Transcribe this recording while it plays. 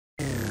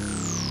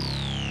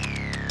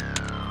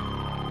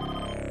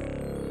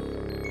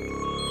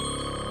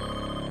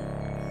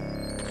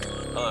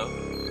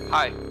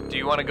Hi, do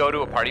you want to go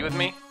to a party with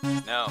me?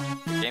 No,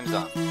 the game's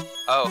on.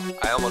 Oh,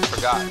 I almost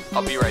forgot.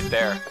 I'll be right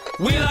there.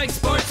 We like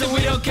sports and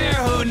we don't care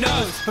who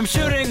knows. From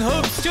shooting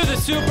hoops to the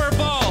Super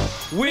Bowl.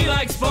 We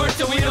like sports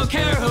and we don't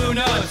care who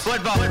knows.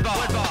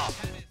 Football.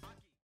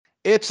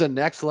 It's a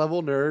Next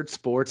Level Nerd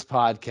Sports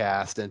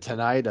podcast, and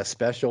tonight a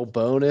special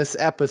bonus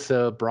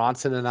episode.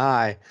 Bronson and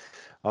I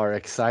are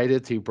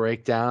excited to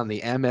break down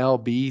the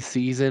MLB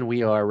season.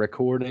 We are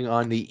recording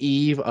on the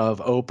eve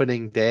of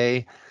opening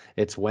day.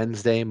 It's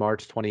Wednesday,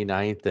 March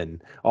 29th,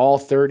 and all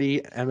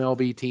 30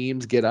 MLB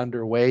teams get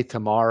underway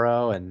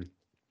tomorrow. And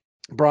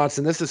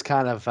Bronson, this is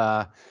kind of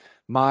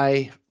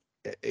my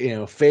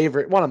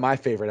one of my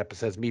favorite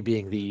episodes, me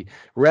being the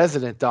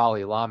resident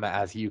Dalai Lama,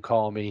 as you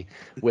call me,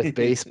 with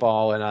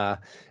baseball. And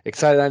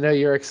excited. I know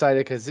you're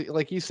excited because,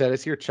 like you said,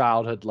 it's your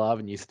childhood love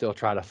and you still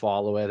try to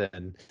follow it.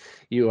 And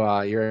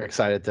you're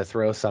excited to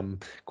throw some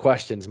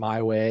questions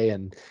my way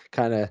and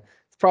kind of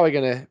probably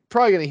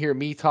gonna hear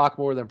me talk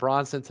more than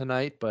Bronson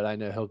tonight, but I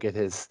know he'll get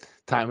his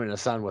time in the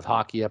sun with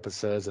hockey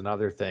episodes and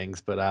other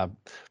things. But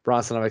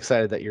Bronson, I'm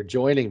excited that you're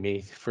joining me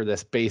for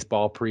this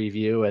baseball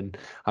preview, and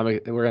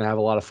we're gonna have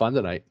a lot of fun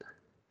tonight.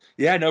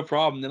 Yeah, no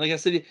problem. And like I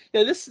said,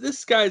 yeah, this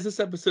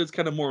episode's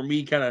kind of more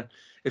me, kind of,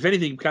 if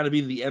anything, kind of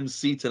being the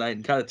MC tonight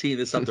and kind of teeing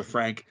this up to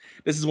Frank.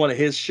 This is one of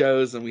his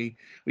shows, and we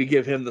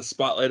give him the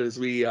spotlight as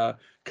we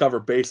cover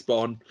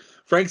baseball. And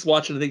Frank's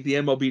watching, I think, the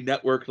MLB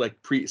Network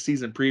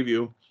season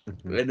preview.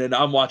 Mm-hmm. And then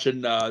I'm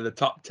watching the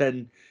top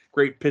 10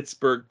 great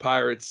Pittsburgh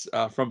Pirates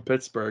from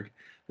Pittsburgh.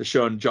 They're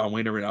showing John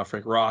Wayne right now,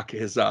 Frank Rock,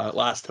 his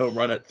last home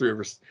run at Three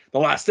Rivers, the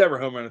last ever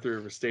home run at Three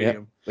Rivers Stadium.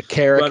 Yep. The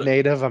Carrick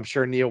native, I'm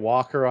sure Neil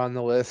Walker on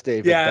the list.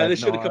 David Bednar. They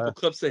showed a couple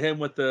clips of him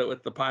with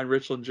the Pine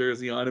Richland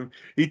jersey on him.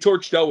 He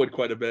torched Elwood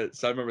quite a bit,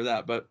 so I remember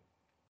that. But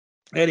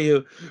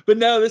anywho, but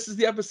no, this is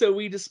the episode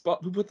we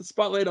put the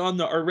spotlight on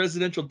our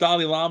residential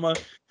Dalai Lama.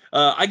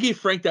 I gave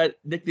Frank that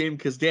nickname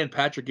because Dan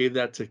Patrick gave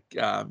that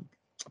to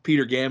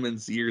Peter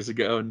Gammons years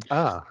ago, and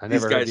I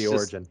never heard the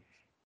origin.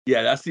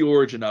 Yeah, that's the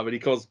origin of it. He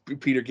calls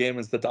Peter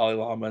Gammons the Dalai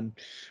Lama, and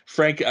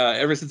Frank.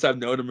 Ever since I've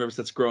known him, ever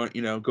since going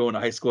to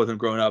high school with him,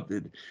 growing up,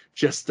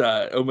 just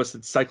almost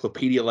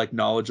encyclopedia-like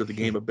knowledge of the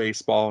game of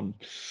baseball, and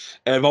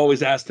I've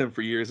always asked him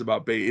for years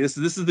about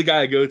baseball. This is the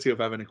guy I go to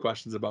if I have any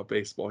questions about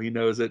baseball. He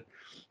knows it.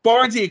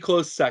 Barnesy a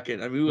close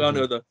second. I mean, we all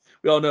know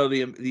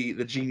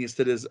the genius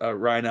that is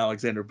Ryan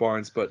Alexander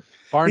Barnes, but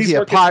Barnesy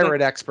a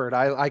pirate expert.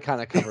 I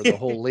kind of cover the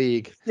whole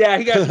league. Yeah,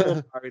 he got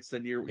more pirates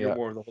than you're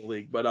more of the whole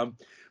league. But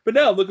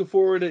now looking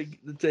forward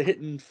to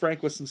hitting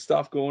Frank with some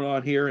stuff going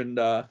on here. And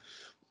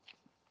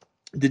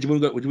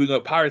would we go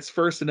Pirates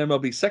first and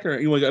MLB second, or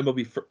you want to go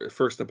MLB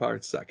first and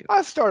Pirates second?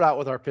 I'll start out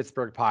with our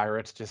Pittsburgh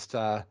Pirates. Just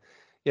so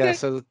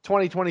the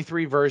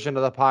 2023 version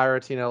of the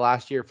Pirates,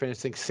 last year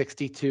finishing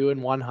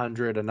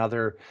 62-100,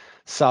 another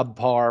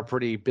subpar,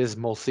 pretty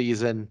abysmal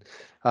season.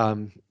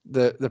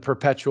 The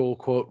perpetual,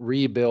 quote,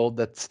 rebuild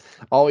that's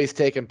always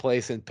taken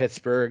place in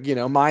Pittsburgh,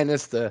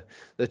 minus the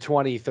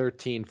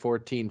 2013,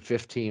 14,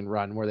 15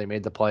 run where they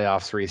made the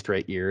playoffs 3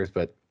 straight years.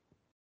 But,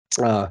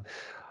 the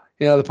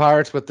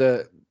Pirates with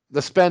the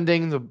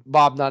spending, the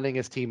Bob Nutting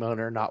as team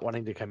owner not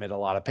wanting to commit a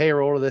lot of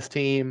payroll to this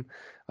team.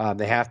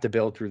 They have to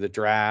build through the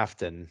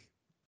draft and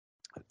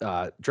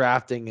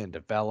drafting and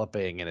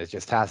developing, and it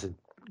just hasn't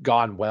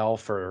gone well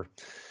for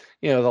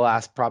the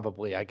last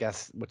probably, I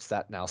guess, what's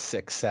that now,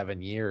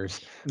 6-7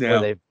 years,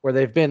 where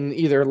they've been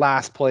either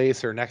last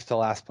place or next to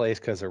last place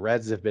because the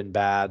Reds have been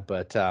bad.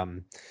 But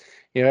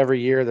every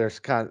year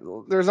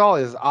there's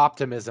always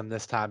optimism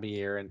this time of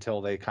year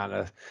until they kind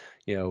of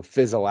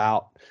fizzle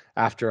out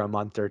after a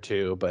month or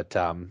two. But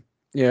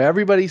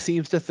everybody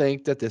seems to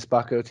think that this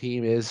Bucco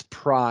team is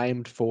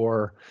primed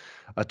for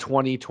a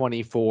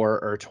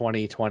 2024 or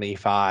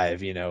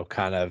 2025,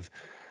 kind of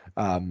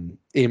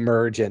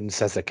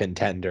emergence as a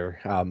contender.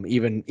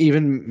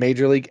 Even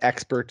major league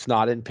experts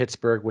not in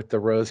Pittsburgh with the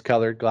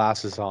rose-colored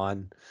glasses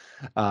on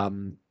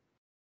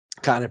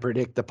kind of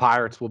predict the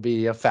Pirates will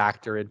be a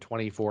factor in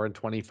 24 and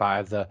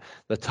 25. The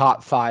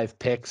top 5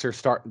 picks are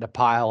starting to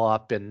pile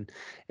up and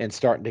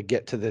starting to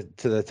get to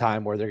the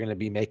time where they're going to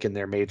be making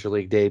their major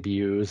league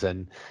debuts.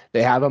 And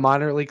they have a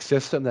minor league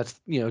system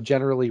that's,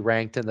 generally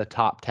ranked in the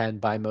top 10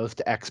 by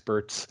most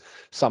experts.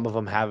 Some of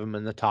them have them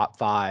in the top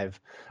 5.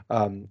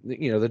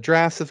 The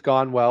drafts have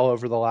gone well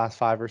over the last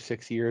 5 or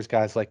 6 years.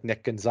 Guys like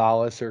Nick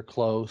Gonzalez are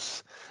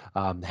close.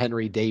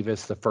 Henry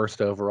Davis, the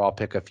first overall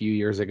pick a few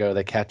years ago,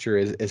 the catcher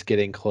is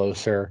getting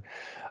closer.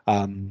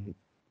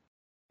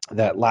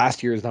 That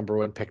last year's number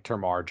 1 pick,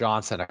 Termarr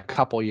Johnson, a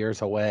couple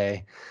years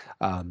away.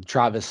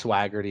 Travis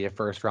Swaggerty, a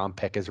first-round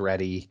pick, is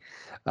ready.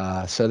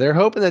 So they're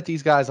hoping that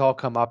these guys all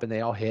come up and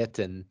they all hit,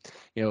 and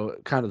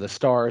kind of the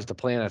stars, the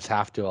planets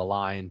have to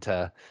align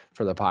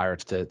for the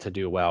Pirates to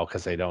do well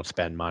because they don't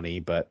spend money.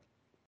 But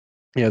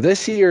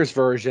this year's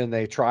version,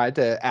 they tried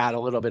to add a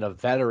little bit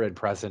of veteran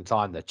presence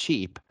on the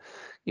cheap.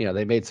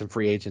 They made some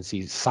free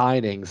agency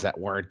signings that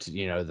weren't,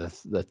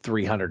 the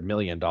 $300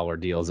 million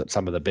deals that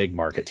some of the big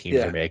market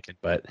teams are making.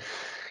 But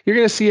you're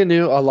going to see a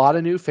lot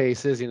of new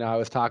faces. I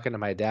was talking to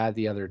my dad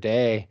the other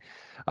day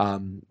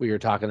We were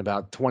talking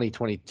about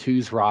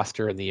 2022's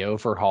roster and the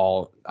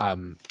overhaul.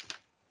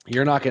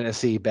 You're not going to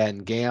see Ben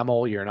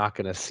Gamble. You're not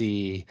going to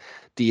see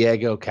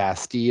Diego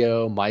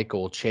Castillo,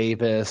 Michael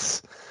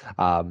Chavis,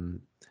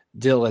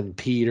 Dylan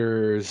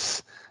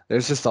Peters.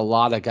 There's just a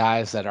lot of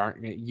guys that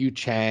aren't. Yu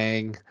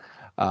Chang,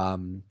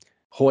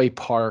 Hoy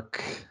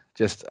Park,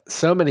 just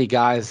so many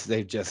guys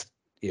they've just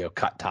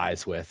cut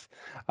ties with.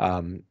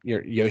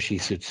 Yoshi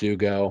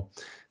Tsutsugo,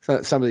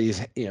 so some of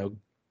these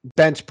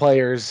bench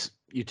players,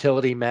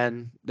 utility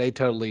men, they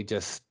totally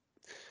just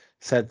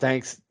said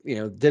thanks,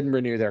 didn't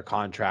renew their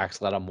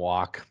contracts, let them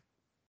walk.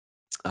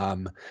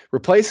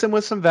 Replace them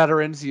with some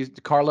veterans.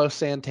 Carlos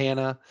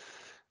Santana,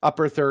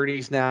 upper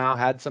 30s now,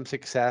 had some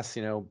success,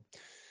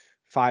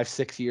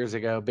 5-6 years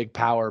ago, big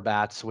power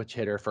bat, switch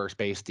hitter, first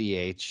base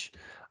DH.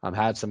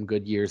 Had some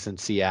good years in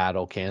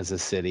Seattle,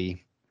 Kansas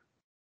City.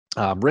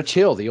 Rich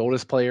Hill, the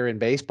oldest player in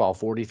baseball,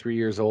 43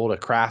 years old, a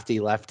crafty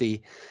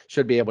lefty,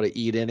 should be able to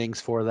eat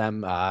innings for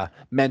them,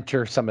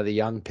 mentor some of the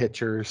young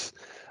pitchers.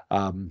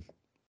 A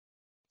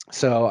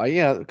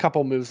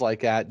couple moves like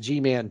that.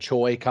 G-Man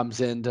Choi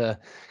comes in to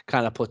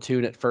kind of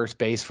platoon at first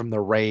base from the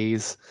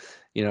Rays,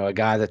 a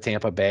guy that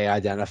Tampa Bay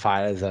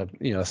identified as a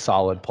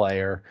solid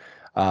player.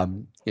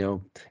 And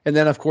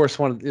then of course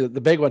one of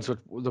the big ones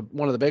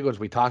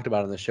we talked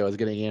about on the show is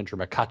getting Andrew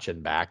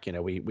McCutchen back.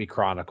 We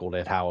chronicled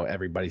it, how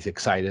everybody's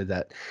excited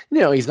that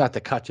he's not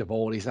the Kutch of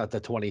old, he's not the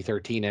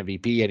 2013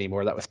 MVP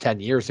anymore. That was 10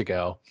 years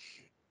ago.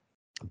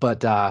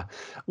 But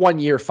 1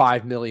 year,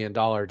 $5 million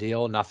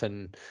deal,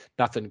 nothing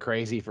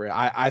crazy for.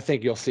 I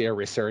think you'll see a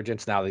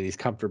resurgence now that he's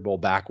comfortable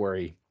back where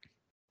he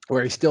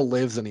still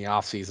lives in the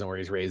off season, where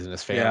he's raising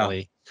his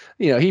family.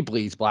 Yeah. He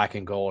bleeds black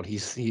and gold.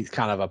 He's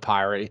kind of a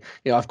pirate.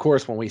 Of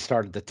course, when we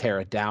started to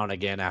tear it down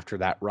again after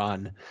that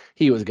run,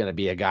 he was going to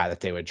be a guy that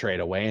they would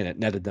trade away, and it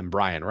netted them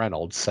Brian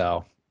Reynolds.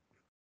 So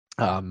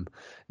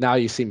now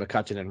you see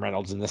McCutchen and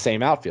Reynolds in the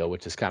same outfield,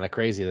 which is kind of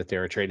crazy that they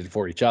were traded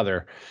for each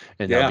other,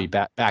 and they'll be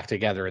back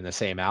together in the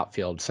same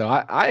outfield. So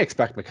I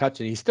expect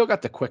McCutchen. He's still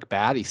got the quick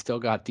bat. He's still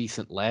got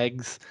decent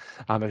legs.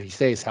 If he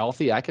stays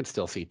healthy, I can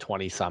still see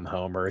 20-some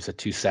homers, a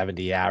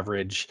 270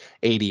 average,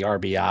 80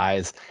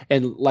 RBIs.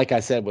 And like I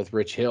said, with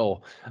Rich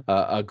Hill,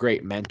 a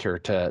great mentor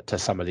to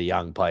some of the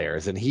young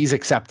players, and he's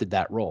accepted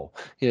that role.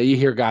 You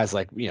hear guys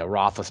like,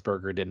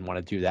 Roethlisberger didn't want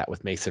to do that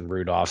with Mason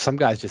Rudolph. Some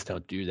guys just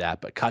don't do that,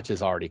 but Kutch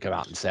has already come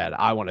out and said,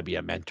 I want to be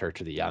a mentor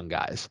to the young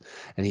guys,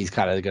 and he's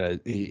kind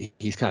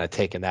of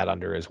taken that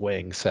under his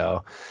wing.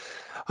 So,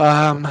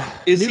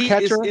 is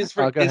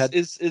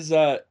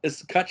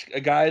Kutch a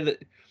guy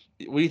that?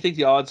 What do you think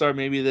the odds are?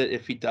 Maybe that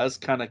if he does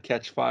kind of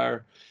catch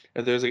fire,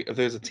 if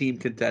there's a team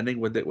contending,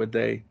 would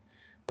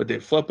they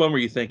flip him, or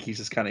you think he's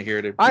just kind of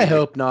here to? I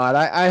hope not.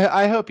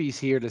 I hope he's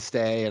here to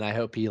stay, and I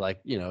hope he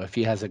if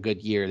he has a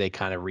good year, they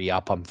kind of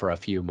re-up him for a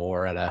few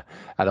more at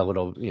a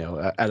little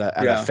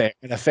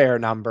a fair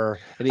number,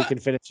 and he can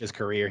finish his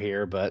career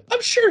here. But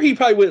I'm sure he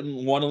probably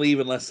wouldn't want to leave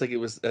unless it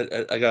was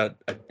a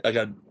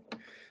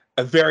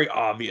very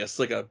obvious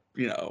Then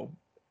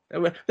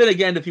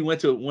again, if he went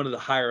to one of the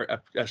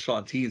higher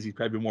echelon teams, he'd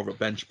probably be more of a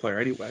bench player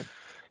anyway.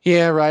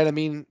 Yeah, right. I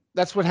mean,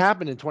 that's what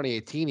happened in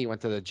 2018. He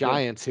went to the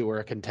Giants, who were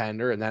a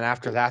contender, and then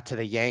after that to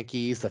the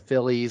Yankees, the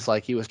Phillies.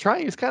 He was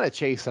kind of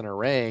chasing a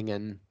ring.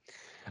 And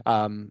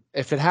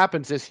if it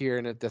happens this year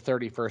and at the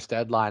 31st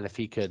deadline, if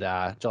he could,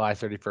 July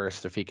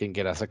 31st, if he can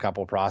get us a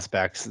couple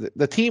prospects,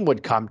 the team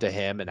would come to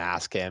him and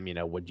ask him,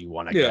 would you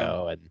want to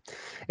go? And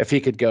if he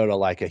could go to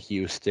like a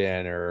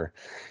Houston or,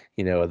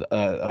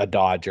 a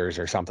Dodgers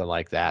or something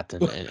like that.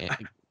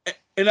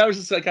 And I was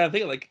just kind of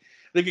thinking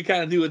they could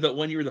kind of do it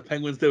 1 year the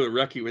Penguins did with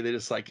Rookie, where they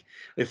just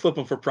they flip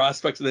him for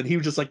prospects, and then he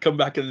would just come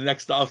back in the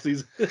next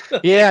offseason.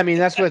 Yeah, I mean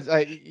that's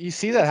what you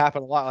see that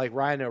happen a lot. Like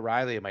Ryan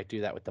O'Reilly might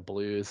do that with the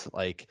Blues.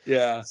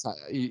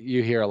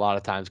 You hear a lot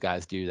of times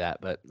guys do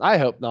that, but I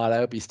hope not. I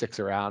hope he sticks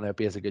around. I hope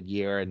he has a good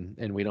year,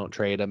 and we don't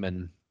trade him.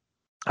 And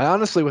I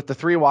honestly, with the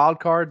 3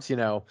 wild cards,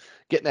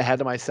 getting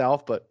ahead of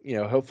myself, but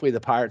hopefully the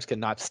Pirates can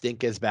not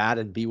stink as bad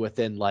and be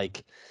within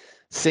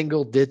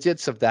single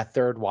digits of that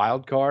 3rd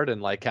wild card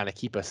and kind of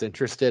keep us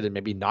interested and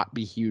maybe not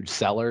be huge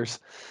sellers.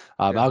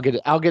 I'll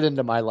get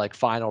into my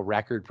final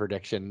record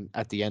prediction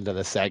at the end of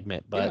the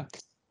segment,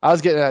 but I was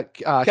getting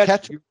a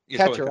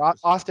catcher.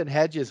 Austin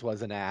Hedges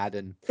was an ad,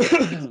 and he's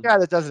a guy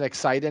that doesn't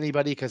excite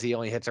anybody because he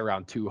only hits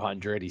around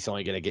 200. He's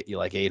only going to get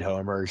you 8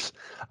 homers.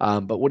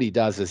 But what he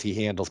does is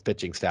he handles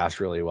pitching staffs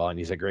really well, and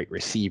he's a great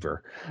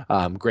receiver.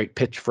 Great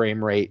pitch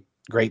frame rate.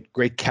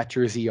 Great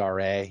catcher's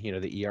ERA,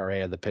 the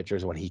ERA of the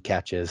pitchers when he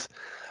catches.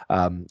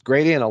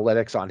 Great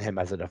analytics on him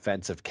as a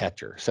defensive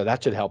catcher. So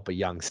that should help a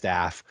young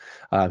staff.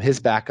 His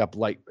backup,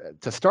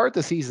 to start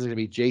the season, is going to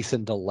be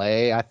Jason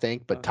DeLay, I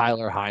think, but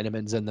Tyler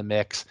Heineman's in the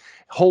mix.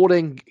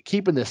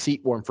 Keeping the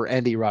seat warm for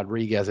Endy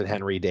Rodriguez and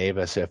Henry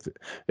Davis.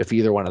 If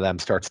either one of them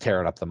starts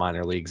tearing up the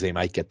minor leagues, they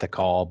might get the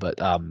call. But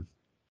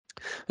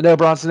No,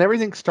 Bronson,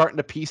 everything's starting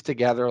to piece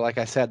together. Like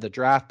I said, the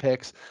draft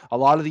picks, a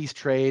lot of these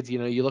trades,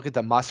 you look at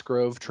the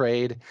Musgrove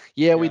trade.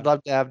 Yeah, we'd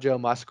love to have Joe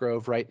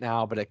Musgrove right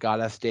now, but it got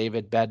us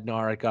David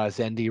Bednar. It got us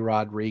Endy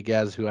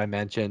Rodriguez, who I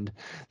mentioned,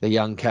 the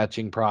young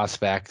catching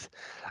prospect.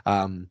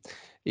 Um,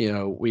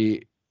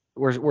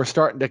 we're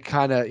starting to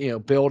kind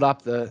of, build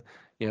up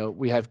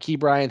we have Key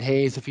Brian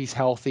Hayes if he's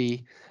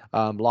healthy.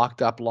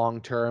 Locked up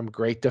long term,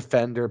 great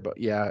defender, but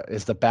yeah,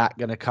 is the back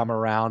going to come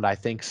around? I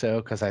think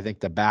so, because I think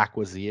the back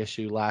was the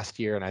issue last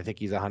year, and I think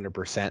he's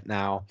 100%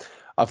 now.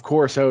 Of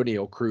course,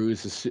 O'Neal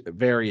Cruz is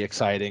very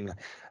exciting.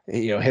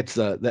 Hits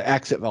the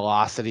exit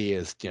velocity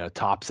is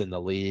tops in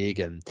the league,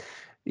 and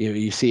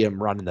you see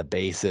him running the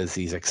bases.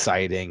 He's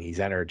exciting. He's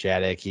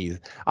energetic.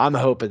 I'm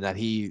hoping that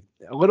he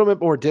a little bit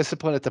more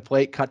discipline at the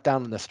plate, cut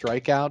down on the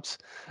strikeouts.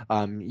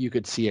 You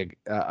could see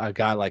a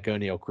guy like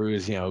O'Neal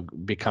Cruz,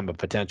 become a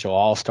potential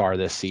all-star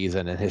this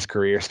season and his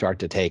career start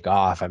to take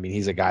off. I mean,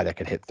 he's a guy that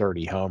could hit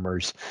 30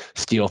 homers,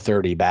 steal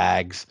 30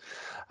 bags.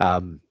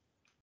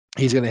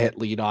 He's going to hit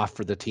leadoff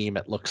for the team,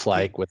 it looks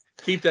like.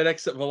 Keep that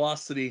exit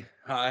velocity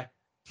high.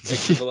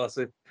 Exit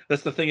velocity.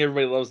 That's the thing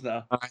everybody loves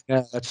now.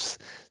 Yeah, that's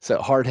so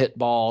hard hit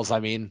balls. I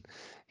mean,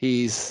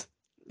 he's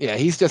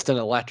just an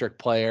electric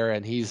player,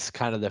 and he's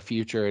kind of the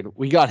future. And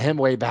we got him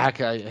way back.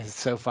 It's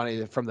so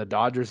funny, from the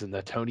Dodgers in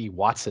the Tony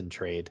Watson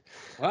trade.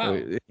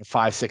 Wow.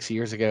 5-6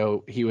 years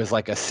ago, he was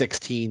like a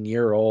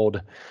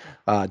 16-year-old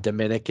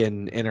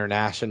Dominican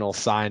international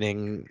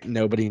signing.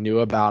 Nobody knew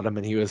about him,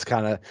 and he was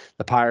kind of,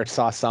 the Pirates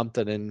saw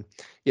something, and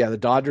the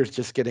Dodgers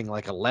just getting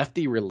like a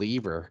lefty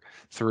reliever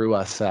through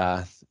us.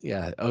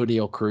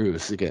 O'Neal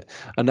Cruz,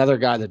 another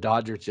guy the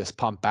Dodgers just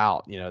pump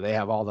out. They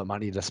have all the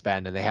money to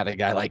spend, and they had a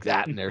guy like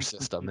that in their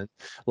system. And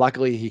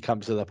luckily, he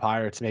comes to the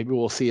Pirates. Maybe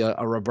we'll see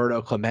a Roberto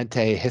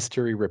Clemente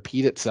history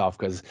repeat itself,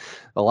 because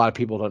a lot of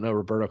people don't know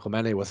Roberto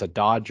Clemente was a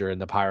Dodger,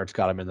 and the Pirates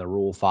got him in the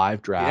Rule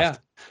 5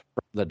 draft.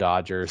 From the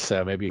Dodgers,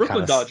 so maybe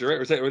Brooklyn Dodger,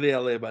 right? Or were they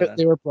LA by then?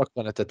 They were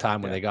Brooklyn at the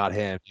time when they got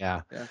him.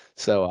 Yeah.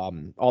 So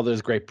all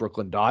those great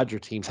Brooklyn Dodger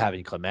teams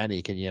having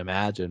Clemente, can you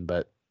imagine?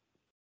 But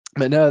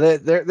no,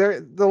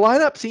 the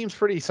lineup seems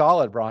pretty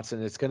solid,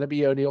 Bronson. It's going to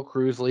be O'Neal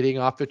Cruz leading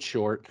off at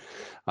short.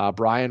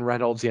 Brian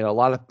Reynolds, a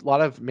lot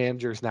of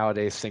managers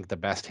nowadays think the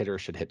best hitter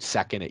should hit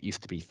second. It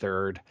used to be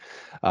third.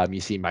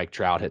 You see Mike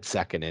Trout hit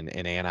second in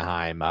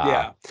Anaheim.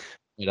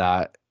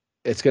 But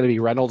it's going to be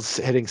Reynolds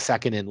hitting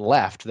second and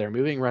left. They're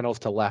moving Reynolds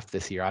to left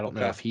this year. I don't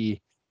know if he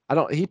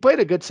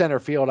played a good center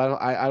field.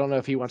 I don't know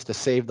if he wants to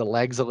save the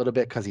legs a little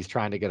bit because he's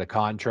trying to get a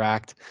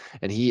contract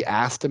and he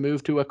asked to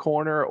move to a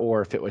corner,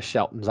 or if it was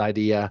Shelton's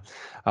idea.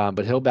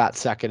 But he'll bat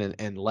second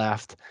and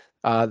left.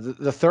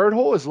 The third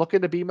hole is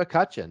looking to be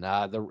McCutchen,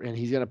 and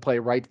he's going to play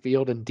right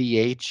field and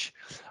DH.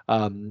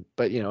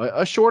 But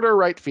a shorter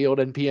right field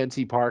in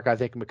PNC Park. I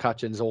think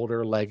McCutchen's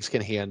older, legs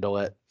can handle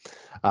it.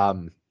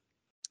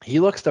 He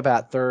looks to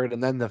bat third,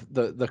 and then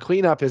the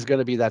cleanup is going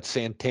to be that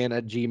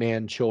Santana,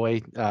 G-Man,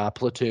 Choi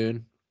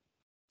platoon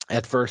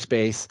at first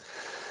base.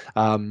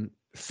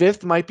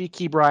 Fifth might be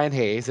Key Brian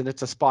Hayes, and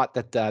it's a spot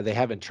that they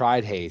haven't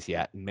tried Hayes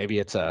yet, and maybe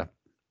it's a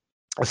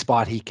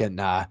spot he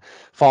can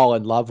fall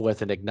in love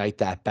with and ignite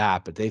that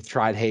bat. But they've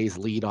tried Hayes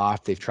lead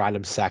off. They've tried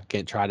him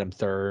second, tried him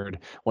third.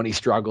 When he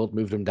struggled,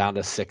 moved him down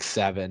to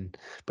 6-7.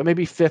 But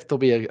maybe fifth will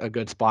be a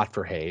good spot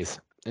for Hayes,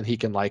 and he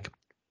can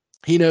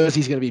he knows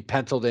he's going to be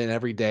penciled in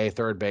every day,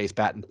 third base,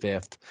 batting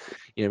fifth.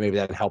 Maybe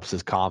that helps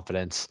his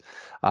confidence.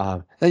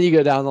 Then you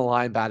go down the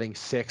line, batting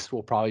sixth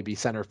will probably be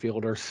center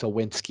fielder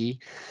Sawinski,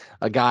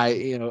 a guy,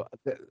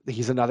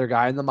 he's another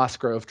guy in the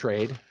Musgrove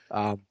trade.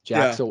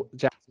 Jack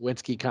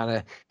Sawinski kind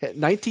of hit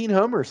 19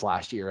 homers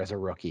last year as a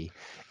rookie,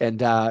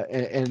 and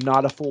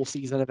not a full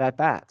season of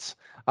at-bats.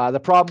 The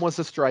problem was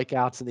the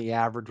strikeouts, and the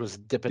average was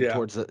dipping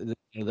towards the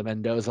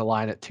Mendoza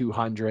line at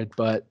 200,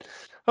 but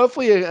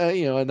hopefully,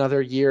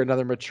 another year,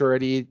 another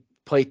maturity,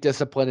 plate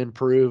discipline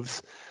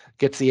improves,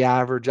 gets the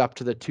average up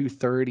to the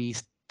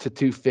 230s to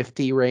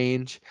 250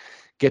 range,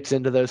 gets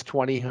into those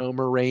 20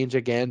 homer range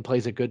again,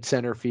 plays a good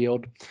center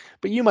field.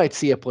 But you might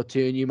see a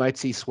platoon. You might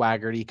see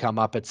Swaggerty come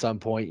up at some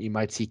point. You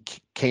might see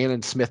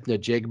Cannon Smith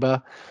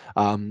Najigba,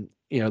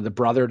 the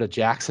brother to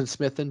Jackson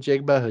Smith and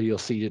Jigba, who you'll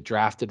see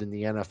drafted in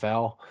the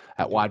NFL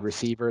at wide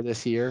receiver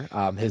this year.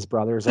 His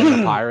brother's on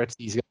the Pirates.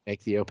 He's going to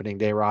make the opening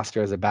day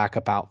roster as a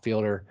backup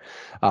outfielder.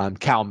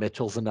 Cal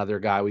Mitchell's another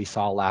guy we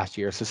saw last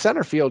year. So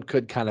center field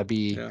could kind of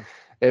be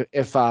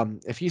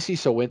if you see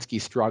Sawinski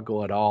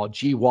struggle at all,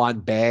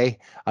 G1 Bay,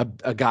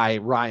 a guy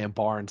Ryan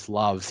Barnes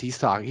loves. He's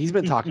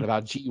been talking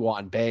about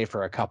G1 Bay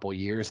for a couple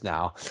years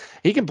now.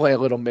 He can play a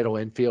little middle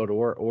infield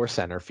or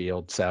center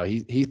field, so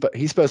he's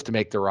supposed to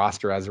make the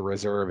roster as a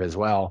reserve as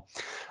well.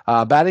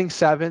 Batting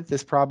seventh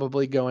is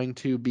probably going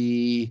to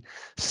be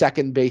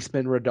second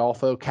baseman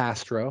Rodolfo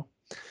Castro.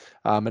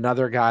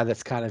 Another guy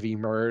that's kind of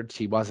emerged.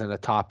 He wasn't a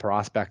top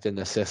prospect in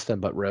the system,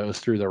 but rose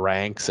through the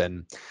ranks.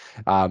 And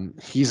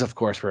he's, of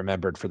course,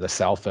 remembered for the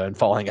cell phone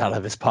falling out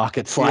of his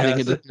pocket, sliding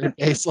into third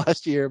base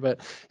last year.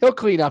 But he'll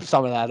clean up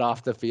some of that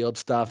off the field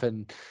stuff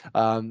and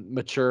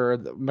mature.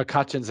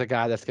 McCutchen's a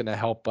guy that's going to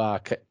help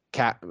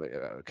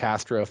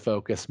Castro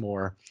focus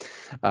more.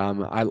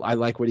 I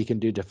like what he can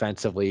do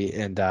defensively,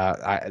 and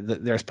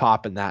there's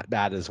pop in that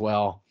bat as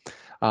well.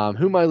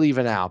 Who am I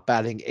leaving out?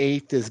 Batting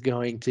eighth is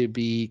going to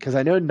be, because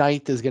I know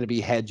ninth is going to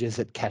be Hedges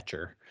at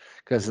catcher,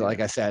 because like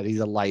I said, he's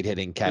a light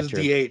hitting catcher.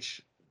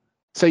 DH.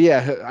 So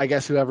yeah, I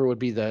guess whoever would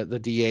be the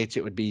DH,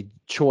 it would be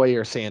Choi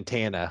or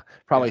Santana.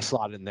 Probably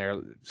slot in there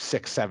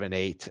 6, 7,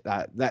 8.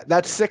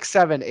 That 6,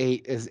 7,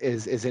 8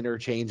 is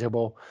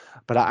interchangeable,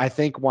 but I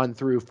think 1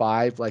 through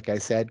 5, like I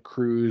said,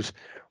 Cruz,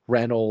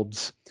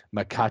 Reynolds,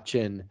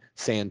 McCutchen,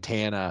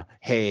 Santana,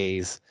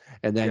 Hayes,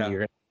 and then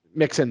you're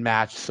mix and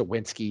match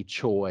Sawinski,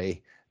 Choi,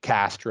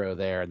 Castro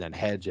there, and then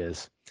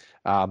Hedges.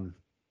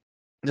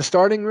 The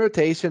starting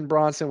rotation,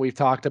 Bronson, we've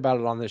talked about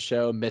it on the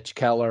show. Mitch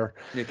Keller.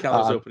 Yeah,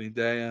 Keller's opening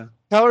day, yeah.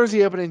 Keller's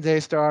the opening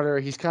day starter.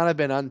 He's kind of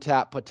been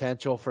untapped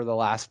potential for the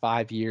last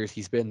 5 years.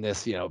 He's been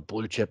this,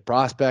 blue chip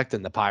prospect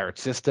in the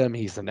Pirates system.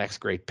 He's the next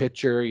great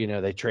pitcher.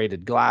 They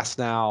traded Glass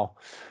now.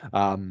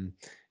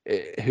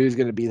 Who's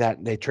going to be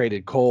that? They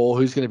traded Cole.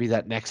 Who's going to be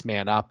that next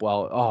man up?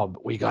 Well,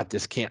 we got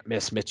this can't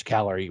miss Mitch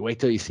Keller. You wait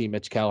till you see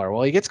Mitch Keller.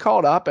 Well, he gets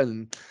called up,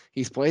 and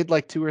he's played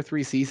like 2 or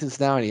 3 seasons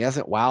now, and he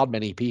hasn't wowed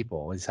many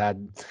people. He's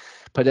had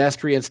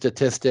pedestrian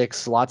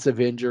statistics, lots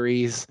of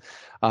injuries,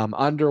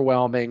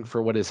 underwhelming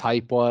for what his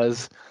hype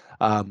was.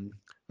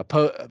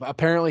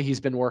 Apparently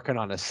he's been working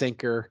on a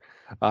sinker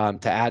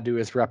to add to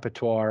his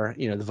repertoire.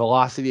 The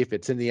velocity, if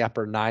it's in the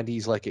upper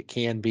 90s like it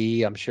can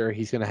be, I'm sure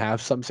he's going to have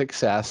some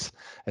success.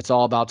 It's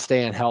all about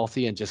staying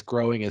healthy and just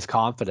growing his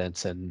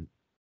confidence, and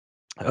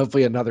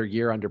hopefully another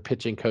year under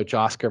pitching coach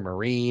Oscar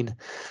Marine,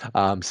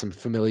 some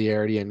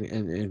familiarity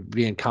and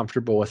being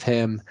comfortable with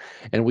him.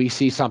 And we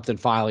see something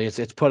finally.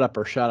 It's put up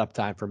or shut up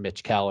time for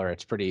Mitch Keller.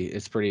 It's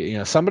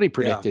pretty, somebody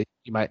predicted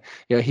he might,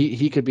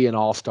 he could be an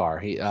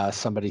all-star.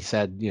 Somebody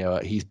said,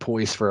 he's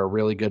poised for a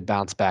really good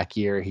bounce back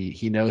year.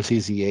 He knows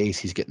he's the ace.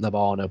 He's getting the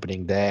ball on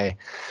opening day.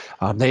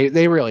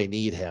 They really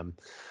need him.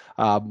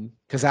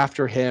 Because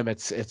after him,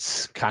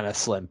 it's kind of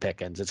slim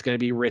pickings. It's going to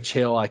be Rich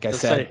Hill, like I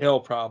said. Hill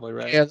probably,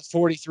 right? Yeah, the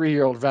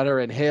 43-year-old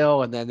veteran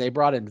Hill, and then they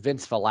brought in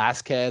Vince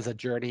Velasquez, a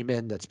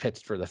journeyman that's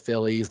pitched for the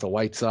Phillies, the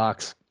White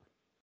Sox.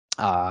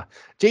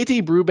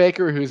 JT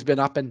Brubaker, who's been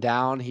up and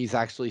down, he's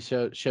actually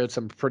showed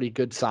some pretty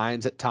good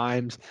signs at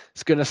times.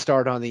 He's going to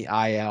start on the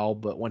IL,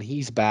 but when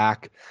he's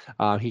back,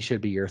 he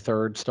should be your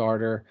third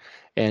starter.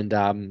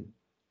 And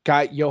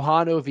got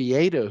Johan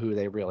Oviedo, who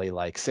they really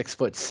like,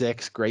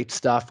 6'6", great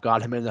stuff.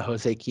 Got him in the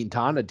Jose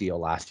Quintana deal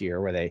last year,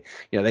 where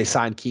they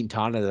signed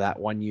Quintana to that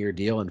 1-year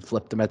deal and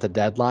flipped him at the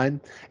deadline.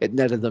 It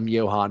netted them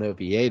Johan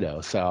Oviedo,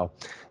 so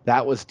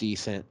that was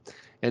decent.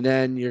 And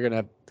then you're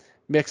gonna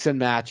mix and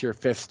match your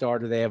fifth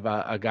starter. They have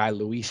a guy,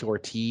 Luis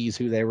Ortiz,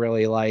 who they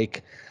really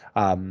like.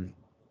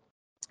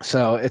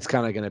 So it's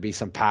kind of going to be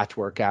some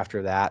patchwork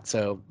after that.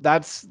 So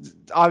that's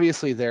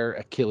obviously their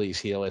Achilles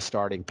heel is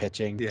starting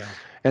pitching. Yeah.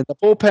 And the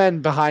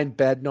bullpen behind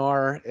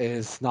Bednar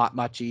is not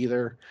much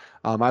either.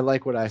 I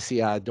like what I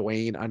see out of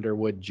Dwayne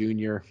Underwood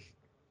Jr.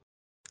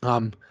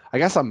 I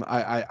guess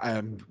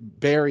I'm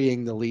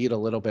burying the lead a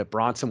little bit.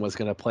 Bronson was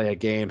going to play a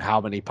game. How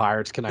many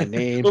Pirates can I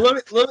name? Well,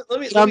 let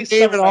me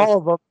naming all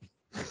of them.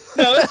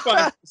 No, that's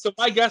fine. So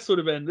my guess would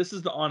have been, this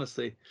is the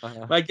honesty.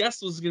 My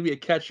guess was going to be a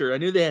catcher. I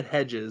knew they had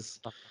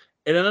Hedges.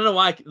 And I don't know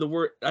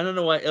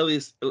why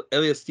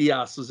Elias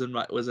Diaz was in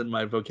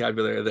my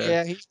vocabulary there.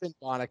 Yeah, he's been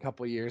gone a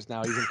couple of years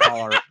now. He's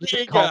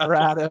in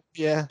Colorado.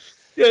 Yeah.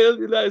 Yeah,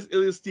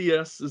 Elias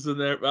Diaz is in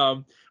there.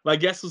 My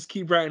guess was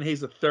Key Brian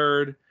Hayes a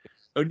third.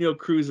 O'Neal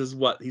Cruz is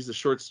what? He's a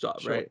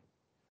shortstop, right?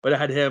 But I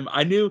had him.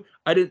 I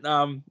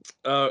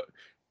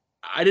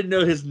didn't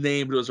know his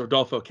name, but it was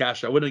Rodolfo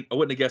Castro. I wouldn't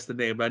have guessed the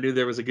name, but I knew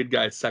there was a good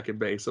guy at second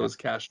base, so it was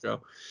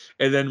Castro.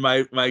 And then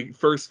my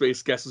first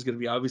base guess was going to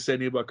be, obviously I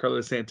knew about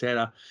Carlos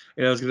Santana,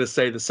 and I was going to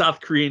say the South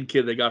Korean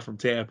kid they got from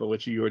Tampa,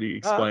 which you already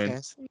explained.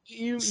 Okay.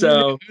 You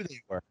knew who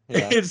they were.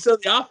 Yeah. And so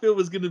the outfield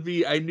was going to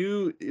be, I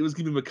knew it was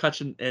going to be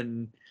McCutchen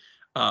and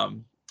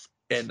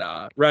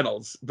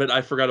Reynolds, but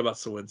I forgot about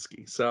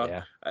Sawinski. So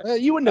yeah.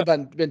 You wouldn't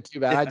have been too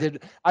bad. Yeah.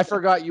 I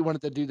forgot you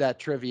wanted to do that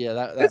trivia.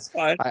 That's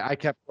fine. I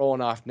kept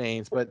rolling off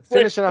names, but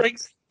finishing up.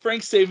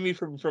 Frank saved me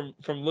from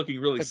looking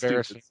really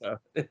stupid. So.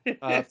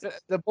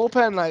 The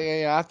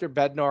bullpen, after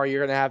Bednar, you're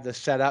going to have the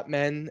setup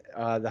men.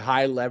 The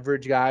high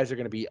leverage guys are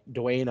going to be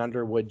Dwayne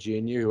Underwood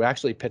Jr., who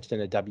actually pitched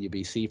in a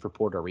WBC for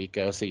Puerto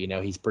Rico, so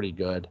he's pretty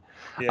good.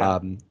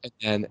 Yeah.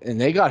 And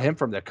they got him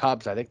from the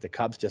Cubs. I think the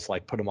Cubs just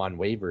put him on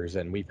waivers,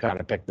 and we've kind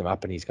of picked him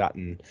up, and he's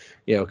gotten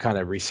kind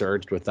of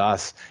resurged with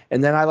us.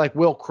 And then I like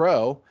Will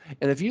Crow.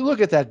 And if you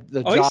look at that,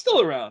 he's still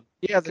around.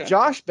 Yeah, the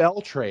Josh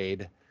Bell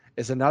trade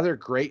is another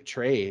great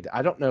trade.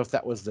 I don't know if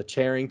that was the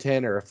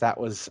Charrington or if that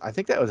was, I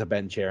think that was a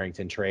Ben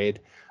Charrington trade.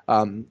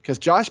 Because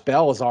Josh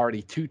Bell is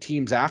already 2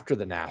 teams after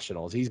the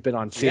Nationals. He's been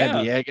on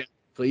San Diego,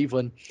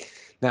 Cleveland.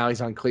 Now he's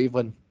on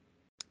Cleveland.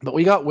 But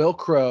we got Will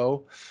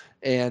Crow,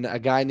 and a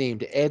guy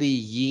named Eddie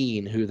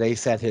Yeen, who they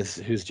said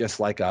who's just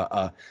like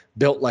a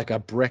built like a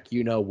brick,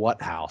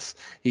 what house.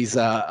 He's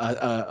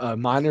a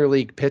minor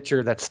league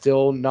pitcher that's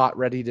still not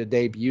ready to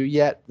debut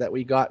yet that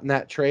we got in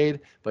that trade,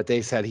 but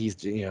they said he's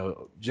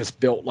just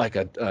built like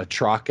a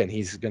truck, and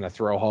he's going to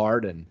throw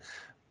hard and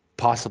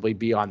possibly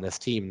be on this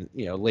team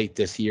late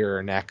this year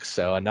or next.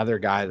 So another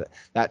guy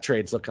that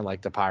trade's looking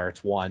like the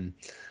Pirates won.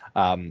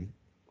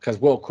 Because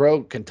Will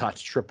Crowe can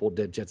touch triple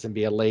digits and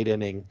be a late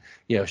inning,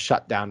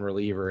 shutdown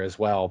reliever as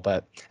well.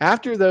 But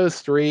after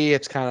those three,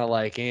 it's kind of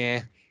like,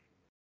 a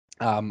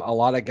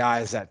lot of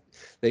guys that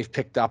they've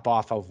picked up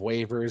off of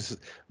waivers: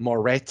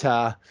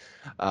 Moreta,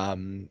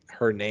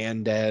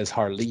 Hernandez,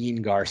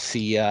 Harleen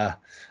Garcia,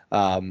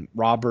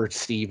 Robert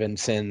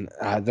Stevenson.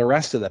 The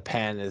rest of the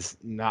pen is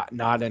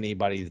not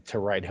anybody to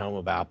write home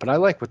about. But I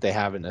like what they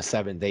have in the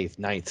 7th, 8th,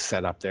 9th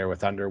set up there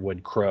with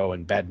Underwood, Crowe,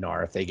 and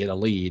Bednar if they get a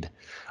lead.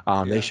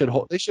 They should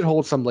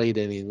hold some late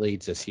inning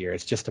leads this year.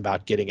 It's just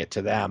about getting it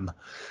to them,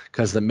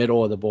 because the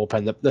middle of the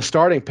bullpen, the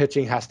starting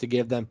pitching has to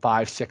give them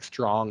 5-6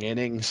 strong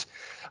innings,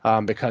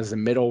 because the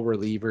middle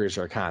relievers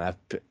are kind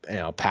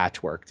of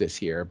patchwork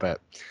this year. But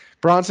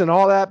Bronson,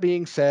 all that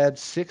being said,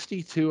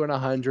 62 and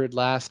 100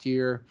 last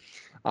year.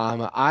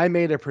 I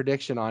made a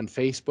prediction on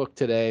Facebook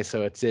today,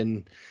 so it's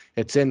in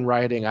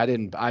writing.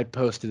 I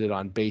posted it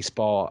on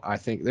baseball. I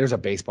think there's a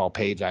baseball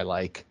page I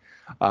like.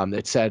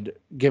 That said,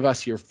 give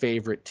us your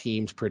favorite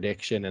team's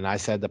prediction, and I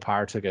said the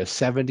Pirates will go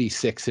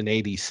 76 and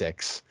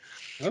 86.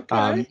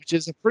 Okay. Which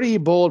is a pretty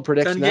bold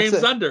prediction. 10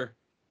 games under.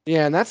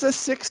 Yeah, and that's a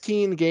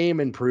 16 game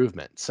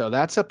improvement. So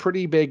that's a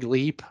pretty big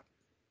leap.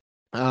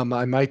 I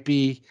might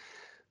be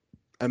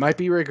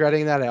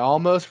regretting that. I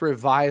almost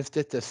revised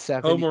it to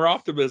 70. Homer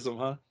optimism,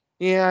 huh?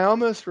 Yeah, I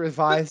almost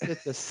revised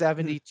it to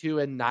 72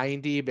 and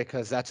 90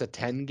 because that's a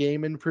 10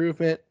 game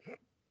improvement.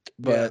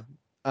 But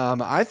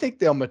I think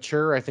they'll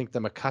mature. I think the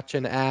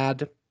McCutcheon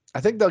ad,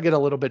 I think they'll get a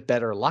little bit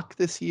better luck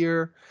this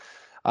year.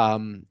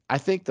 I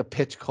think the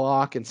pitch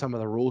clock and some of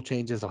the rule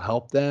changes will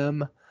help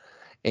them.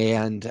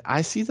 And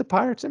I see the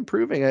Pirates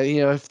improving.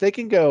 If they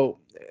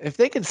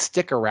can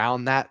stick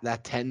around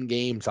that 10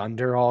 games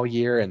under all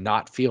year and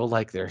not feel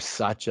like they're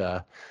such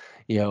a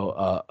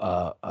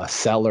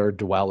cellar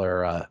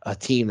dweller, a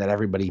team that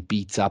everybody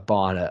beats up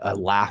on, a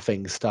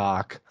laughing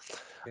stock.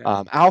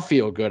 Yeah. I'll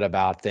feel good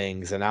about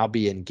things, and I'll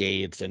be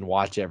engaged and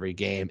watch every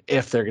game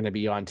if they're going to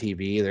be on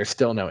TV. There's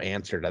still no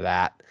answer to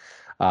that.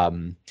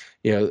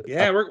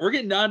 We're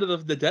getting down to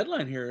the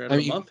deadline here in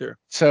a month here.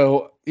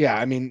 So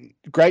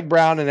Greg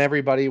Brown and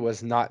everybody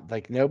was not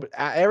like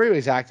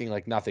everybody's acting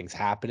like nothing's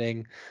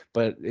happening.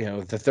 But the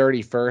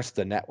 31st,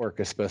 the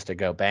network is supposed to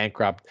go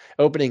bankrupt.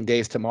 Opening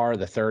day's tomorrow,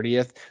 the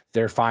 30th.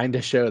 They're fine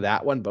to show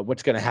that one, but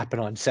what's going to happen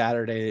on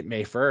Saturday,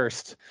 May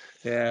 1st?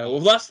 Yeah.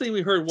 Well, last thing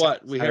we heard,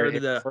 we heard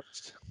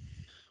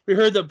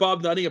that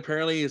Bob Nutting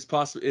apparently is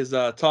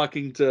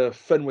talking to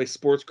Fenway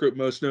Sports Group,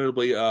 most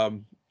notably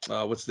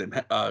what's his name?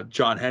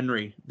 John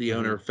Henry, the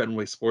owner of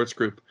Fenway Sports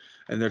Group,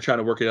 and they're trying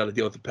to work it out a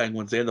deal with the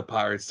Penguins and the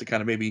Pirates to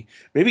kind of maybe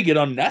get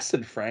on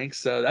NLN, Frank.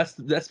 So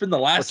that's been the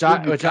last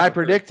which I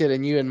predicted,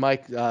 and you and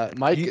Mike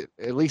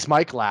at least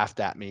Mike laughed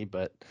at me,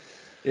 but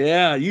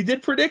yeah, you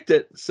did predict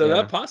it, so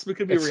that possibly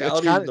could be a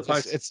reality.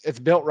 It's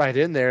built right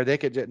in there. They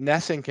could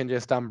NLN can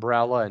just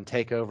umbrella and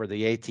take over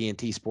the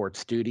AT&T Sports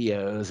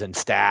Studios and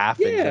staff,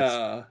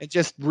 and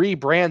just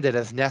rebrand it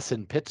as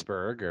NLN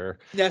Pittsburgh or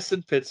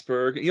NLN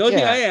Pittsburgh. The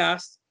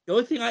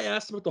only thing I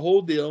asked about the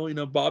whole deal,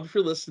 Bob, if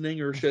you're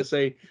listening, or should I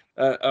say,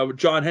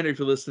 John Henry, if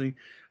you're listening,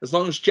 as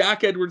long as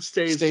Jack Edwards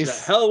stays the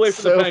hell away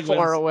from the Penguins, so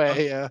far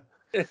away,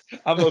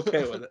 I'm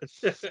okay with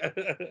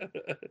it.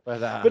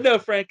 But no,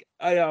 Frank,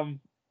 what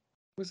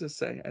was this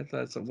saying? I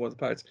thought some more of the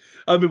Pirates.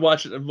 I'm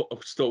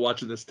still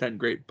watching this 10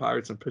 great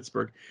Pirates in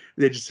Pittsburgh.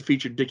 They just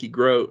featured Dickie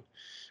Grote.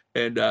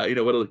 And,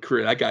 what a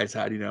career that guy's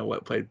had,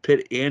 played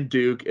Pitt and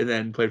Duke and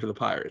then played for the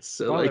Pirates.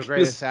 So one of the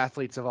greatest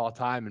athletes of all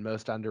time and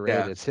most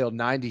underrated. Yeah. Still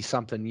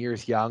 90-something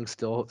years young,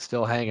 still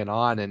hanging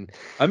on. And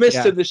I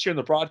missed him this year in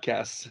the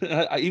broadcast.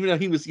 Even though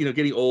he was,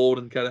 getting old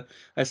and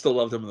I still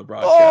loved him in the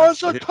broadcast. Oh,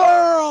 it's a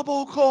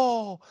terrible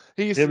call.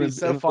 He used to be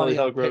so funny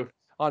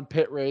on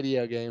Pitt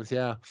radio games,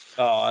 yeah.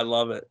 Oh, I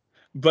love it.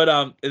 But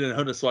and then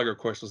Honus of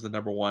course, was the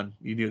number one.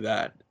 You knew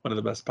that, one of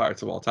the best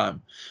Pirates of all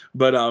time.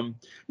 But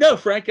no,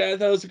 Frank, I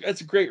thought that's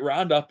a great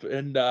roundup.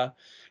 And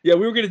we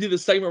were going to do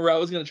this segment where I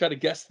was going to try to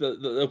guess the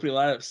opening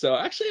lineup. So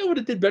actually, I would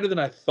have did better than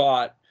I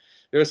thought.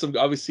 There was some,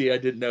 obviously, I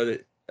didn't know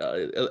that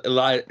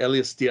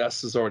Elias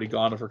Diaz is already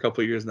gone for a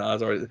couple of years now.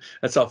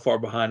 That's how far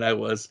behind I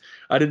was.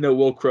 I didn't know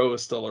Will Crowe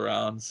was still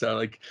around.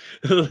 So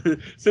so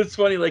it's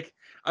funny.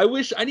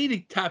 I need to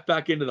tap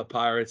back into the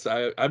Pirates.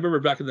 I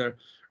remember back in the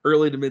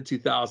early to mid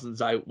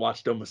 2000s, I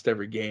watched almost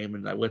every game,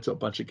 and I went to a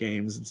bunch of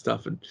games and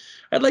stuff. And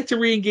I'd like to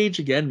re-engage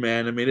again,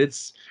 man. I mean,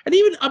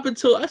 even up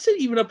until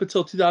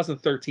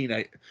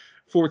 2013,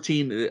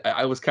 14,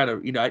 I was kind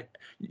of, if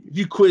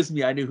you quizzed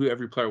me, I knew who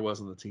every player was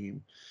on the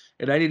team,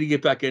 and I need to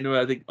get back into it.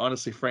 I think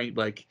honestly, Frank,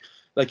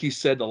 like you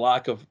said, the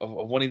lack of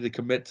wanting to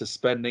commit to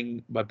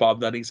spending by Bob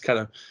Nutting's kind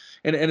of,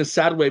 in a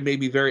sad way, made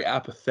me very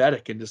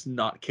apathetic and just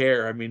not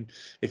care. I mean,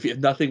 if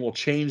nothing will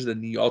change,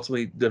 then you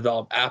ultimately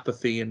develop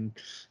apathy and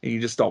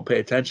you just don't pay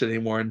attention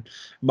anymore. And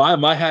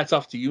my hat's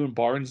off to you and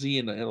Barnesy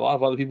and a lot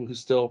of other people who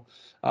still,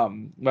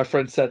 my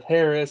friend Seth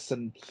Harris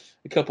and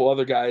a couple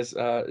other guys,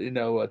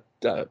 I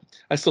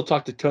still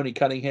talk to Tony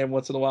Cunningham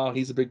once in a while.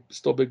 He's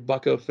still a big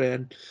Bucco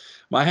fan.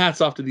 My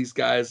hat's off to these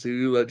guys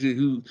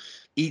who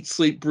eat,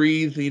 sleep,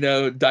 breathe,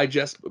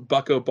 digest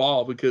Bucco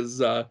ball,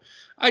 because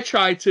I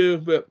try to,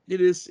 but it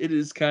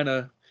is kind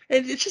of,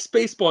 and it's just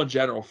baseball in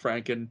general,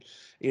 Frank. And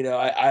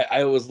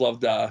I always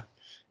loved, I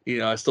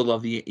still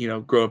love the,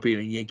 growing up being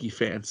a Yankee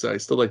fan, so I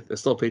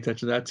still pay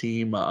attention to that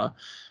team.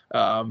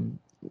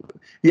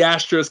 The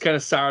Astros kind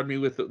of soured me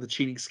with the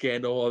cheating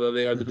scandal, although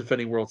they are the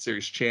defending World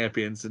Series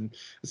champions. And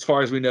as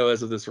far as we know,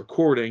 as of this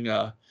recording,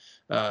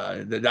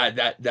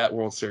 that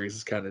World Series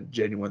is kind of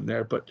genuine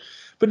there. But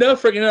no,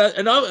 Frank,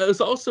 and it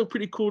was also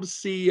pretty cool to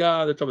see.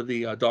 They're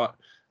talking about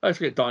I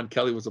forget Don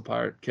Kelly was a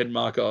Pirate, Ken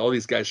Maka, all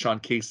these guys,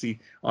 Sean Casey,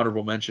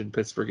 honorable mention,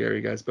 Pittsburgh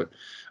area guys. But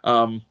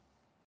no,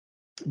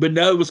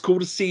 it was cool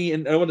to see.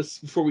 And I want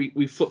to, before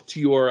we flip to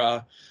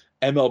your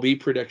MLB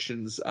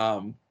predictions,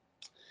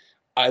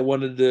 I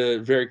wanted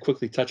to very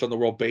quickly touch on the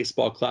World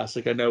Baseball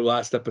Classic. I know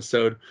last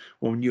episode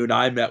when you and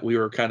I met, we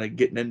were kind of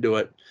getting into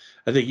it.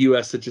 I think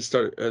U.S. had just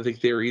started. I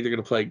think they were either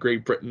going to play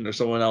Great Britain or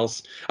someone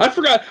else. I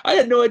forgot. I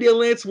had no idea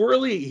Lance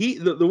Worley,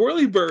 the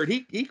Whirly Bird,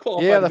 he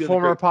qualified. Yeah, the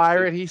former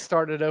Pirate. He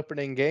started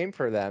opening game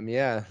for them.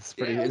 Yeah, it's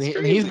pretty. Yeah, and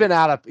he's been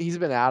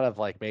out of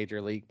like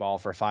Major League ball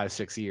for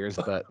 5-6 years,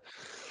 but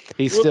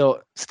he's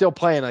still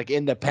playing like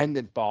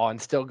independent ball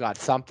and still got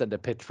something to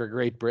pitch for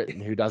Great Britain,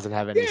 who doesn't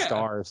have any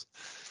stars.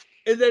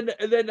 And then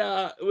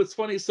it was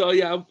funny. So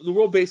yeah, the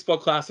World Baseball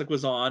Classic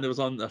was on. It was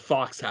on, the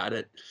Fox had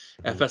it,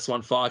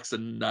 FS1 Fox,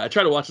 and I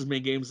tried to watch as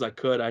many games as I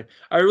could. I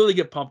really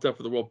get pumped up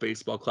for the World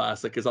Baseball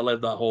Classic because I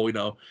love the whole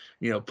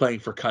playing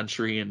for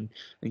country and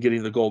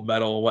getting the gold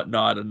medal and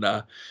whatnot. And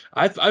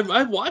I've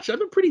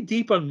been pretty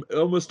deep on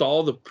almost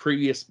all the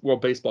previous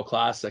World Baseball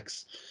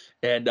Classics,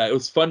 and it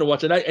was fun to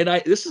watch. And I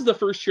this is the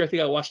first year I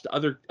think I watched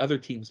other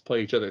teams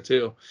play each other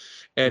too,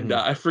 and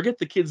I forget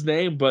the kid's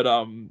name, but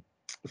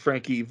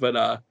Frankie,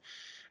 but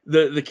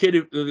the kid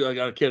who,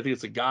 I think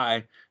it's a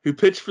guy who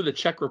pitched for the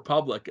Czech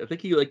Republic. I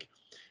think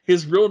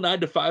his real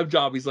 9-to-5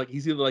 job, he's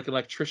either like an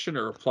electrician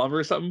or a plumber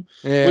or something.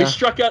 Yeah. Well, he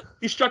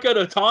struck out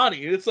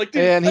Ohtani. It's like,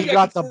 dude, and he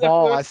got the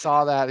ball. I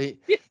saw that.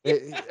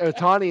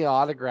 Ohtani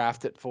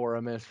autographed it for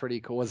him. It's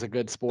pretty cool. Was a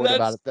good sport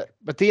about it.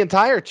 But the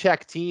entire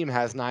Czech team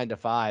has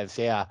 9-to-5s.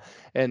 Yeah.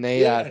 And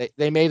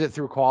they made it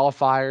through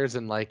qualifiers,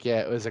 and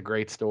it was a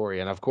great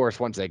story. And of course,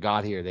 once they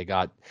got here, they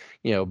got,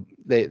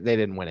 they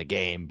didn't win a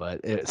game,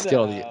 but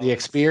the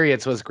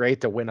experience was great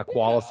to win a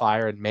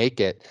qualifier and make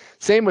it.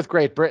 Same with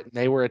Great Britain.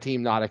 They were a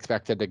team not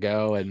expected to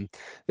go, and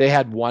they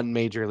had one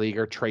major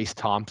leaguer, Trace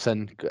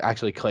Thompson,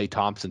 actually Clay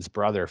Thompson's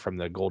brother from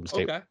the Golden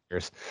State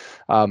Warriors.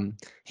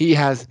 He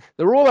has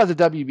the rule of the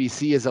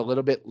WBC is a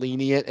little bit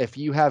lenient. If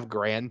you have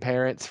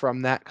grandparents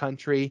from that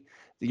country,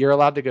 you're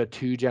allowed to go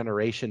 2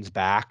 generations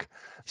back.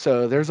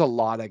 So there's a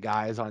lot of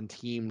guys on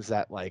teams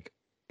that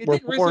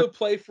Did Rizzo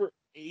play for?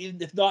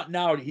 If not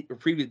now,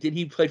 did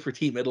he play for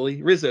Team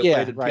Italy? Rizzo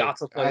played, and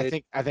Piazza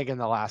played. I think in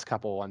the last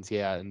couple ones,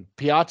 yeah. And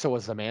Piazza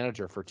was the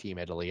manager for Team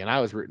Italy, and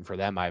I was rooting for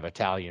them. I have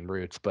Italian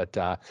roots, but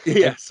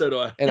so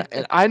do I.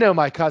 and I know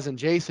my cousin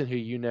Jason, who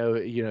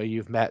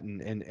you've met,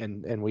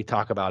 and we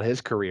talk about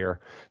his career,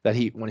 that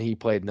when he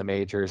played in the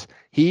majors,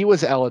 he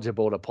was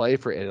eligible to play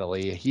for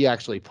Italy. He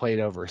actually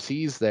played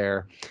overseas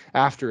there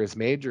after his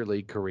major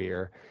league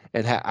career,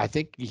 and I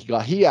think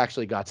he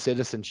actually got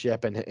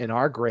citizenship, and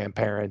our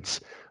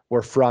grandparents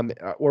were from,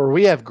 or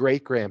we have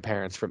great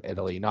grandparents from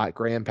Italy, not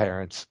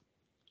grandparents,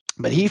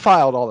 but he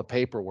filed all the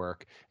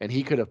paperwork, and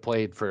he could have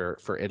played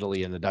for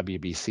Italy in the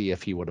WBC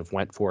if he would have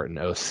went for it in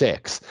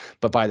 2006.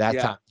 But by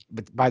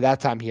that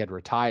time he had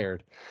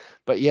retired.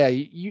 But yeah,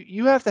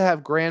 you have to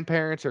have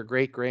grandparents or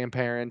great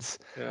grandparents.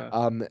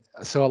 Yeah.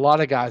 So a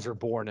lot of guys are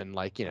born in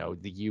the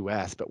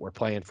U.S., but we're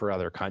playing for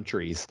other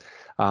countries.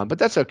 But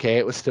that's okay.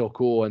 It was still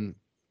cool. And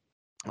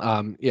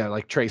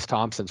like Trace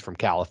Thompson's from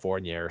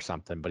California or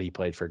something, but he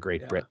played for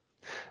Great Britain,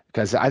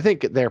 because I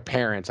think their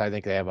parents,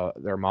 they have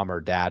their mom or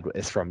dad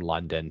is from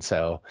London.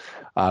 So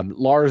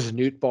Lars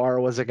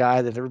Nootbaar was a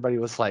guy that everybody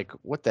was like,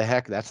 what the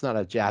heck? That's not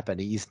a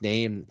Japanese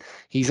name.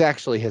 He's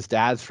actually, his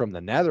dad's from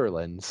the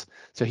Netherlands.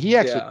 So he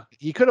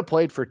could have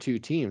played for 2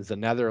 teams, the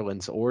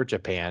Netherlands or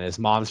Japan. His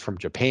mom's from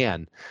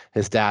Japan.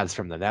 His dad's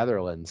from the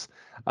Netherlands.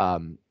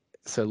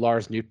 So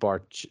Lars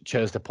Nootbaar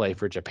chose to play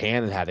for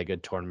Japan and had a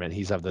good tournament.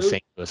 He's of the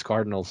St. Louis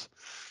Cardinals.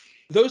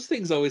 Those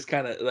things always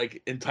kind of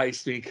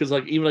entice me, because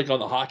even on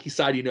the hockey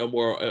side,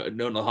 more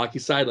known on the hockey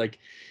side,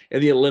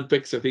 in the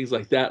Olympics or things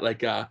like that.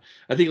 I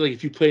think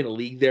if you play in a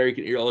league there,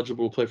 you're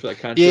eligible to play for that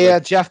country. Yeah,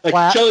 Jeff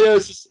Platt.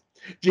 Chelios's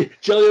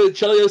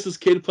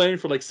kid playing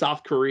for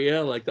South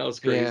Korea, that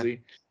was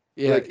crazy.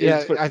 Yeah, Like yeah.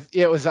 it's but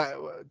It was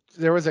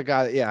there was a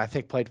guy that, I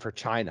think played for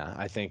China.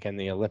 I think in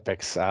the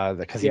Olympics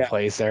because he yeah,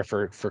 plays there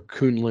for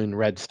Kunlun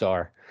Red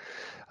Star.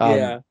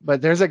 yeah.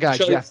 But there's a guy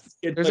Shelly's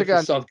kid There's a played for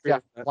guy South named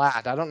Korea. Jeff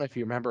Platt. I don't know if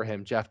you remember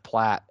him, Jeff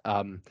Platt.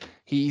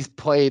 He's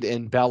played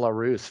in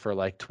Belarus for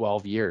like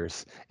 12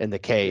 years in the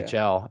Yeah,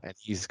 KHL, and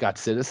he's got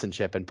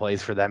citizenship and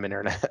plays for them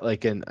internet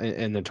like in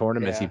the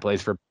tournaments. He yeah.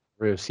 plays for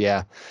Belarus.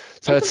 Yeah,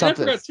 so it's I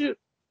something. forgot too. I Go didn't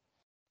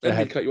mean to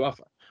ahead. cut you off.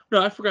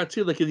 No, I forgot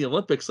too. Like in the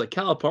Olympics, like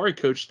Calipari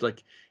coached,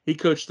 like he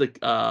coached like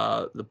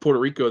the Puerto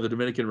Rico, the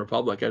Dominican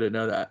Republic. I didn't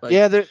know that. Like,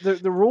 Yeah,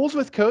 the rules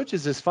with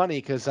coaches is funny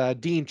because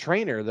Dean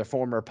Trainer, the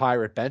former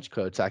Pirate bench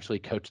coach, actually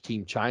coached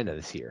Team China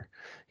this year.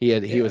 yeah,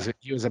 He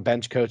was a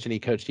bench coach and he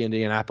coached the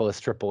Indianapolis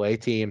AAA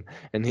team,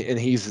 and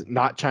he's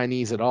not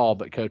Chinese at all,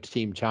 but coached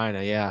Team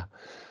China. Yeah,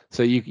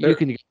 so they're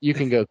you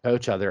can go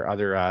coach other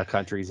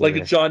countries like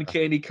even a if. John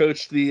Caney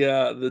coached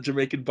the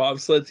Jamaican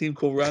bobsled team,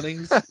 Cool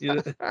Runnings. You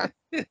know,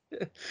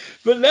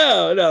 but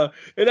no, and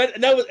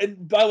that was.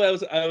 And by the way,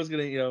 I was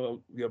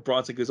gonna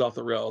Bronson goes off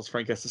the rails.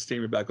 Frank has to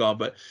steam me back on,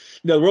 but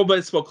the World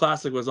Baseball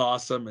Classic was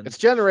awesome, and It's I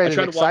generated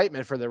tried to watch.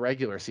 excitement for the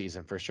regular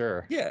season for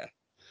sure. Yeah,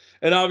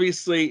 and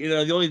obviously,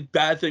 the only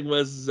bad thing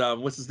was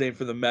what's his name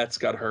for the Mets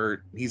got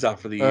hurt. He's out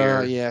for the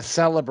year. Yeah,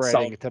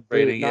 celebrating to boot,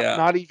 Celebrating, yeah,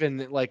 not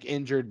even like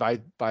injured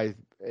by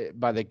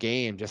the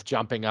game, just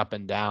jumping up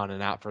and down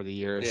and out for the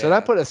year. So that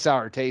yeah. put a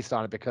sour taste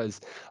on it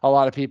because a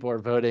lot of people are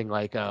voting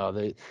like,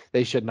 oh,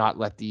 they should not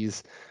let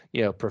these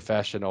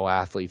professional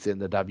athletes in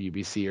the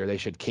WBC, or they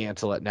should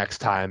cancel it next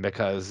time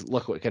because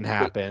look what can But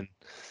happen.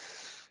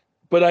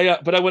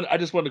 I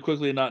just wanted to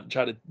quickly not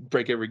try to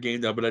break every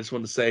game though, but I just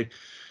wanted to say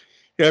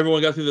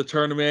everyone got through the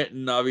tournament,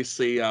 and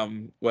obviously,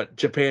 what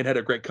Japan had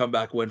a great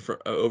comeback win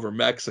for over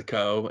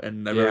Mexico,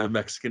 and I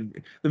remember Yeah.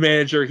 the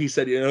manager, he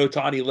said,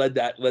 Otani led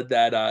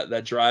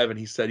that drive, and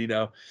he said,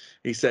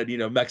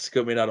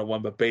 Mexico may not have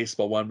won, but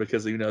baseball won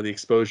because the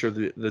exposure of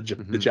the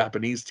Hmm.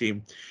 Japanese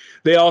team.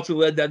 They also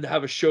led them to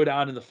have a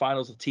showdown in the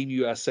finals with Team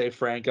USA.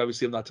 Frank,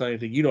 obviously, I'm not telling you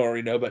anything you don't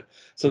already know, but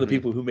some of the Hmm.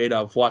 people who may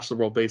not have watched the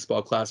World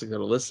Baseball Classic that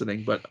are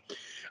listening, but.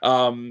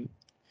 Um,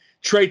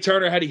 Trey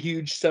Turner had a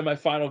huge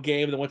semifinal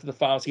game and then went to the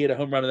finals. He had a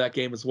home run in that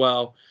game as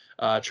well.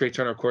 Trey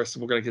Turner, of course,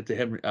 we're going to get to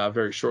him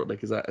very shortly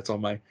because that's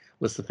on my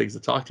list of things to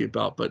talk to you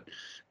about. But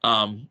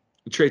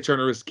Trey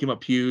Turner came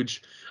up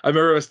huge. I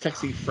remember I was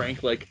texting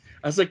Frank, I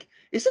was like,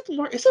 isn't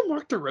Mark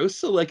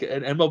DeRosa like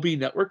an MLB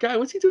network guy?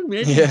 What's he doing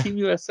managing Yeah. Team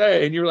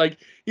USA? And you're like,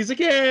 he's like,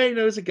 yeah,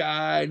 he's a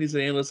guy and he's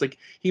an analyst. Like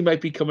he might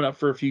be coming up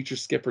for a future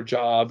skipper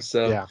job.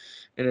 So, Yeah.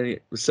 and then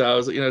so I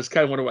was, it's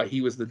kind of wondering why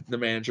he was the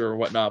manager or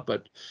whatnot.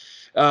 But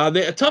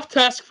a tough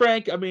task,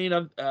 Frank. I mean,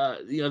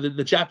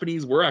 the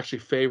Japanese were actually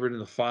favored in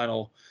the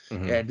final,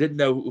 Hmm. and didn't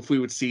know if we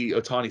would see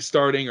Otani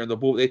starting or in the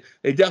bull. They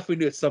definitely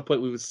knew at some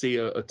point we would see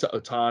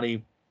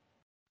Otani.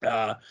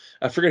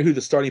 I forget who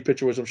the starting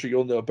pitcher was. I'm sure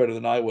you'll know better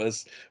than I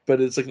was. But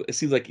it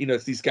seems like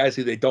it's these guys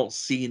who they don't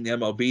see in the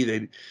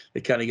MLB.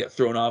 They kind of get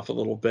thrown off a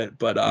little bit.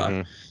 But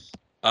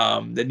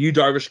Hmm. then Yu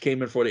Darvish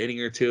came in for an inning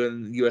or two,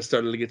 and the U.S.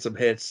 started to get some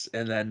hits,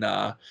 and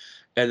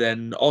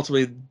then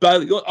ultimately,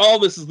 but all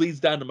this leads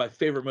down to my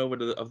favorite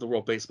moment of the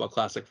World Baseball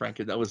Classic, Frank,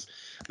 and that was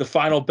the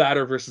final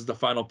batter versus the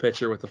final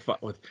pitcher with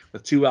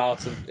with 2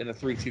 outs and a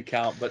 3-2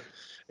 count. But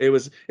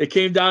it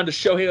came down to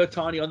Shohei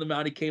Otani on the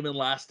mound. He came in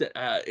last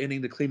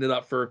inning to clean it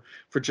up for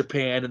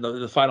Japan, and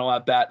the final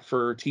at bat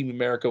for Team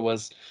America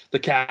was the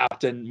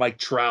captain Mike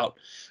Trout.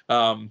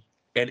 And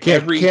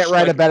every Can't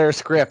write a strike, better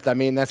script. I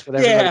mean, that's what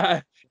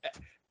everybody.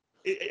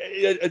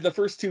 yeah, the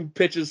first two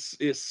pitches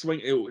is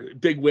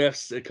big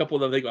whiffs. A couple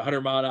of them, I think,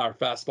 100-mile-an-hour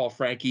fastball.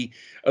 Frankie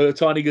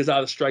Otani goes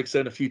out of the strike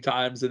zone a few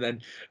times, and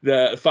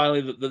then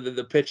finally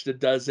the pitch that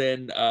does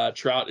in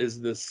Trout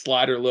is the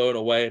slider low and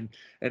away,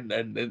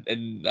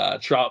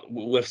 and Trout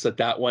whiffs at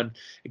that one.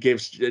 It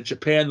gives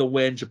Japan the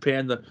win.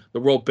 Japan the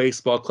World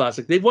Baseball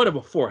Classic. They've won it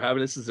before,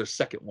 haven't? This is their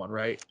second one,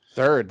 right?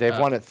 Third. They've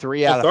won it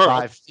three Oh, out of third.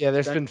 five. Yeah,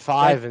 there's been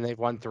five, and they've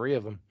won three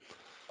of them.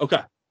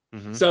 Okay.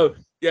 Hmm. So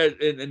yeah,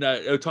 and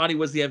Otani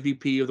was the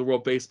MVP of the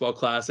World Baseball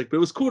Classic, but it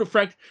was cool to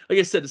Frank, like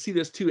I said, to see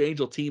those two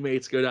Angel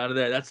teammates go down to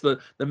there. That's the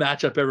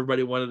matchup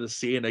everybody wanted to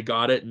see, and they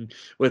got it, and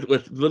with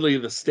literally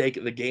the stake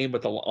of the game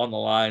on the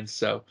line.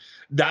 So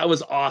that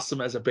was awesome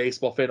as a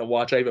baseball fan to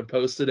watch. I even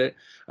posted it.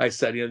 I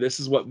said, this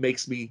is what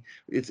makes me.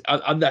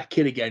 I'm that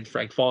kid again,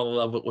 Frank, falling in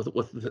love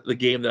with the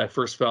game that I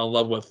first fell in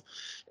love with,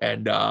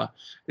 and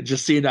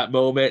just seeing that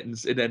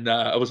moment, and then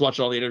I was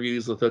watching all the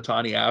interviews with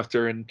Otani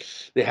after, and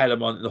they had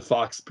him on the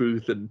Fox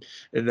booth, and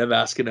them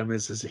asking him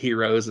as his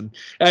heroes. And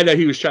I know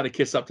he was trying to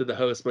kiss up to the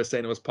host by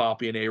saying it was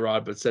Poppy and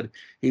A-Rod, but said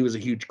he was a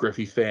huge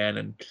Griffey fan,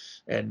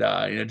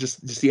 and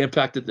just the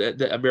impact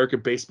that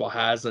American baseball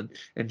has in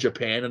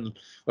Japan, and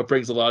what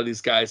brings a lot of these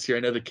guys here.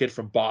 I know the kid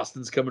from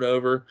Boston's coming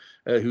over,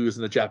 who's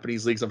in the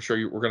Japanese leagues. I'm sure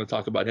we're going to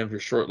talk about him here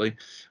shortly,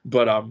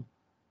 but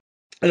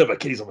I know my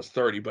kid, he's almost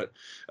 30, but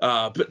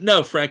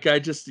no, Frank, I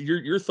just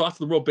your thoughts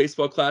on the World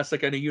Baseball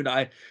Classic. I know you and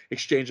I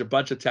exchanged a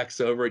bunch of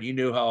texts over it. You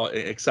knew how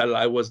excited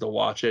I was to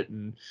watch it,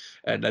 and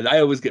I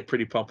always get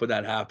pretty pumped when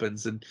that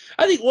happens. And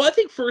I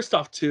think first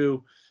off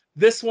too,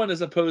 this one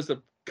as opposed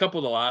to couple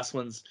of the last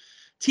ones.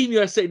 Team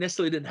USA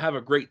necessarily didn't have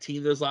a great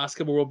team those last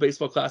couple World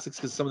Baseball Classics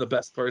because some of the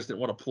best players didn't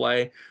want to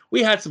play.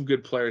 We had some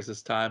good players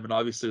this time, and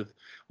obviously with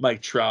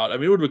Mike Trout. I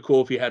mean, it would be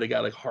cool if you had a guy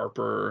like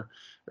Harper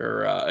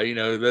or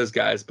those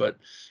guys, but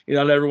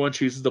not everyone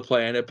chooses to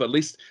play in it. But at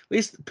least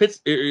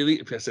Pittsburgh.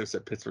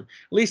 At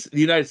least the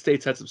United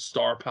States had some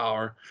star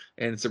power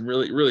and some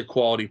really really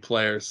quality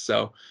players.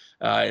 So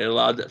it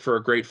allowed for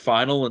a great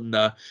final, and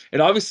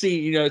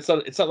obviously it's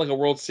not like a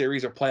World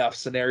Series or playoff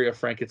scenario,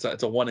 Frank. It's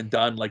a one and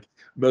done like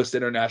most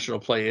international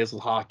play is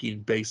with hockey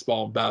and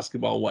baseball and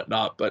basketball and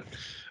whatnot. But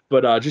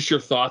just your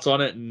thoughts on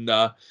it and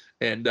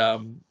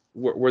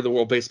where the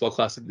World Baseball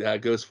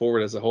Classic goes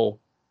forward as a whole.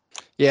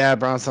 Yeah,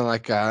 Bronson,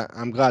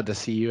 I'm glad to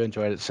see you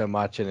enjoyed it so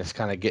much, and it's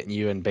kind of getting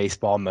you in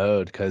baseball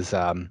mode because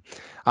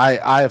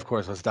I of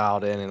course was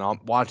dialed in and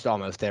watched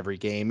almost every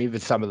game, even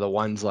some of the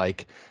ones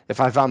like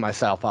if I found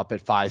myself up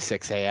at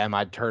 5-6 a.m.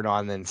 I'd turn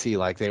on and see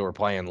like they were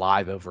playing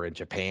live over in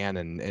Japan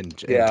and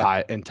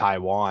in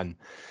Taiwan,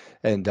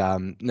 and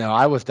no,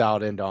 I was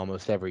dialed into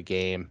almost every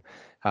game,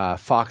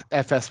 Fox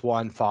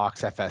FS1,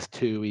 Fox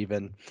FS2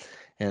 even,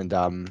 and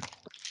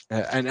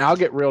I'll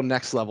get real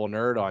next level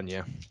nerd on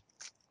you.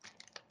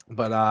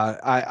 But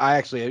I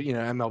actually,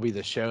 MLB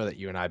The Show that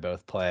you and I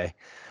both play,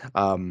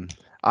 um,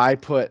 I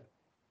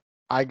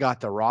got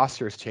the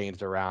rosters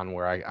changed around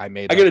where I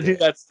made. I gotta do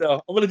that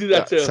still. I'm gonna do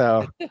that too.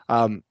 So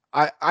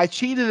I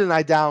cheated and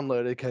I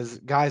downloaded because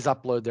guys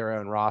upload their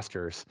own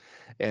rosters,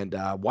 and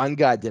one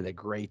guy did a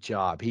great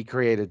job. He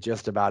created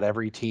just about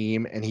every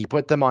team and he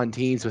put them on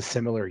teams with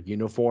similar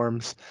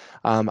uniforms.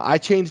 I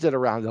changed it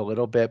around a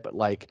little bit, but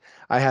like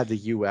I had the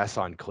U.S.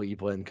 on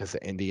Cleveland because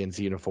the Indians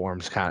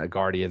uniforms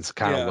Guardians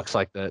looks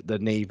like the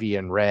navy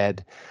and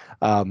red.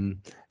 And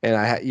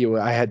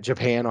I had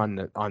Japan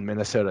on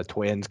Minnesota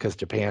Twins because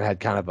Japan had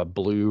kind of a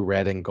blue,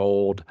 red, and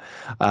gold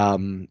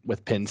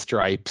with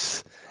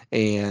pinstripes.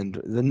 And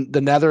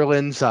the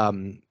Netherlands,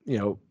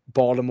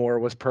 Baltimore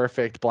was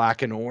perfect,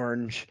 black and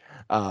orange.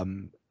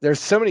 There's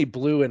so many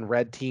blue and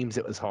red teams,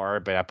 it was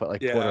hard, but I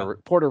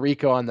put Puerto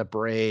Rico on the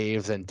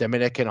Braves and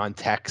Dominican on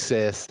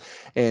Texas,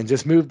 and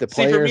just moved the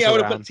players for me, I would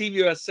have around. put Team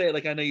USA,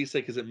 like I know you say,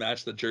 because it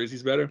matched the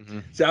jerseys better. Mm-hmm.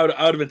 So I would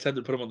have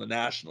intended to put them on the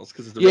Nationals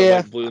because it's the red,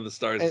 white, and blue, and the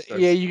stars.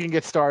 Yeah, you can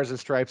get stars and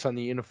stripes on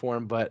the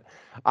uniform, but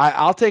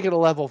I'll take it a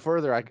level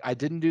further. I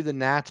didn't do the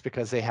Nats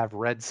because they have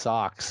red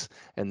socks,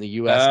 and the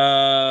U.S.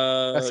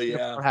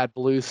 Had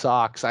blue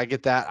socks. I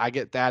get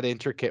that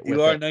intricate with it.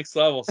 You are next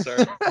level,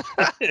 sir.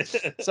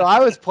 So I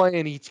was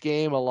playing each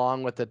game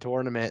along with the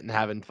tournament and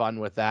having fun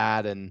with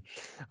that, and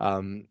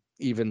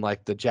even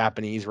like the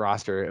Japanese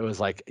roster, it was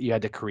like you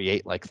had to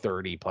create like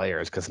 30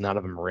 players because none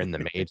of them were in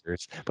the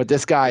majors. But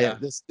this guy,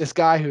 this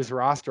guy whose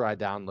roster I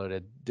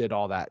downloaded did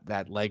all that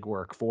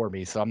legwork for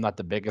me. So I'm not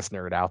the biggest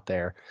nerd out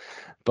there,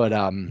 but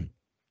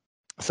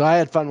so I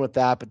had fun with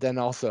that, but then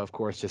also, of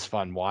course, just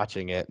fun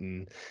watching it.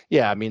 And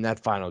yeah, I mean,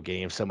 that final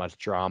game, so much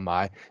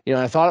drama.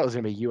 I thought it was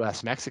going to be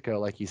U.S.-Mexico.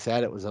 Like you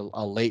said, it was a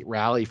late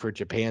rally for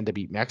Japan to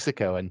beat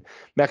Mexico, and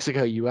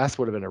Mexico-U.S.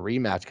 would have been a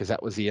rematch because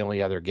that was the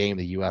only other game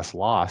the U.S.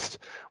 lost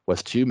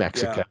was to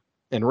Mexico. Yeah.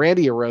 And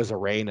Randy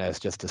Arozarena is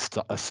just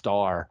a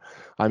star.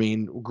 I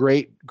mean,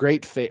 great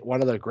one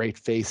of the great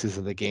faces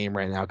of the game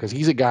right now because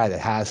he's a guy that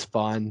has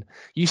fun.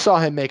 You saw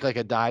him make like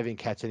a diving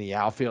catch in the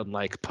outfield and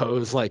like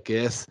pose like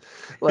this.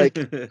 Like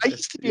I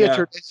used to be a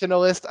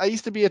traditionalist. I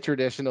used to be a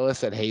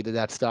traditionalist that hated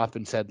that stuff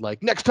and said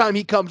like next time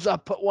he comes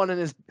up, put one in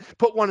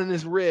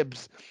his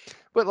ribs.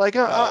 But like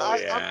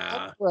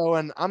I'm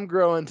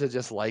growing to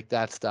just like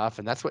that stuff,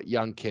 and that's what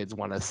young kids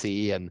want to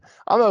see. And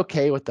I'm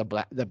okay with the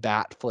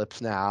bat flips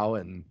now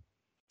and.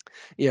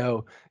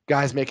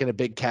 Guys making a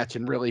big catch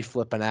and really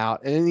flipping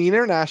out. And in the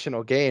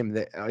international game,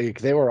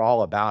 they were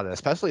all about it,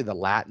 especially the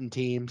Latin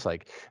teams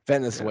like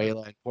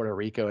Venezuela and Puerto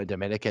Rico and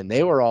Dominican.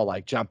 They were all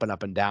like jumping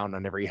up and down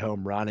on every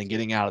home run and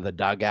getting out of the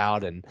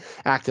dugout and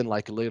acting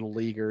like little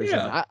leaguers.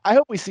 Yeah. And I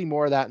hope we see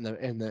more of that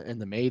in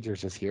the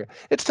majors this year.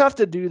 It's tough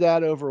to do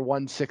that over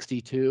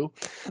 162.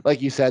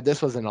 Like you said,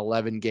 this was an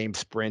 11-game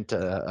sprint,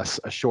 a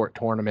short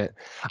tournament.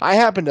 I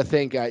happen to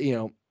think,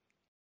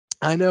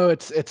 I know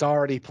it's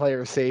already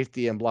player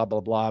safety and blah, blah,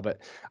 blah,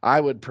 but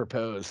I would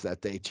propose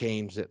that they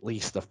changed at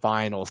least the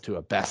finals to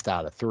a best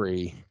out of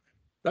 3.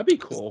 That'd be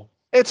cool.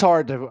 It's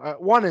hard to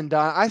one and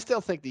done. I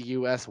still think the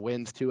U.S.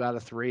 wins 2 out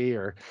of 3,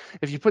 or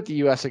if you put the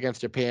U.S. against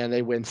Japan,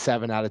 they win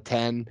 7 out of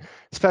 10,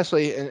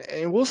 especially.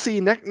 And we'll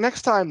see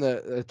next time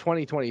the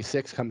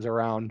 2026 comes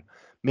around,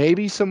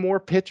 maybe some more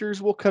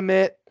pitchers will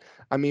commit.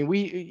 I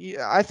mean,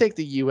 I think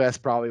the U.S.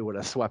 probably would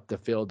have swept the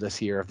field this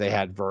year if they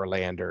had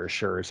Verlander,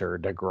 Scherzer,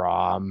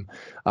 DeGrom,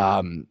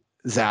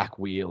 Zach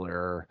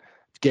Wheeler,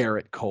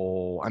 Garrett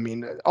Cole. I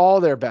mean, all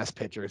their best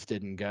pitchers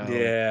didn't go.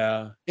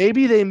 Yeah.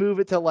 Maybe they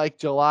move it to like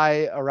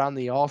July around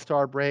the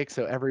All-Star break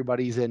so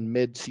everybody's in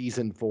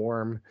mid-season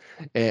form,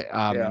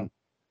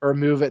 or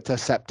move it to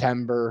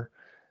September.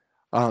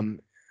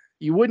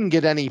 You wouldn't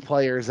get any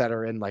players that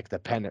are in like the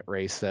pennant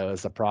race though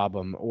is the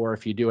problem. Or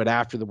if you do it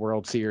after the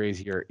World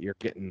Series, you're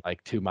getting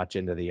like too much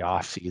into the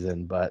off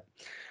season. But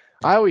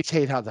I always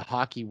hate how the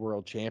hockey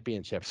world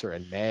championships are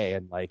in May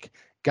and like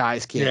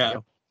guys can't Yeah,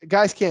 go.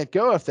 Guys can't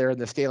go if they're in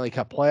the Stanley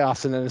Cup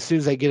playoffs, and then as soon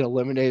as they get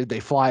eliminated, they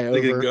fly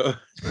they can over. go.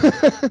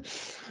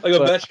 Like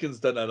But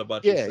Ovechkin's done that a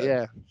bunch. He yeah, said.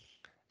 yeah,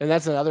 and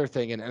that's another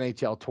thing in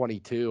NHL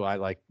 22. I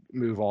like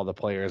move all the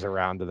players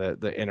around to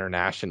the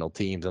international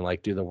teams and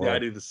like do the Yeah, I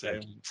world do the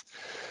same. rankings.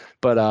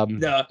 But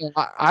No,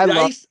 I yeah,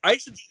 love. I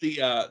used to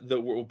do the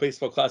World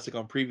Baseball Classic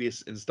on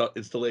previous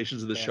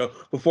installations of the show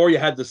before you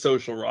had the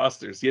social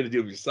rosters. You had to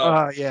do them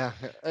yourself. Yeah,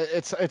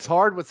 it's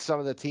hard with some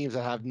of the teams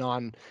that have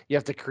non. You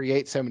have to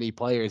create so many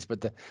players,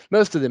 but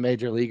most of the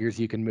major leaguers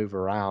you can move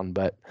around.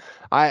 But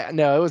I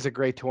no, it was a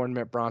great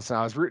tournament, Bronson.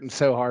 I was rooting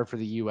so hard for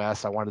the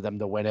U.S. I wanted them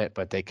to win it,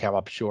 but they came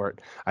up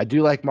short. I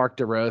do like Mark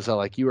DeRosa.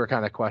 Like you were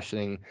kind of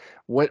questioning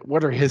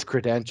what are his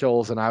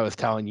credentials, and I was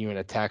telling you in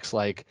a text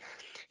like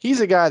he's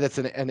a guy that's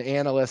an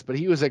analyst, but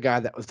he was a guy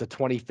that was the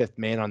 25th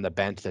man on the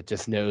bench that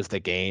just knows the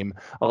game.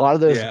 A lot of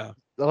those Yeah,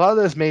 a lot of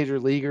those major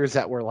leaguers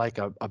that were like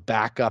a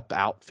backup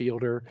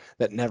outfielder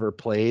that never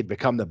played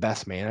become the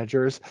best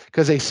managers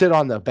because they sit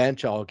on the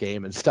bench all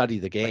game and study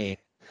the game.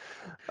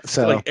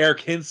 So like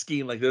Eric Hinsky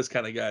and like those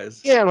kind of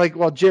guys. yeah, like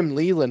well, Jim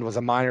Leland was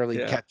a minor league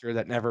Yeah, catcher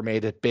that never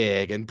made it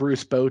big, and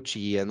Bruce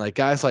Bochy and like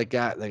guys like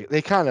that.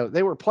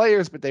 They were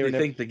players, but they were they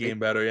never think the game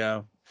better.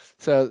 Yeah,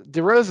 so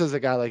DeRosa's a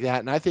guy like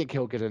that, and I think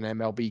he'll get an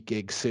MLB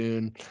gig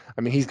soon.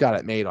 I mean, he's got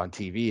it made on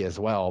TV as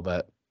well,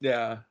 but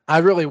yeah. I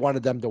really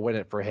wanted them to win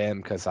it for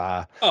him because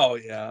Oh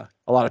yeah,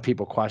 a lot of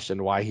people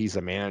questioned why he's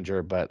a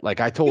manager. But like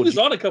I he told was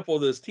you, on a couple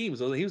of those teams.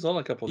 He was on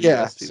a couple of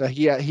yeah, US so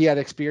teams. he had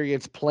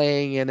experience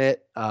playing in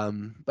it.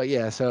 But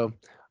yeah, so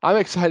I'm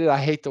excited. I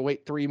hate to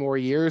wait 3 more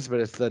years, but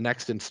it's the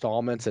next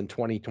installments in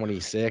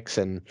 2026,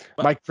 and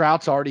But Mike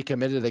Trout's already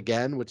committed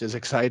again, which is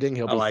exciting.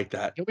 I like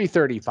that. He'll be He's a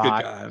good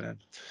 35. guy, man.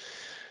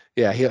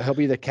 Yeah, he'll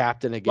be the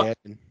captain But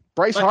again.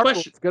 Bryce my Harper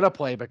question, was gonna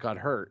play but got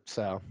hurt.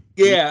 So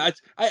yeah,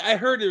 I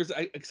heard there was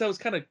because I was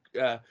kind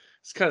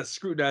of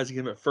scrutinizing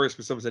him at first,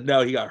 but someone said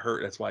no, he got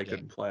hurt, that's why he yeah.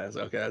 couldn't play. I was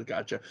like, okay, I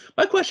gotcha.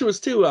 My question was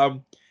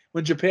too,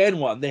 when Japan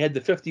won, they had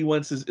the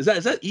 51. Is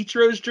that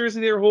Ichiro's jersey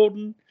they were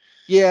holding?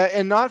 Yeah,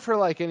 and not for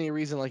like any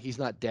reason like he's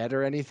not dead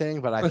or anything,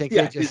 but I think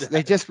Yeah,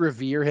 they just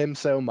revere him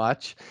so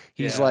much.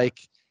 He's yeah,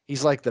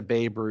 like the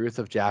Babe Ruth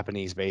of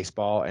Japanese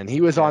baseball, and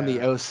he was on the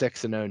yeah.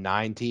 '06 and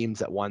 '09 teams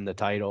that won the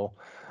title.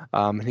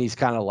 And he's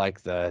kind of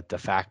like the de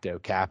facto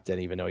captain,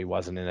 even though he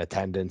wasn't in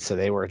attendance. So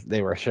they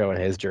were showing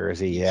his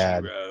jersey.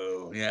 Yeah,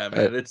 Ichiro. Yeah, uh,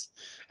 man.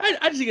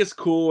 I just think it's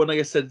cool. And like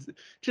I said,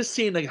 just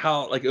seeing like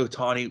how like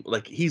Otani,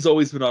 like he's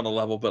always been on a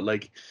level, but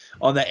like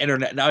on that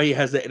internet, now he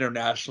has that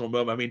international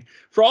moment. I mean,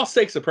 for all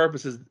sakes and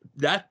purposes,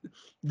 that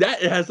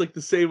has like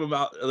the same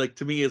amount, like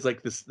to me, is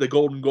like the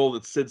golden goal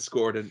that Sid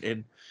scored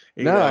in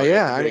no,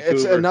 yeah, I mean,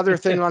 it's Vancouver. another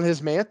thing on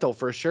his mantle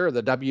for sure.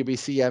 The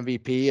WBC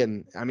MVP,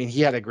 and I mean,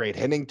 he had a great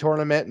hitting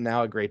tournament, and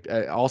now a great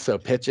also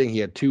pitching. He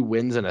had 2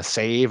 wins and a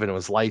save, and it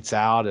was lights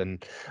out.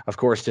 And of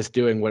course, just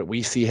doing what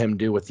we see him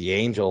do with the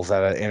Angels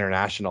at an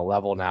international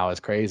level now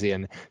is crazy.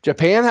 And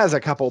Japan has a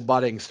couple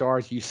budding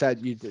stars. You said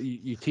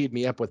you teed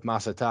me up with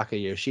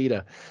Masataka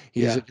Yoshida.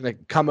 He's going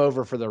to come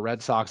over for the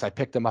Red Sox. I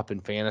picked him up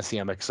in fantasy.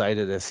 I'm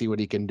excited to see what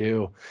he can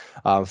do.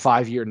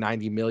 5-year,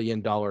 $90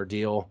 million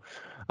deal.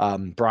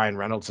 Brian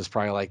Reynolds is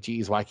probably like,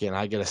 geez, why can't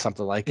I get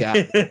something like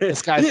that?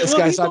 This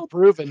guy's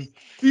unproven.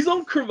 He's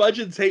on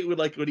curmudgeon's hate with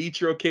like when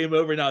Ichiro came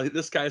over. Now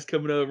this guy's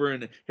coming over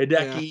and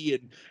Hideki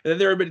and then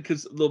there have been a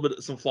little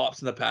bit some flops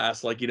in the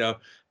past, like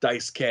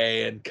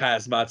Daisuke and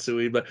Kaz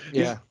Matsui. But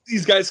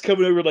these guys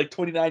coming over like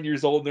 29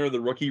 years old and they're in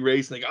the rookie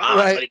race, and like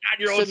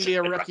 29-year-old shouldn't be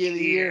a rookie of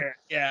the year.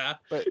 Yeah,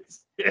 but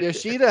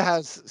Yoshida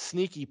has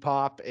sneaky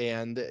pop,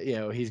 and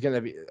he's going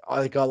to be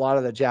like a lot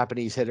of the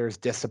Japanese hitters,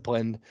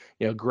 disciplined.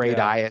 Great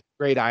eye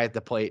at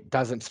the plate,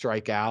 doesn't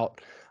strike out.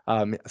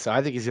 So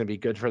I think he's going to be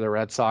good for the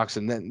Red Sox.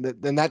 And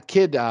then that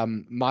kid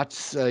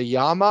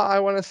Matsuyama, I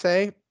want to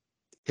say,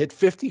 hit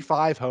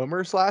 55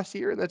 homers last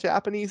year in the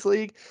Japanese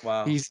league.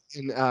 Wow. He's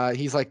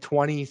like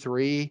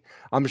 23.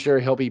 I'm sure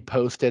he'll be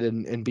posted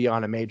and be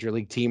on a major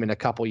league team in a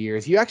couple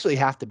years. You actually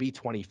have to be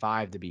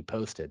 25 to be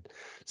posted,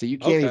 so you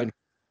can't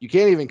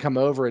even come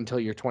over until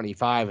you're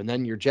 25, and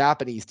then your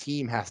Japanese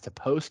team has to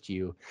post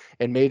you,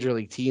 and major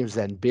league teams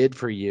then bid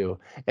for you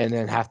and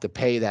then have to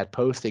pay that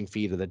posting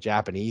fee to the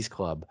Japanese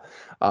club.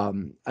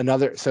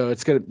 So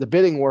it's the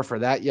bidding war for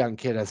that young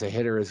kid as a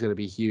hitter is going to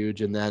be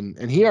huge.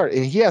 And he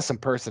has some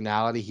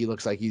personality. He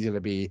looks like he's going to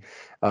be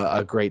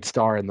a great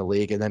star in the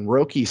league. And then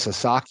Roki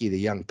Sasaki, the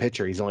young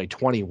pitcher, he's only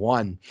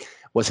 21,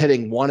 was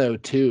hitting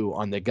 102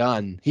 on the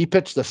gun. He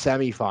pitched the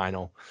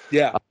semifinal.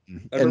 Yeah.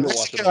 And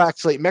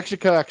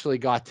Mexico actually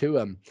got to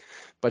him,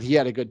 but he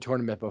had a good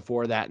tournament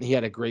before that, and he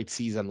had a great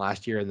season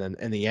last year in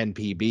the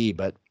NPB.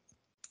 But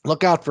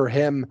look out for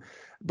him,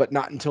 but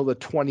not until the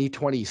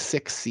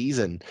 2026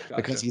 season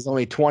because he's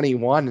only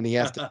 21 and he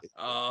has to.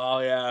 Oh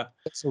yeah,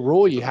 it's a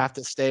rule. You have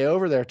to stay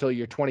over there till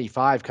you're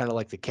 25, kind of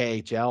like the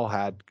KHL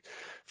had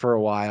for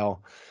a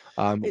while,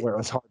 where it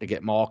was hard to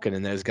get Malkin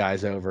and those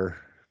guys over.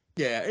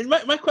 Yeah, and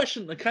my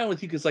question, kind of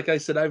with you, because like I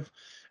said, I'm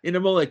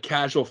only a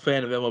casual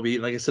fan of MLB,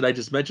 and like I said, I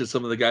just mentioned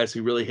some of the guys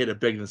who really hit it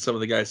big, and some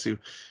of the guys who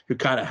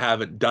kind of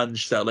haven't done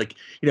so. Like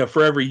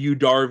forever you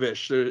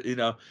Darvish,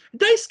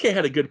 Daisuke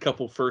had a good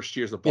couple first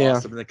years of Yeah.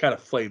 Boston, and they kind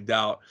of flamed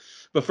out.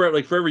 But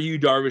forever you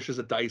Darvish is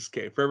a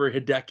Daisuke. Forever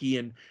Hideki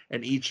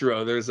and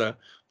Ichiro, there's a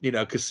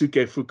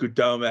Kasuke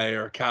Fukudome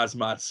or Kaz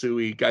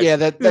Matsui guys. Yeah,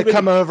 that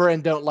come over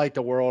and don't light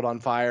the world on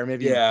fire.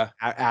 Maybe Yeah.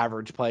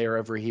 Average player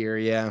over here.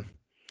 Yeah.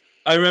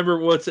 I remember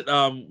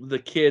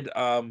the kid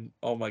oh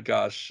my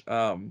gosh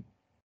who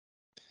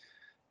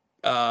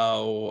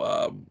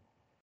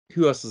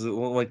else is it?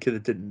 One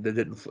kid that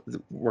didn't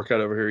work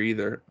out over here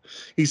either.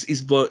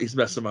 He's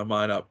messing my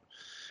mind up.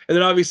 And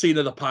then obviously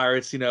the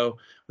Pirates, when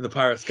the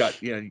Pirates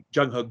got Jung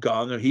Ho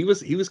Gong, and he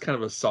was kind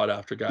of a sought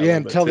after guy. Yeah, a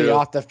until bit the too.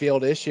 off the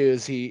field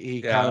issues,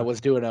 he kind Yeah. of was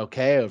doing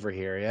okay over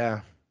here.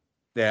 Yeah.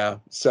 Yeah.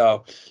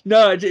 So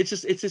no,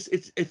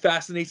 it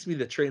fascinates me,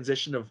 the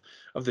transition of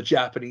the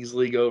Japanese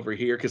league over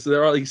here, because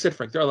there are, like you said,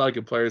 Frank, there are a lot of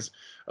good players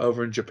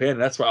over in Japan,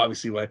 and that's why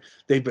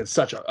they've been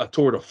such a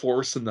tour de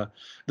force in the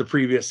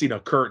previous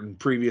current and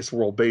previous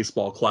World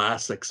Baseball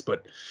Classics.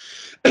 But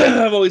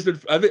I've always been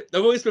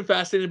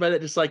fascinated by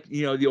that, just like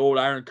the old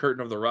Iron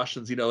Curtain of the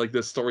Russians, like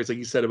the stories like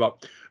you said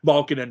about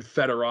Malkin and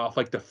Fedorov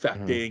like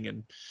defecting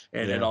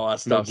and all that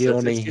stuff.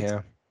 Mogilny, So it's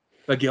yeah.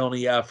 Mogilny,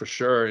 yeah, for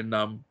sure. And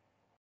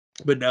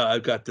but no,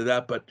 I've got to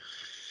that. But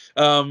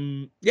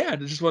yeah, I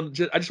just wanted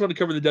to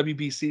cover the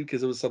WBC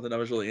because it was something I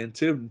was really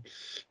into.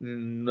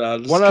 And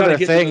One other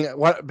thing, a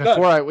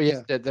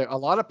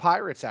lot of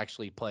Pirates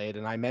actually played,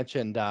 and I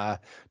mentioned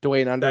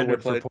Dwayne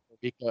Underwood for Puerto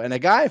Rico, and a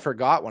guy I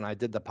forgot when I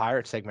did the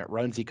Pirate segment,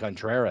 Ronzi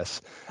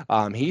Contreras.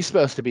 He's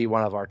supposed to be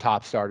one of our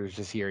top starters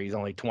this year. He's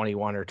only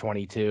 21 or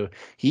 22.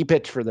 He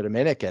pitched for the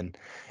Dominican,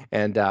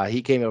 and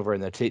he came over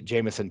in the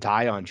Jamison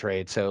Taillon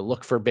trade. So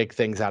look for big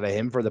things out of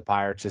him for the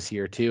Pirates this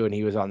year too. And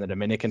he was on the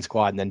Dominican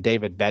squad, and then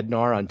David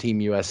Bednar on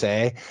Team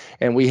USA,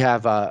 and we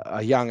have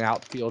a young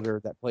outfielder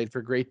that played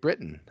for Great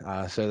Britain.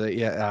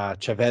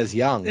 Chavez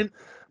Young.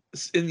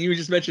 And you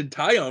just mentioned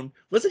Taillon.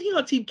 Wasn't he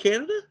on Team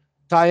Canada?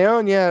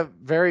 Taillon, yeah,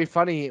 very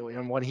funny.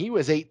 When he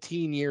was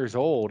 18 years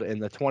old in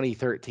the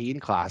 2013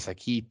 Classic,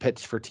 he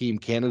pitched for Team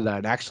Canada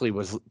and actually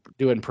was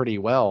doing pretty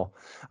well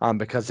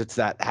because it's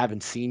that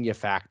haven't seen you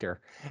factor.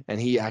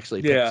 And he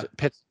actually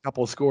pitched a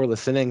couple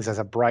scoreless innings as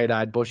a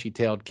bright-eyed,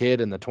 bushy-tailed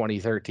kid in the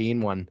 2013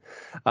 one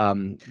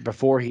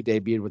before he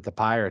debuted with the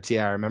Pirates.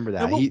 Yeah, I remember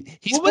that.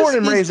 He's born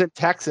and raised in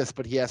Texas,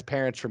 but he has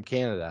parents from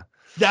Canada.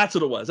 That's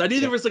what it was. I knew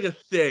there was like a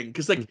thing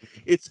because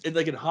it's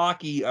like in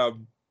hockey.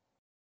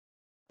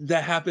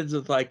 That happens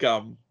with like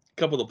a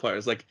couple of the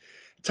players, like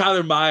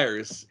Tyler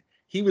Myers.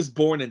 He was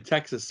born in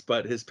Texas,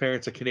 but his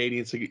parents are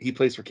Canadian, so he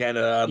plays for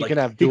Canada. You can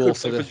have dual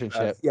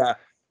citizenship. Yeah.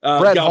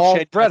 Brett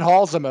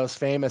Hall's the most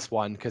famous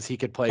one because he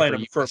could play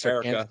for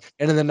America.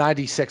 And in the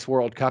 '96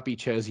 World Cup, he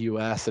chose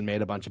U.S. and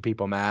made a bunch of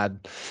people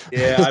mad.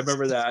 Yeah, I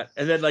remember that.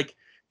 And then like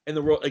in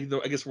the world, I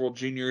guess World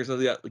Juniors,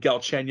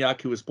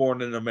 Galchenyuk, who was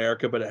born in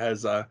America but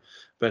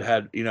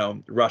had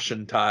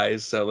Russian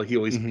ties, so like he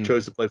always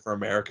chose to play for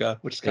America,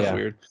 which is kind of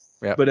weird.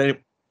 Yeah. But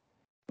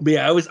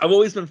yeah, I've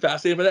always been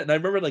fascinated by that, and I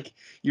remember like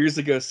years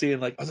ago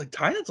seeing I was like,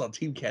 Tynan's on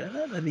Team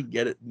Canada, and I didn't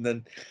get it, and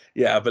then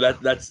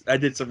but that's I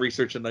did some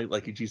research and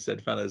like you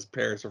said, found out his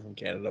parents are from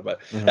Canada,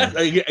 but that's,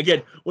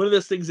 again, one of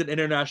those things in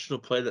international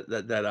play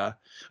that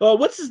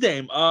what's his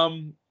name?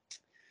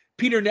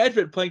 Peter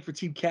Nedved playing for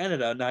Team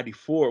Canada in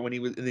 '94 when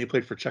he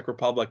played for Czech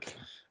Republic.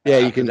 Yeah,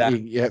 you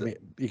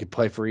could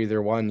play for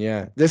either one.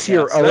 Yeah, this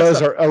year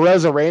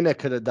Arozarena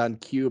could have done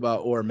Cuba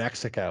or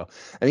Mexico,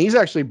 and he's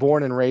actually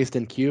born and raised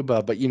in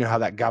Cuba. But you know how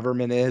that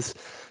government is,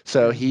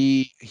 so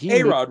he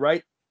A-Rod,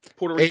 right?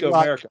 Puerto Rico,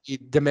 A-Rod, America,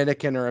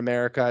 Dominican or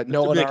America.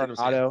 Nolan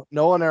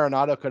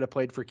Arenado could have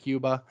played for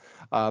Cuba,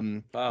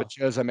 but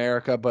chose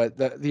America. But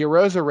the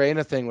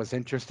Arozarena thing was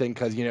interesting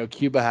because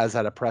Cuba has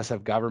that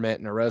oppressive government,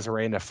 and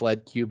Arozarena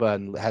fled Cuba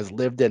and has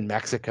lived in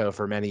Mexico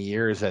for many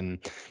years, and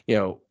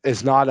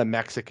is not a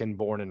Mexican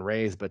born and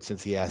raised, but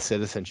since he has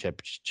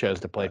citizenship, chose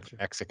to play for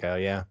Mexico.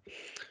 Yeah.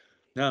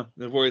 No,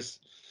 of course.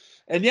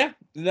 And yeah,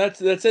 that's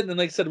it. And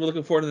like I said, we're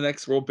looking forward to the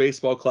next World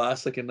Baseball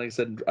Classic. And like I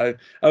said, I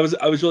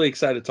was really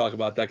excited to talk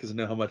about that because I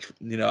know how much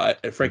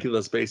Frankie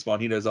loves baseball,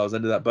 and he knows I was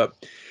into that. But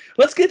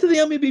let's get to the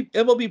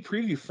MLB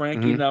preview,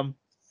 Frankie. And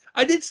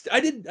I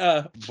did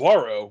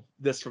borrow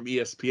this from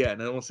ESPN. I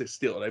don't want to say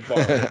steal it. I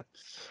borrowed it,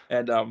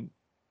 and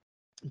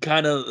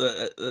kind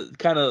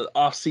of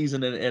off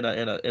season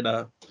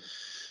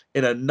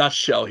in a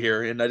nutshell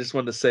here, and I just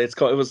wanted to say it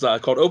was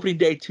called Opening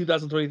Day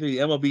 2023, the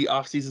MLB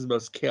offseason's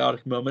most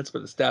chaotic moments by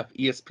the staff of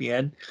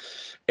ESPN.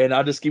 And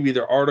I'll just give you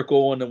their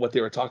article and then what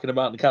they were talking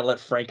about, and kind of let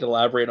Frank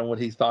elaborate on what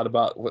he thought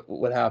about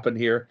what happened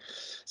here.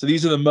 So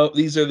these are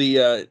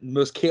the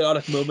most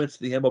chaotic moments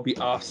of the MLB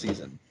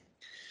offseason.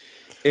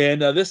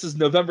 And this is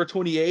November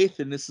 28th,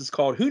 and this is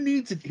called Who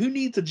Needs a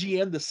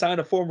GM to Sign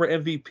a Former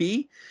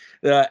MVP?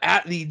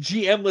 At the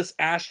GM-less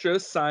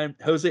Astros signed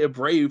Jose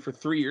Abreu for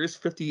 3 years,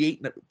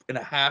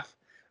 $58.5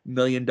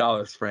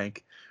 million,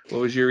 Frank.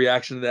 What was your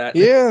reaction to that?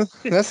 Yeah,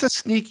 that's a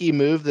sneaky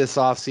move this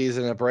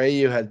offseason.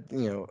 Abreu had,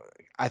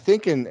 I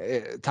think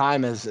in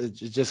time as it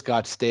just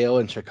got stale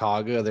in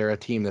Chicago. They're a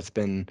team that's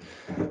been,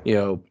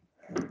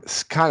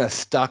 kind of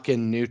stuck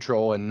in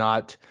neutral and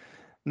not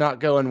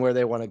going where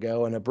they want to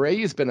go. And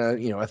Abreu's been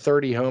a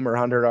 30 homer,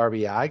 100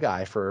 RBI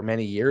guy for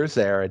many years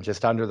there and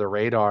just under the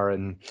radar.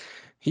 And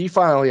he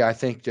finally, I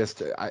think,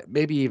 just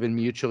maybe even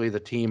mutually, the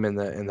team and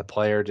the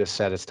player just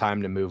said it's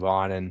time to move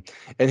on. And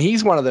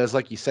he's one of those,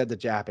 like you said, the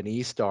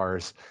Japanese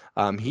stars.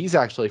 He's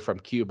actually from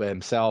Cuba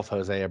himself,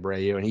 Jose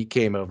Abreu, and he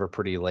came over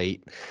pretty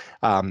late.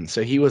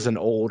 So he was an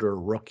older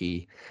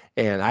rookie.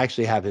 And I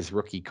actually have his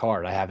rookie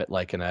card. I have it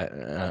like in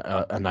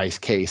a nice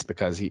case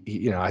because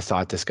he I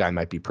thought this guy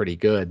might be pretty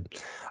good.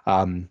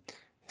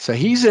 So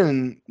he's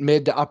in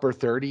mid to upper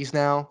 30s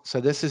now.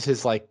 So this is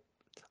his like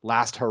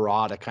last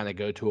hurrah to kind of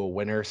go to a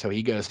winner. So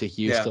he goes to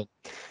Houston.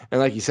 Yeah. And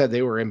like you said,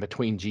 they were in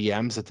between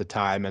GMs at the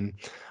time. And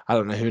I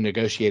don't know who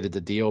negotiated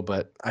the deal,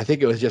 but I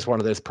think it was just one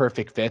of those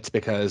perfect fits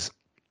because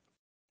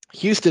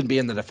Houston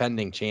being the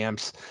defending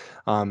champs,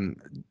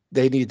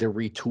 they need to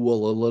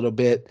retool a little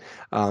bit.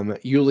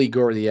 Yuli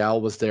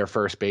Gurriel was their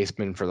first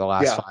baseman for the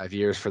last 5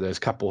 years for those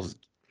couples.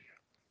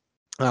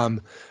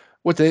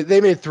 They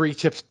made 3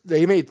 trips.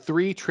 They made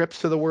 3 trips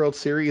to the World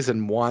Series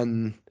and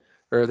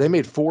they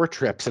made 4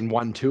 trips and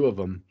won 2 of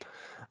them.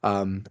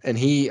 And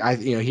he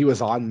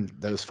was on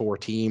those 4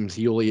 teams.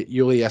 Yuli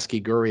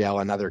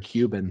Gurriel, another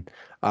Cuban,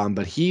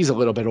 but he's a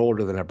little bit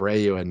older than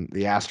Abreu, and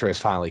the Astros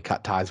finally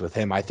cut ties with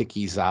him. I think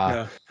he's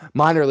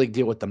minor league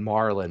deal with the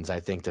Marlins, I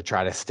think, to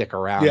try to stick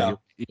around.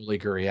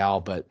 Yuli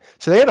Gurriel, but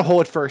so they had a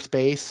hole at first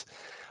base.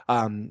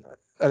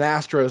 An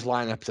Astros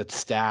lineup that's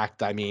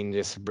stacked. I mean,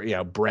 just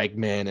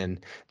Bregman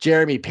and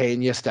Jeremy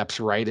Pena steps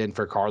right in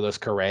for Carlos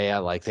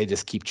Correa. Like they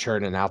just keep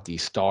churning out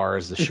these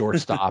stars. The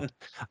shortstop.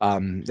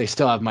 They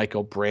still have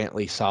Michael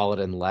Brantley solid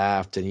and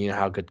left, and you know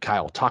how good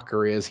Kyle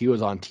Tucker is. He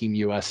was on Team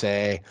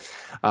USA.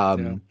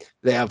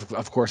 They have,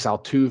 of course,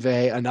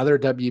 Altuve, another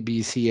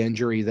WBC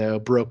injury though,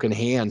 broken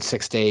hand,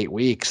 6 to 8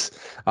 weeks.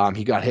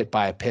 He got hit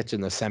by a pitch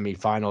in the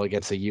semifinal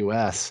against the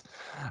US.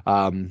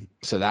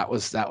 So that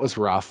was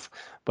rough,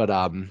 but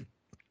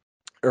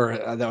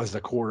that was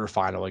the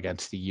quarterfinal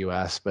against the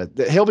U.S., but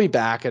he'll be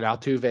back, and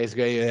Altuve's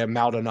going to have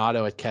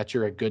Maldonado at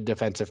catcher, a good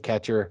defensive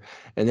catcher,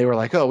 and they were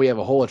like, oh, we have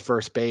a hole at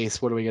first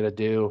base. What are we going to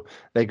do?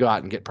 They go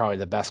out and get probably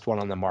the best one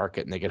on the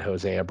market, and they get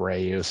Jose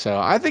Abreu. So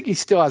I think he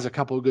still has a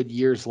couple of good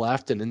years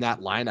left, and in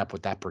that lineup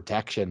with that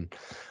protection,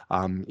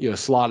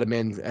 slot him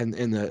in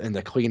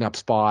the cleanup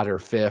spot or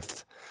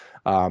 5th.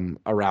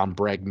 Around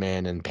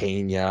Bregman and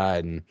Pena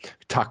and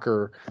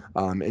Tucker.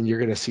 And you're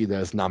going to see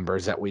those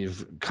numbers that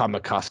we've come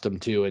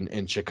accustomed to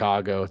in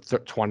Chicago,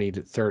 20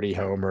 to 30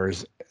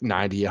 homers,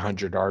 90,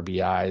 100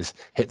 RBIs,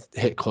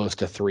 hit close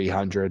to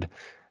 300.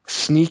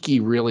 Sneaky,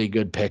 really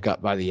good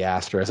pickup by the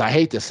Astros. I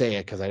hate to say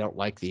it because I don't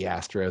like the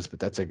Astros,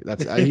 but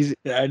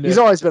he's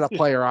always been a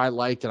player I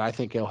liked, and I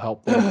think he'll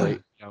help them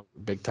great,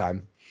 big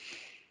time.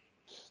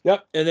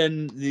 Yep. And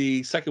then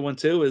the second one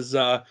too is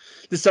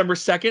December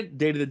 2nd,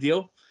 date of the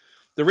deal.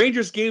 The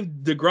Rangers gave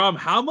DeGrom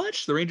how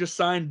much? The Rangers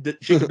signed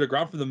Jacob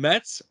DeGrom from the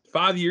Mets,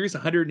 5 years,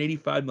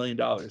 $185 million.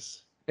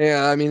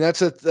 Yeah, I mean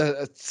that's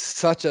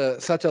such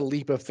a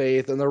leap of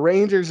faith, and the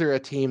Rangers are a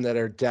team that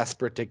are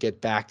desperate to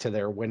get back to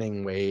their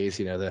winning ways.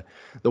 The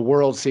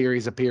World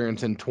Series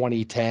appearance in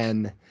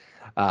 2010,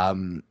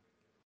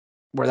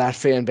 where that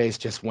fan base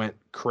just went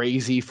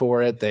crazy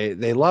for it.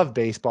 They love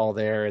baseball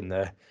there in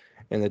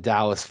the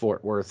Dallas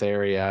Fort Worth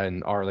area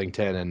and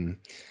Arlington, and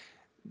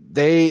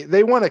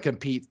they want to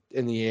compete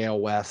in the AL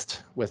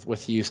West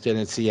with Houston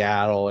and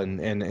Seattle and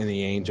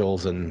the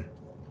Angels, and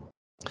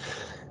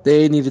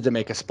they needed to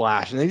make a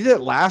splash. And they did it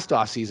last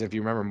offseason, if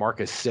you remember,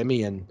 Marcus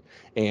Semien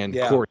and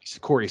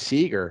Corey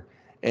Seager.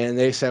 And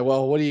they said,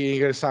 well, what are you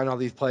going to sign all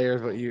these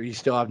players, but you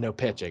still have no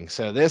pitching.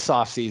 So this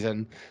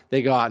offseason,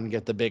 they go out and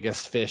get the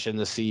biggest fish in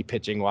the sea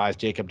pitching-wise,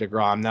 Jacob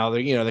DeGrom. Now,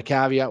 the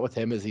caveat with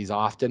him is he's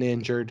often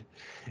injured.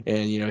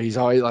 And, he's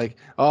always like,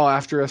 oh,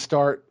 after a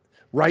start,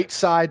 right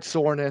side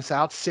soreness,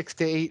 out 6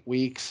 to 8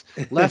 weeks,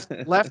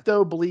 left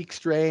oblique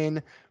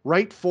strain,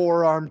 right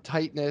forearm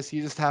tightness.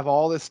 You just have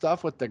all this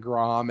stuff with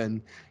DeGrom,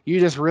 and you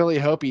just really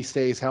hope he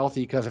stays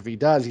healthy, because if he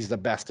does, he's the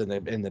best in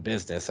the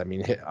business. I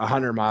mean, hit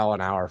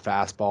 100-mile-an-hour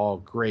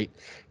fastball,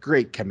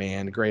 great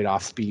command, great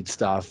off-speed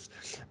stuff,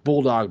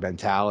 bulldog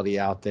mentality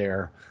out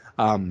there.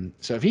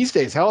 So if he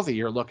stays healthy,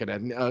 you're looking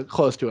at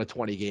close to a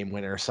 20-game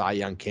winner, Cy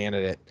Young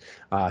candidate,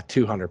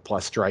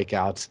 200-plus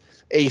strikeouts,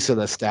 ace of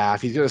the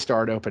staff. He's going to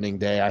start opening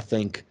day, I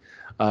think,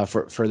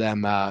 for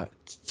them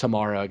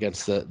tomorrow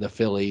against the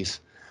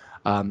Phillies.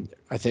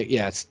 I think,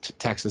 it's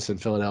Texas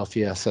and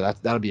Philadelphia, so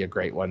that'll be a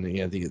great one.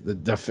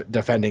 The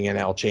defending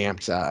NL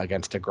champs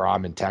against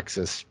DeGrom in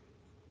Texas.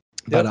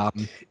 But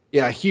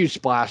huge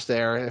splash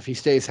there. If he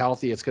stays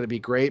healthy, it's going to be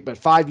great. But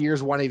 5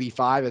 years,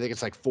 185. I think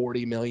it's like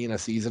 $40 million a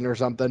season or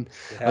something.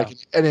 Yeah. Like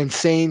an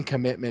insane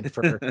commitment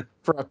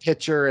for a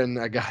pitcher and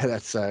a guy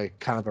that's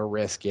kind of a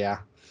risk. Yeah.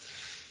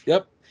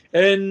 Yep.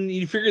 And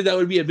you figured that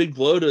would be a big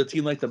blow to a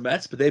team like the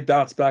Mets, but they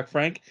bounced back,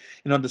 Frank.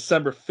 And on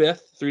December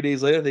 5th, 3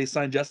 days later, they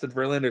signed Justin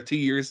Verlander 2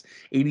 years,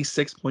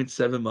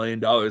 $86.7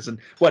 million. And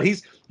what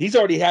he's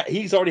already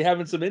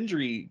having some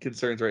injury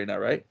concerns right now,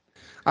 right?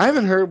 I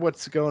haven't heard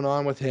what's going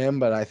on with him,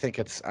 but I think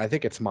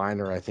it's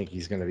minor. I think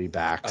he's going to be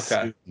back Okay.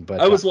 soon.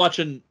 But I was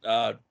watching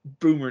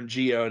Boomer and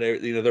Gio,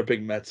 and they're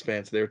big Mets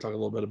fans. So they were talking a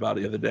little bit about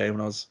it the other day when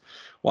I was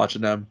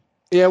watching them.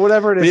 yeah,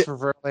 whatever it is for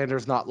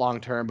Verlander's not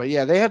long term, but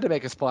yeah, they had to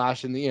make a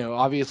splash, and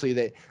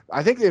obviously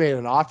I think they made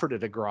an offer to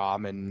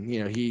DeGrom,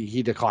 and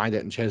he declined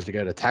it and chose to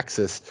go to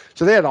Texas.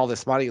 So they had all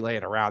this money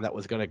laying around that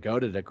was going to go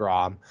to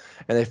DeGrom,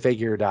 and they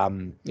figured,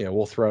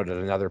 we'll throw it at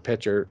another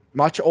pitcher,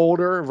 much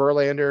older,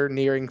 Verlander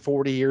nearing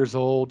 40 years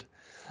old,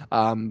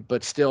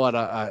 but still at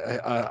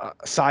a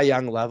Cy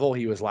Young level.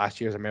 He was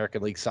last year's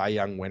American League Cy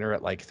Young winner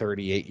at like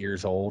 38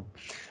 years old.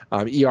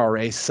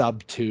 ERA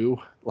sub 2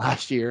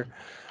 last year.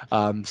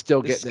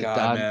 Still getting it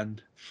done.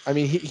 Man. I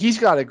mean, he's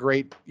got a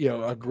great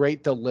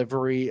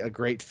delivery, a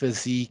great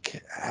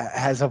physique,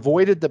 has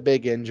avoided the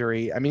big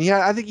injury. I mean,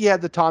 I think he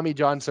had the Tommy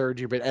John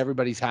surgery, but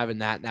everybody's having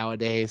that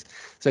nowadays.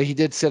 So he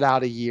did sit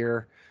out a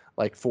year,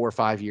 like 4 or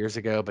 5 years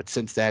ago, but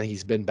since then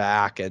he's been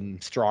back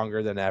and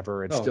stronger than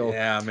ever, and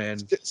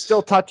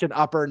still touching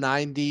upper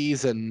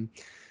 90s. And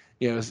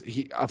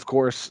he, of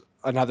course,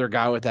 another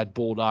guy with that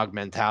bulldog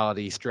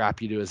mentality, strap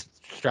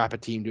a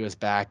team to his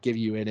back, give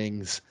you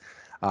innings.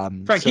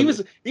 Frank, he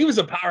was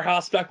a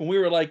powerhouse back when we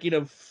were like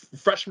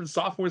freshmen,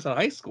 sophomores in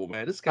high school,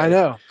 man. This guy. I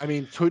know. I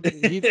mean,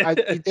 he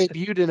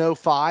debuted in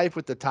 2005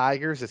 with the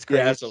Tigers. It's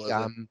crazy.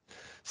 Yeah,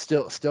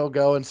 still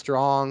going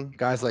strong.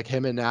 Guys like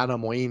him and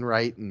Adam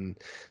Wainwright, and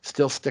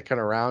still sticking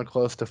around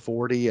close to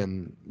 40.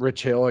 And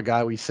Rich Hill, a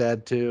guy we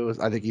said too.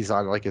 I think he's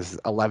on like his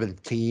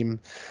 11th team.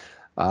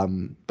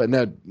 But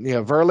no,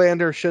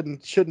 Verlander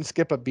shouldn't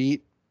skip a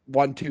beat.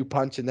 1-2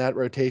 punch in that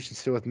rotation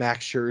still with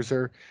Max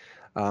Scherzer.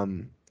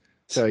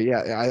 So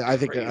yeah, I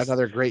think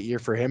another great year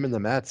for him and the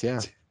Mets. Yeah,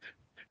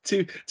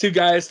 two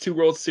guys, 2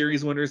 World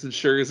Series winners, and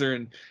Scherzer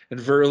and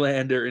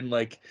Verlander, and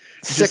like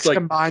 6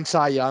 combined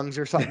Cy Youngs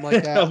or something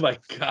like that. Oh my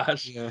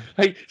gosh! Yeah.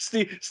 Like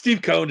Steve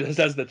Cohen just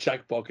has the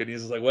checkbook, and he's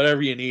just like,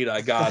 whatever you need,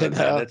 I got it.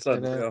 Man. It's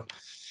unreal.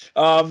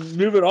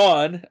 Moving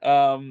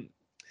on.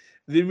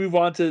 They move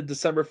on to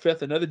December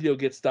 5th. Another deal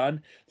gets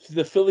done.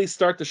 The Phillies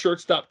start the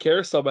shortstop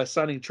carousel by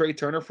signing Trey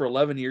Turner for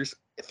 11 years,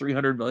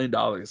 $300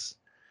 million.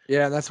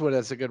 Yeah, that's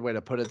a good way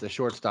to put it. The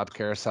shortstop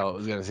carousel. It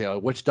was going to say,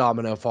 which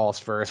domino falls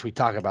first. We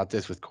talk about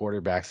this with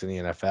quarterbacks in the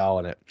NFL,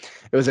 and it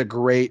was a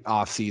great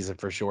offseason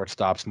for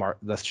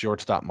the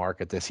shortstop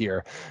market this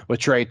year with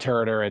Trey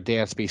Turner and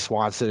Dansby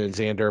Swanson and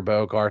Xander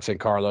Bogaerts and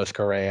Carlos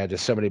Correa,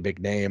 just so many big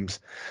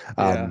names.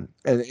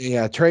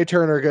 Trey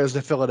Turner goes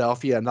to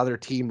Philadelphia, another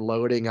team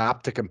loading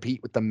up to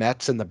compete with the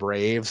Mets and the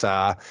Braves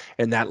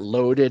in that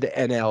loaded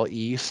NL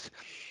East.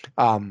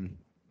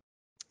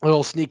 A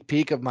little sneak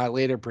peek of my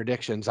later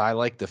predictions. I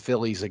like the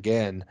Phillies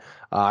again.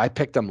 I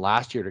picked them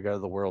last year to go to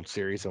the World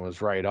Series and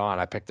was right on.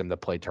 I picked them to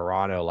play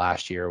Toronto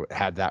last year.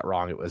 Had that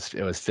wrong. It was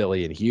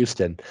Philly and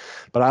Houston.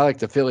 But I like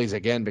the Phillies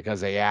again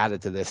because they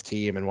added to this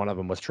team, and one of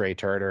them was Trey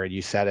Turner, and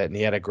you said it. And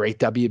he had a great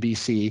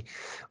WBC.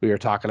 We were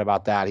talking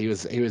about that. He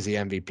was the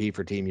MVP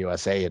for Team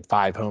USA. He had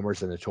 5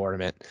 homers in the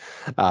tournament.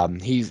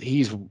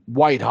 He's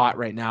white hot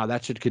right now.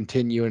 That should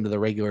continue into the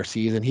regular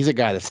season. He's a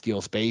guy that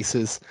steals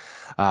bases.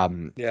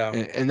 And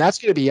that's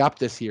going to be up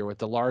this year with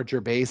the larger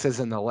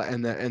bases and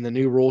the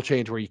new rule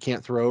change where you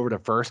can't throw over to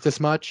first as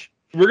much.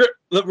 We're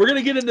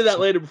gonna get into that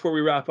later before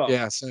we wrap up.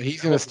 Yeah, so he's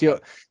gonna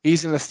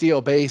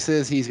steal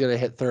bases. He's gonna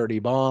hit 30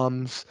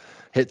 bombs,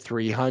 hit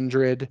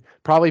 300,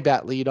 probably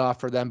bat leadoff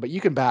for them, but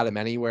you can bat him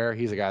anywhere.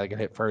 He's a guy that can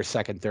hit first,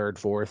 second, third,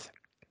 fourth.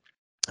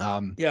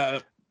 And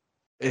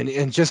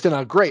just in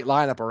a great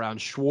lineup around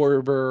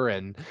Schwarber,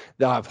 and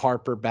they'll have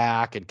Harper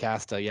back and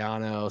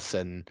Castellanos,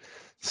 and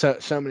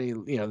so many,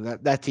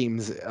 that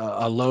team's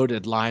a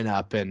loaded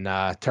lineup, and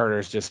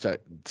Turner's just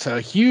so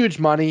huge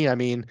money. I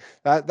mean,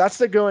 that's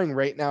the going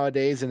rate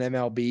nowadays in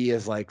MLB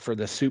is like for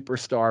the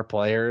superstar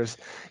players,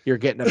 they're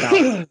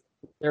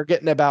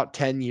getting about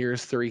 10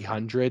 years,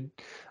 300,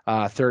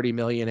 30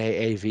 million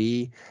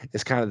AAV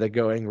is kind of the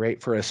going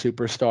rate for a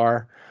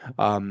superstar.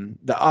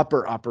 The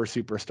upper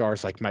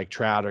superstars like Mike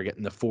Trout are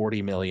getting the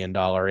 $40 million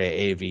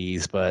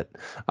AAVs, but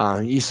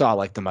you saw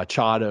like the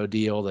Machado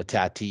deal, the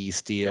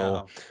Tatis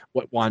deal,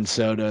 what Juan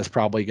Soto is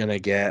probably going to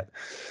get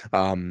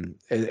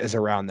is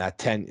around that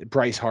 10.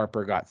 Bryce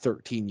Harper got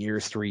 13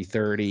 years,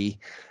 330,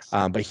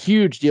 but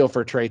huge deal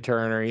for Trey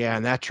Turner. Yeah,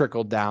 and that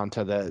trickled down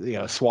to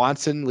the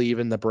Swanson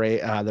leaving the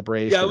Braves.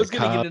 Yeah, I was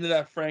going to get into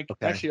that, Frank.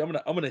 Okay. Actually,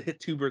 I'm gonna hit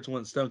 2 birds,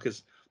 1 stone,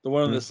 because the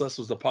one on this list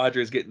was the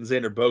Padres getting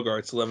Xander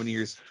Bogaerts, 11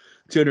 years,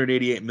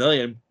 $288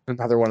 million.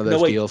 Another one of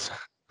those deals.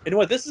 You know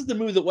what? This is the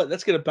move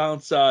that's going to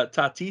bounce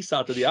Tatis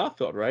out to the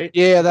outfield, right?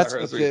 Yeah,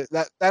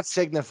 that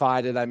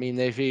signified it. I mean,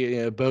 if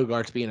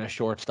Bogaerts being a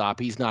shortstop,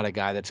 he's not a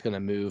guy that's going to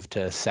move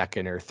to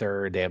second or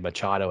third. They have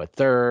Machado at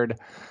third,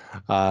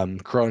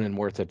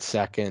 Cronenworth at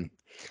second.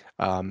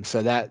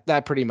 So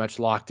that pretty much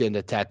locked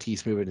into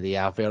Tatis moving to the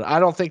outfield.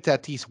 I don't think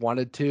Tatis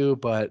wanted to,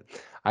 but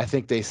I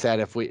think they said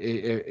if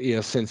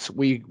since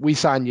we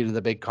signed you to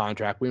the big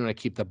contract, we want to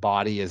keep the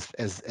body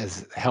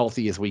as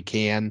healthy as we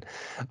can,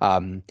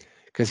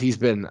 because he's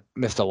been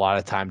missed a lot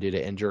of time due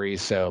to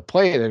injuries. So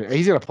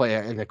he's going to play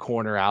in the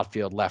corner,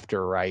 outfield, left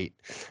or right.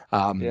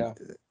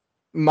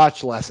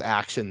 Much less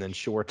action than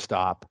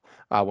shortstop.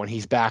 When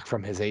he's back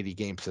from his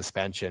 80-game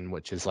suspension,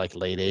 which is like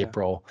late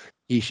April,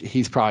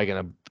 he's probably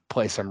going to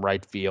play some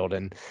right field.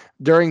 And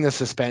during the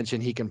suspension,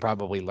 he can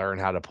probably learn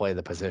how to play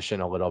the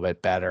position a little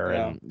bit better.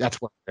 Yeah. And that's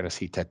where we're going to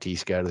see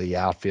Tatis go to the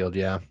outfield.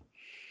 Yeah.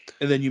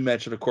 And then you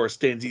mentioned, of course,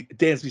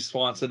 Dansby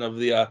Swanson of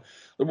the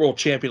world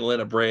champion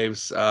Atlanta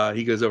Braves.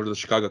 He goes over to the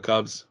Chicago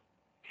Cubs.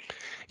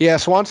 Yeah,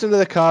 Swanson to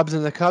the Cubs,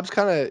 and the Cubs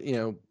kind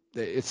of,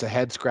 it's a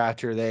head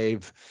scratcher. They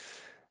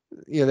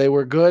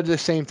were good at the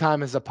same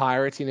time as the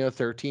Pirates,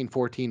 13,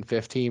 14,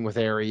 15 with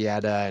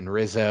Arrieta and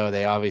Rizzo.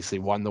 They obviously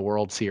won the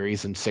World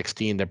Series in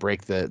 16 to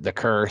break the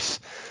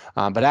curse.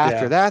 But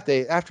after that,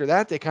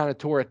 they kind of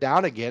tore it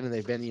down again, and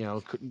they've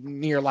been,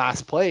 near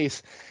last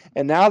place.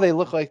 And now they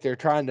look like they're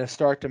trying to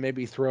start to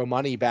maybe throw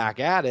money back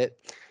at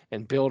it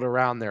and build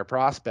around their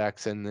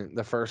prospects. And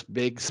the first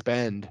big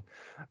spend,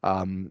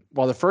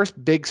 the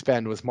first big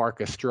spend was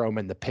Marcus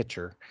Stroman, the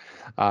pitcher.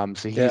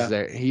 So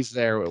he's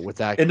there with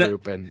that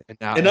group, and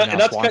now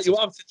not to cut you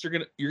off, since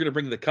you're gonna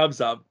bring the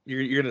Cubs up,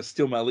 you're gonna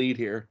steal my lead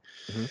here.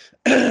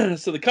 Mm-hmm.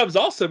 So the Cubs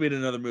also made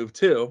another move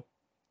too.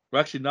 Well,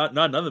 actually, not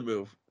another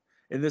move.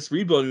 In this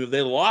rebuild move,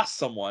 they lost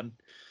someone.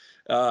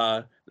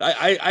 I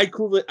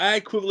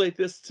equivalent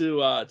this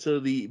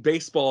to the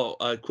baseball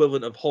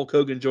equivalent of Hulk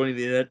Hogan joining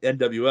the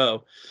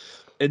NWO,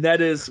 and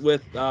that is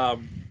with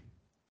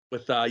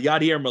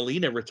Yadier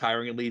Molina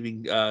retiring and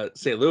leaving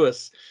St.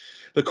 Louis.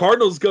 The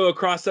Cardinals go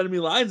across enemy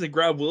lines and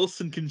grab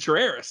Wilson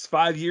Contreras,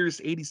 5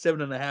 years,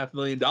 $87.5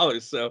 million.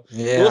 So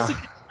Wilson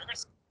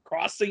Contreras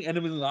crossing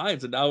enemy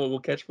lines, and now it will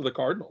catch for the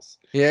Cardinals.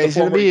 Yeah, he's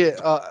going to be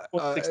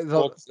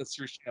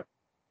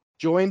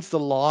joins the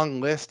long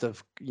list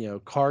of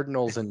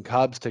Cardinals and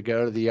Cubs to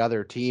go to the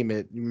other team.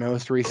 It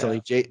most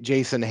recently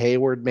Jason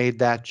Hayward made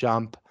that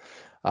jump.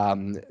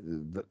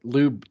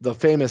 The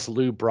famous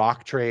Lou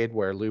Brock trade,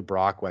 where Lou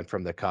Brock went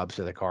from the Cubs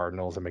to the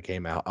Cardinals and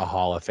became a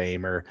Hall of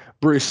Famer.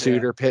 Bruce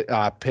Sutter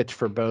pitched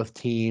for both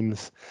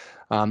teams.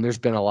 There's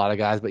been a lot of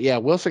guys, but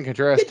Wilson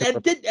Contreras.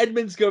 Did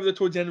Edmonds go over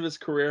towards the end of his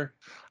career?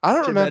 I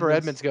don't remember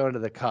Edmonds going to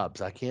the Cubs.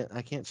 I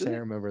can't say I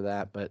remember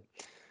that, but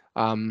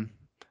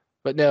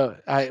no,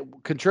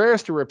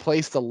 Contreras to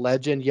replace the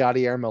legend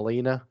Yadier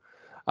Molina.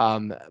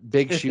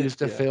 Big shoes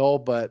to fill,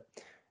 but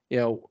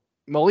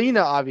Molina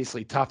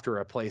obviously tough to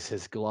replace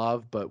his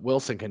glove, but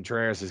Wilson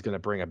Contreras is going to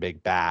bring a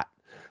big bat.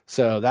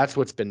 So that's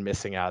what's been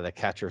missing out of the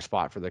catcher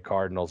spot for the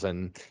Cardinals.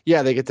 And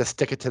they get to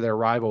stick it to their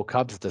rival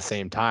Cubs at the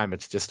same time.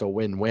 It's just a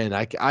win-win.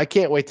 I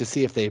can't wait to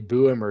see if they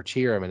boo him or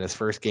cheer him in his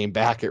first game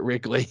back at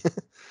Wrigley.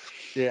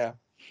 Yeah.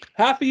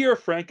 Half a year,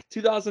 Frank.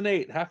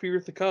 2008. Half a year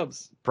with the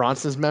Cubs.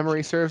 Bronson's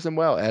memory serves him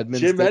well.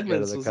 Jim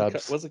Edmonds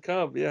was a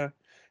Cub. Yeah.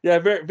 Yeah.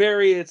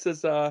 Very. It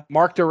says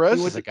Mark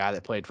DeRosa is a guy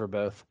that played for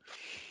both.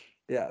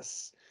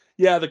 Yes.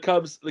 Yeah. The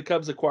Cubs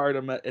acquired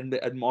him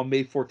on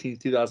May 14th,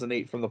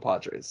 2008 from the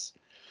Padres.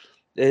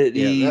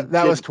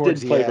 That was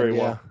towards the end. Very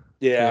well.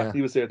 Yeah.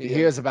 He was there.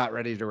 He was about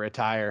ready to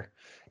retire.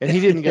 And he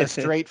didn't go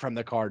straight from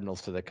the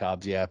Cardinals to the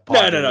Cubs. Yeah.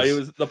 No. It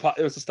was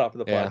the stop of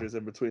the Padres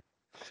in between.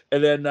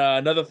 And then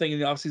another thing in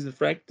the offseason,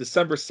 Frank,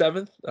 December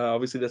 7th,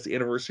 obviously that's the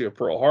anniversary of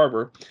Pearl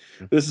Harbor.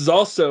 This is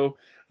also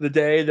the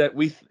day that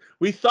we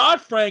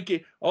thought, Frank,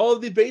 all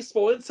of the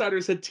baseball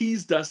insiders had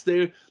teased us.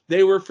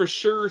 They were for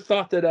sure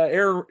thought that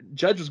Aaron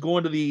Judge was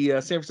going to the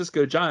San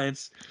Francisco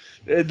Giants.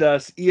 And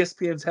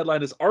ESPN's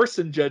headline is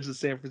Arson Judge of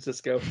San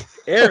Francisco.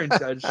 Aaron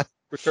Judge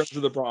returns to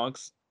the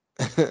Bronx.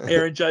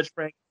 Aaron Judge,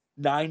 Frank,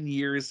 9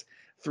 years,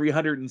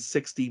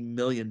 $360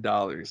 million.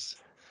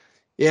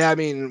 Yeah, I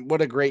mean,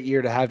 what a great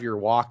year to have your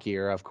walk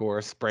year, of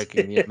course,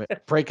 breaking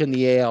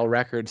the AL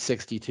record,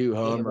 62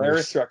 homers.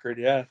 Maris record,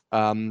 yeah.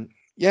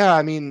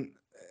 I mean,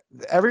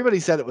 everybody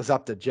said it was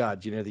up to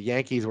Judge. The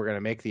Yankees were going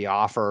to make the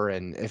offer,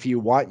 and if you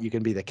want, you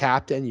can be the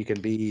captain. You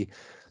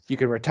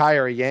can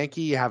retire a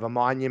Yankee, have a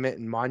monument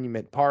in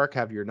Monument Park,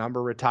 have your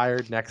number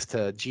retired next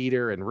to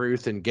Jeter and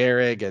Ruth and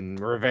Gehrig and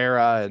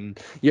Rivera and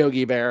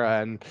Yogi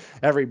Berra and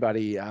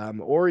everybody.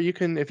 Or you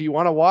can, if you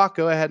want to walk,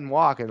 go ahead and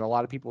walk. And a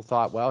lot of people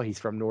thought, well, he's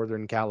from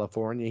Northern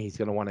California. He's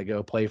going to want to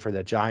go play for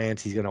the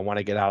Giants. He's going to want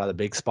to get out of the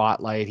big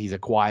spotlight. He's a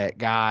quiet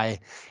guy.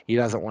 He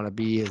doesn't want to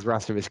be his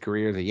rest of his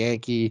career as a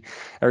Yankee.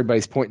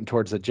 Everybody's pointing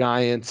towards the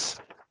Giants.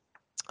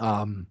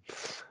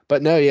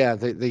 But no,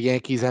 the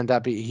Yankees end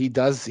up. He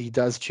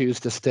does choose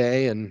to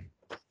stay and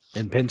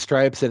in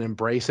pinstripes and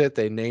embrace it.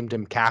 They named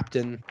him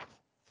captain.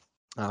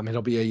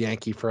 He'll be a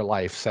Yankee for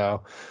life.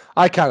 So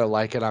I kind of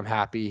like it. I'm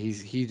happy.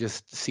 He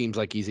just seems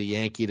like he's a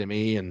Yankee to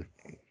me. And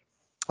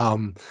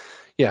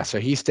so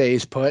he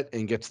stays put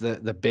and gets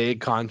the big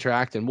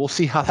contract, and we'll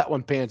see how that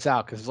one pans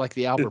out, because it's like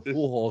the Albert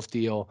Pujols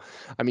deal.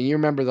 I mean, you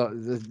remember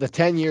the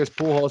 10 years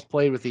Pujols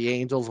played with the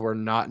Angels were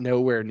not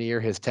nowhere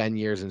near his 10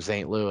 years in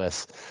St.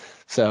 Louis.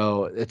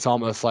 So it's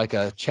almost like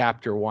a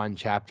chapter 1,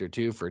 chapter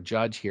 2 for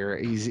Judge here.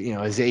 He's,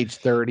 his age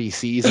 30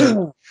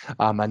 season,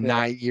 a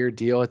 9-year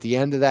deal. At the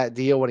end of that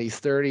deal, when he's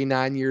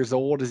 39 years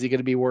old, is he going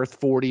to be worth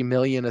 $40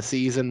 million a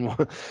season?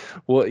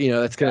 Well,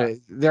 that's going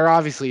to, they're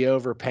obviously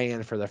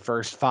overpaying for the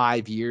first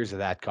 5 years of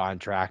that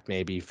contract,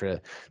 maybe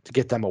to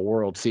get them a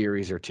World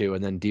Series or two,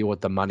 and then deal with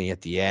the money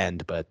at the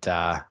end. But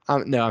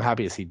I'm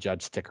happy to see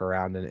Judge stick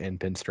around in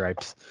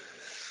pinstripes.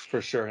 For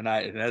sure, and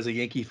as a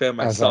Yankee fan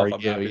As myself, are I'm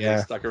you, happy yeah.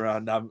 they stuck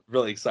around. I'm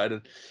really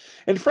excited.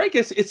 And Frank,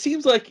 it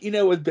seems like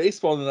with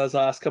baseball in those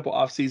last couple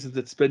off seasons,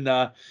 it's been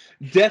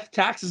death,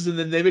 taxes, and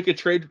then they make a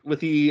trade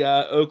with the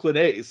Oakland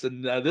A's.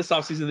 And this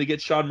offseason they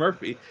get Sean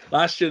Murphy.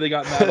 Last year they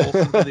got Matt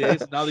Olson from the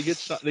A's, and now they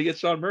get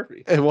Sean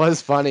Murphy. It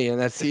was funny, and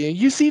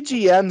you see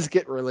GMs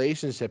get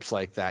relationships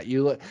like that.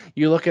 You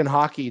look in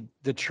hockey,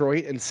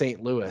 Detroit and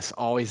St. Louis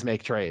always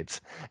make trades,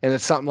 and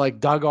it's something like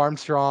Doug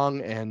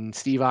Armstrong and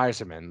Steve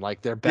Yzerman,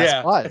 like they're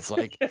best buds.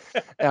 Like,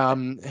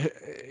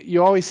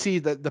 you always see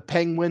that the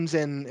Penguins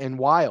and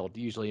Wild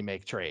usually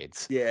make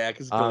trades. Yeah,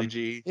 because Billy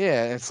G.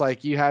 Yeah, it's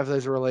like you have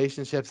those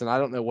relationships, and I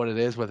don't know what it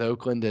is with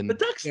Oakland and the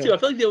Ducks too. I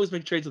feel like they always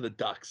make trades with the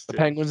Ducks too. The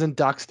Penguins and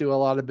Ducks do a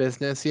lot of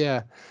business,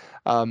 yeah.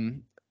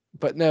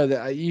 But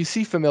no, you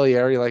see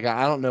familiarity. Like,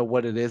 I don't know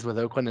what it is with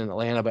Oakland and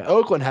Atlanta, but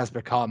Oakland has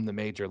become the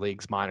major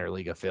league's minor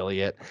league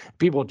affiliate.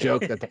 People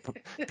joke that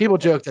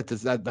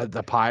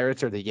the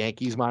Pirates are the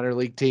Yankees minor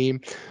league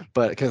team,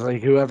 but because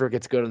like whoever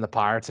gets good in the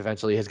Pirates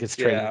eventually gets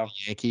traded to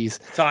the Yankees.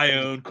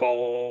 Tyone,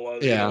 Cole,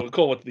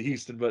 Cole went to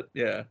Houston, but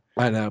yeah,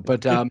 I know.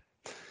 But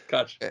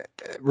gotcha.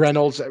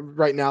 Reynolds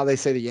right now they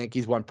say the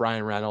Yankees want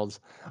Brian Reynolds,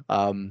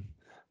 but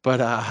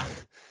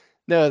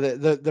no,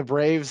 the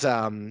Braves.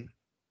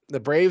 The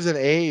Braves and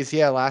A's,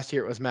 last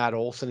year it was Matt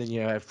Olson,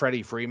 and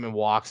Freddie Freeman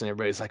walks, and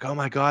everybody's like, "Oh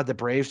my God, the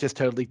Braves just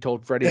totally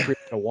told Freddie Freeman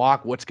to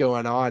walk. What's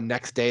going on?"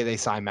 Next day they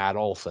sign Matt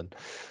Olson,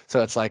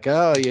 so it's like,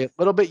 oh, a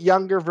little bit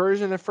younger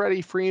version of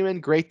Freddie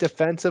Freeman, great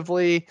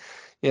defensively.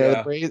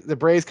 The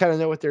Braves kind of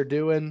know what they're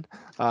doing.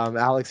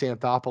 Alex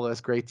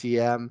Anthopoulos, great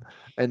GM.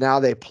 And now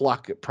they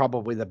pluck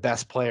probably the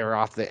best player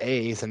off the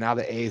A's, and now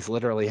the A's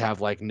literally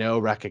have like no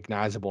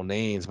recognizable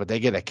names, but they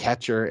get a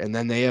catcher, and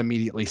then they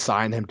immediately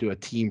sign him to a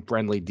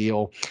team-friendly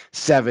deal,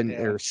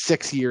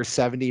 6 years,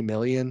 $70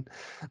 million.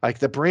 Like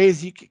the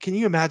Braves, can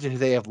you imagine who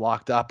they have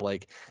locked up?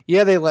 Like,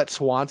 they let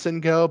Swanson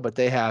go, but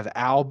they have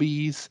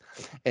Albies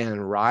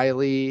and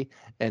Riley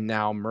and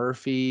now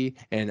Murphy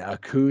and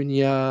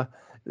Acuna.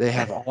 They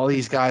have all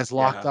these guys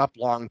locked up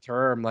long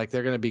term, like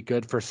they're going to be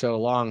good for so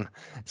long.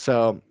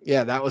 So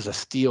that was a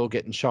steal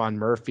getting Sean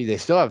Murphy. They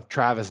still have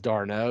Travis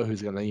d'Arnaud,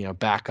 who's going to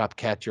back up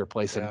catcher,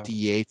 play some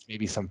DH,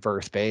 maybe some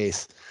first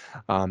base.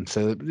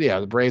 So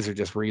the Braves are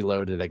just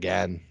reloaded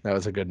again. That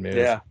was a good move.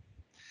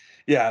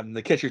 Yeah. And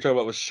the catcher you're talking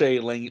about was Shea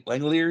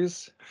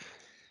Langeliers.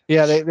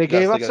 Yeah, they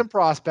gave up some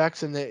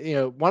prospects, and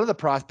one of the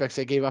prospects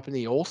they gave up in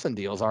the Olsen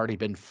deal has already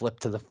been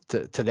flipped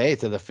today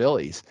to the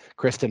Phillies,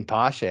 Kristen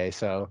Pache.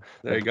 So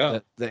there you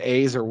go. The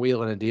A's are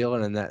wheeling and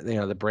dealing, and that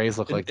the Braves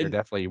look like they're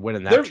definitely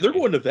winning that. They're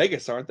going to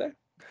Vegas, aren't they?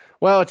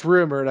 Well, it's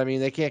rumored. I mean,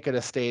 they can't get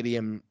a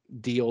stadium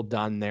deal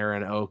done there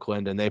in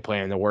Oakland, and they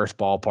play in the worst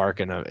ballpark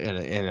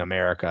in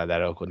America,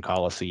 that Oakland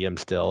Coliseum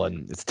still,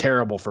 and it's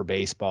terrible for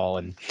baseball.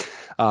 And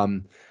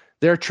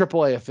they're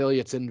AAA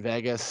affiliates in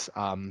Vegas,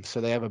 so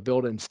they have a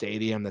built-in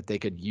stadium that they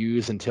could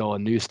use until a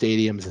new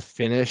stadium is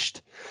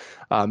finished.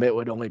 It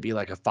would only be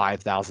like a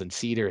 5,000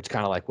 seater. It's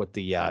kind of like what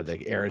the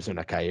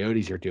Arizona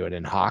Coyotes are doing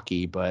in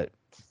hockey, but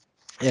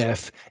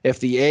if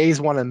the A's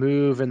want to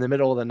move in the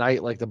middle of the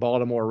night like the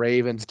Baltimore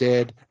Ravens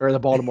did, or the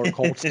Baltimore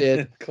Colts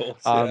did,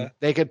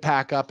 they could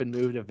pack up and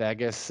move to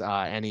Vegas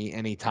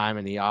any time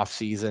in the off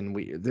season.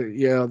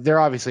 They're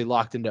obviously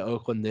locked into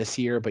Oakland this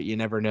year, but you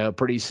never know.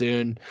 Pretty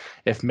soon,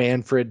 if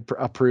Manfred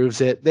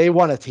approves it, they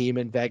want a team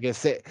in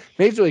Vegas.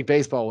 Major League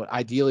Baseball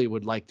ideally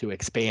would like to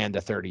expand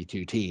to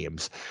 32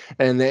 teams,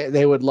 and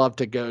they would love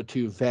to go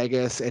to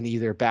Vegas and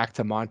either back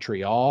to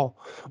Montreal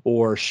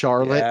or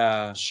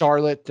Charlotte.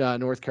 Charlotte,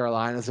 North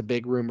Carolina is a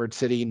big rumored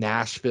city.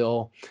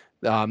 Nashville.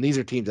 These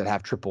are teams that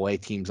have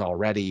AAA teams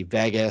already.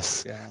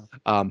 Vegas,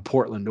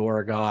 Portland,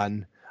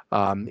 Oregon,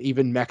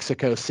 even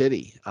Mexico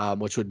City,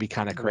 which would be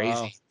kind of crazy.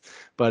 Wow.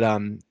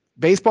 But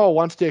baseball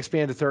wants to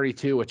expand to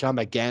 32, which I'm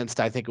against.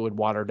 I think it would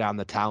water down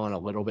the talent a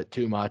little bit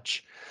too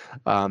much.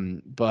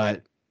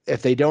 But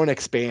if they don't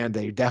expand,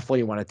 they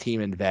definitely want a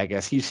team in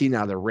Vegas. You see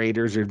now the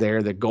Raiders are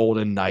there, the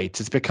Golden Knights.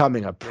 It's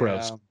becoming a pro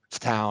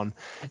town,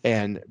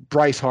 and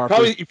Bryce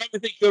Harper. You probably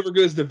think whoever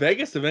goes to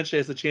Vegas eventually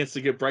has a chance to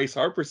get Bryce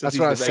Harper since he's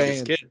the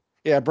Vegas kid.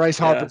 Yeah, Bryce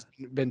Harper's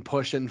been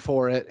pushing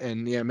for it,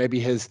 and maybe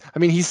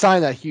he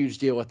signed that huge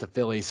deal with the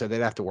Phillies, so they'd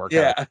have to work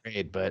out a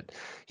trade, but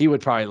he would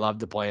probably love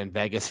to play in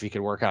Vegas if he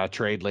could work out a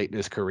trade late in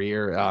his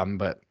career.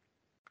 But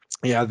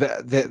yeah,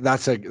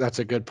 that's a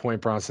good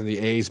point, Bronson. The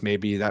A's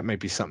might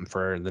be something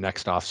for the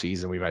next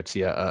offseason. We might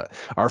see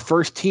our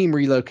first team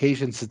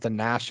relocation since the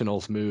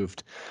Nationals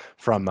moved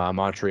from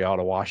Montreal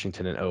to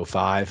Washington in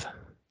 2005.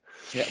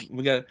 Yeah,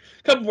 we got a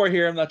couple more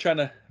here. I'm not trying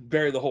to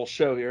bury the whole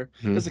show here.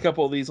 Hmm. Just a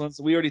couple of these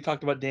ones. We already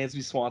talked about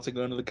Dansby Swanson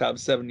going to the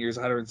Cubs, 7 years,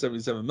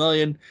 $177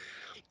 million.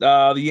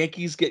 The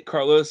Yankees get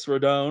Carlos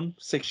Rodon,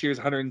 6 years,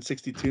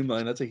 $162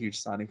 million. That's a huge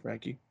signing,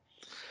 Frankie.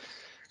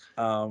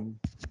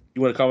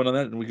 You want to comment on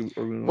that? And we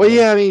can. Well,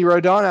 yeah, I mean,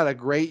 Rodon had a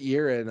great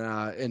year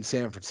in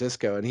San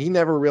Francisco, and he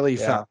never really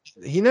found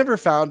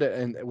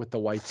it with the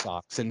White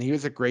Sox. And he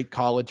was a great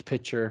college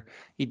pitcher.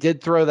 He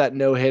did throw that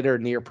no-hitter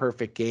near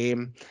perfect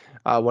game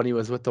when he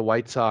was with the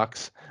White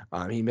Sox.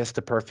 He missed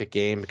a perfect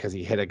game because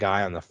he hit a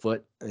guy on the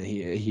foot. And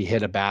he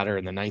hit a batter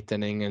in the ninth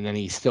inning, and then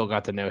he still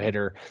got the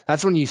no-hitter.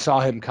 That's when you saw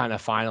him kind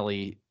of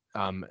finally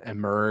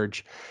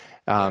emerge.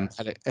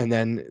 And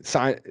then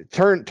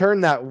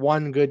turn that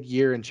one good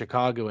year in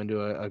Chicago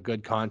into a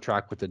good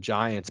contract with the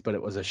Giants, but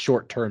it was a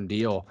short-term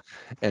deal,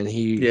 and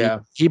he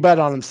bet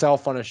on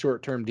himself on a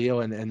short-term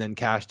deal and then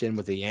cashed in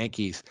with the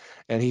Yankees.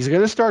 And he's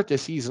going to start the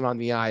season on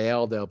the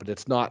IL though, but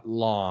it's not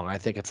long. I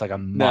think it's like a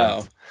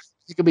month.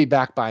 He could be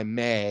back by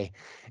May,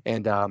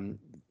 and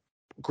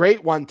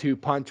great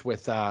 1-2 punch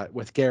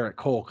with Garrett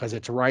Cole because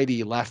it's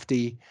righty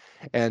lefty,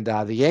 and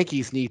the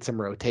Yankees need some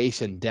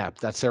rotation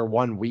depth. That's their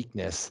one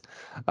weakness.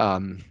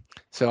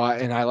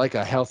 I like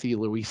a healthy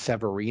Luis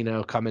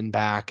Severino coming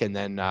back, and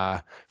then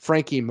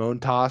Frankie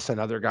Montas,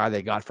 another guy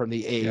they got from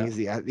the A's.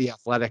 The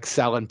Athletics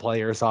selling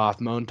players off.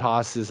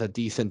 Montas is a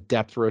decent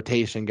depth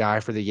rotation guy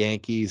for the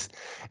Yankees,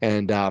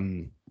 and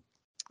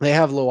they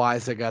have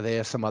Loaizaga. They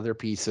have some other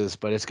pieces,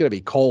 but it's going to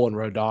be Cole and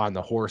Rodon,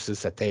 the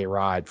horses that they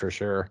ride for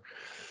sure.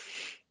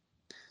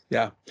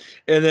 Yeah,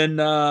 and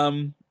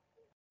then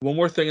one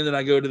more thing, and then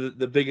I go to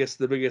the biggest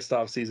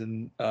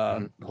offseason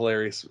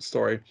hilarious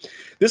story.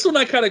 This one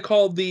I kind of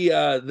called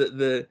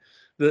the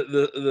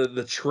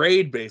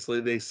trade.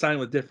 Basically, they signed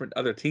with different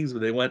other teams,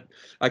 but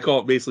I call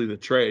it basically the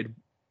trade.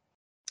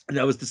 And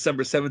that was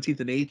December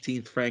 17th and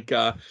 18th. Frank,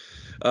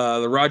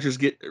 the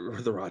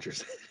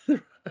Rogers.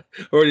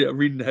 Already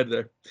reading ahead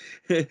there.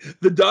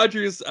 The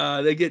Dodgers,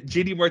 they get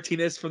JD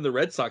Martinez from the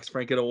Red Sox,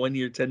 Frank, at a 1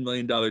 year, $10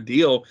 million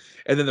deal.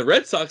 And then the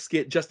Red Sox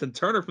get Justin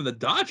Turner from the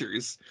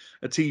Dodgers,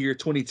 a 2 year,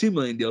 $22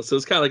 million deal. So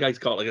it's kind of like I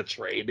call it like a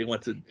trade. They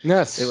went to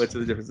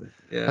the difference.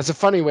 Yeah. That's a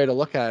funny way to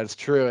look at it. It's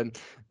true. And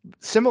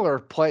similar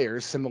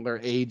players, similar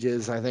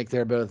ages. I think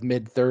they're both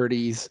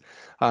mid-30s.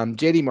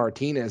 JD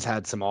Martinez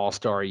had some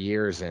all-star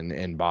years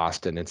in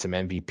Boston and some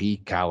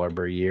MVP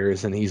caliber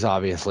years, and he's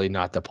obviously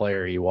not the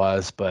player he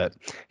was, but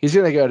he's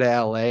going to go to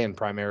LA and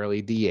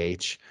primarily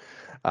DH.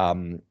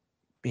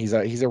 He's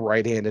a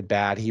right-handed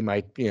bat. He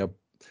might,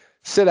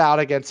 sit out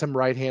against some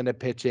right-handed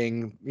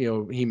pitching.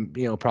 He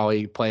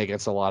probably play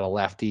against a lot of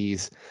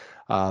lefties.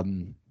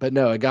 But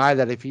no, a guy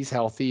that if he's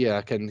healthy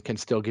can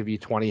still give you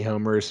 20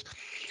 homers.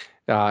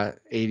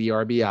 80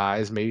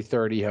 RBIs, maybe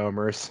 30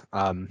 homers.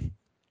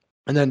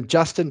 And then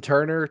Justin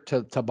Turner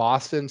to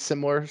Boston,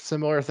 similar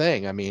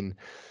thing. I mean,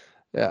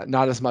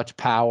 not as much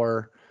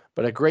power,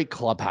 but a great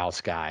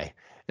clubhouse guy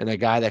and a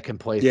guy that can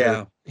play.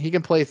 He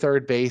can play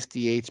third base,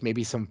 DH,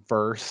 maybe some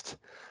first.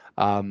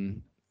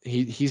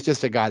 He's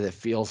just a guy that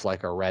feels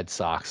like a Red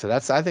Sox. So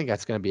I think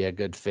that's going to be a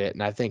good fit.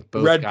 And I think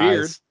both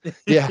guys,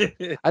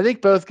 I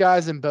think both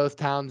guys in both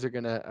towns are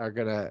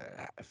gonna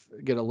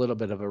get a little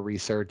bit of a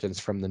resurgence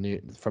from the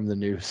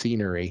new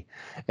scenery,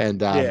 and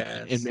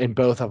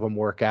both of them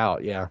work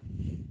out. Yeah.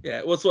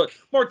 Yeah. Well, it's what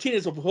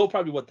Martinez will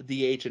probably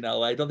the DH in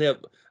LA. Don't they have?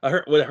 I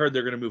heard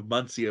they're going to move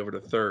Muncy over to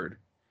third.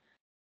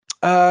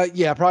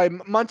 Yeah, probably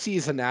Muncy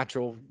is a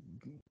natural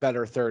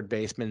better third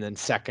baseman than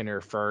second or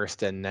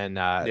first, and then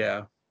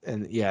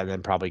And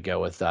then probably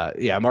go with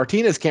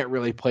Martinez can't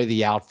really play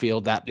the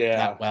outfield that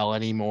well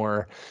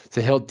anymore.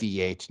 So he'll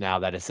DH now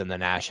that it's in the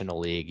National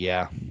League.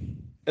 Yeah.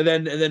 And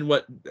then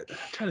what? I'm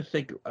trying to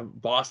think.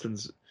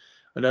 Boston's.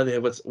 I know they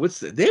have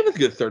they have a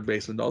good third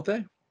baseman, don't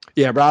they?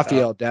 Yeah,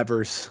 Rafael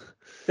Devers.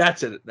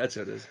 That's it. That's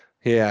what it is.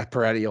 Yeah,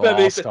 perennial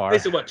all-star. They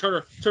said what?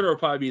 Turner will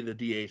probably be the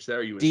DH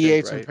there. You would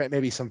DH think, right? and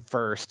maybe some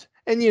first,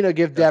 and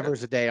give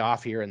Devers a day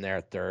off here and there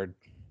at third.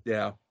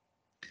 Yeah,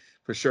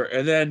 for sure.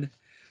 And then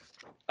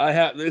I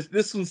have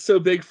this one's so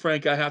big,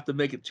 Frank. I have to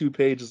make it 2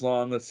 pages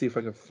long. Let's see if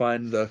I can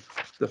find the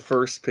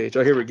first page.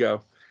 Oh, here we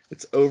go.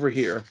 It's over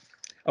here.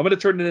 I'm going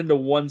to turn it into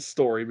one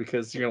story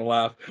because you're going to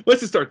laugh. Let's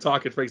just start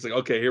talking. Frank's like,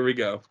 okay, here we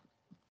go.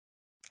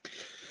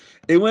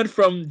 It went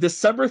from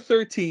December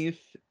 13th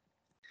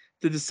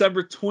to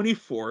December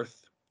 24th,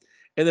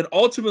 and then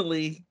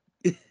ultimately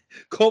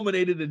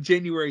culminated in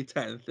January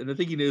 10th. And I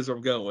think he knows where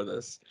I'm going with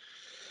this.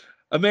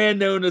 A man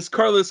known as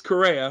Carlos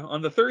Correa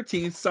on the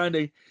 13th signed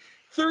a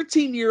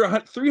 13-year,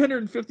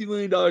 $350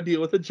 million deal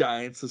with the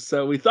Giants.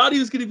 So we thought he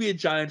was going to be a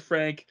Giant,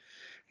 Frank.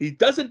 He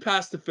doesn't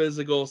pass the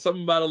physical,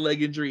 something about a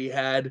leg injury he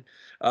had.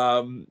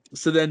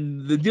 So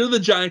then the deal with the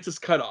Giants is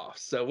cut off.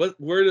 So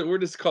where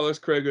does Carlos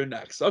Correa go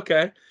next?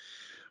 Okay.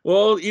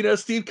 Well,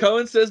 Steve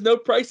Cohen says no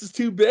price is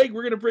too big.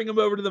 We're going to bring him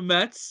over to the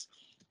Mets.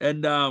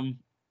 And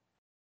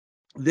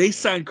they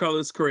signed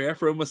Carlos Correa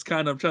for almost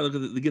I'm trying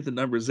to get the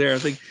numbers there. I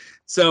think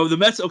so. The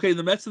Mets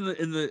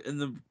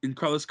in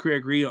Carlos Correa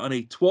agree on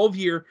a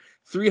 12-year,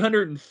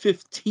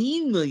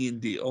 $315 million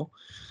deal.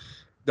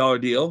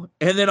 deal,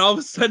 and then all of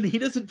a sudden he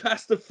doesn't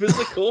pass the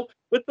physical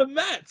with the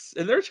Mets,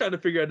 and they're trying to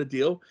figure out a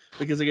deal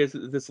because I guess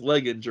this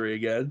leg injury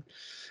again,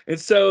 and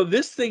so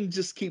this thing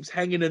just keeps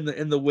hanging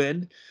in the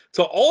wind.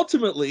 So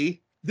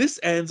ultimately, this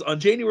ends on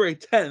January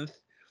 10th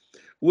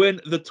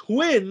when the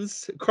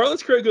Twins,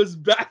 Carlos Correa goes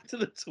back to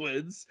the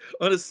Twins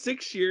on a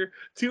 6-year,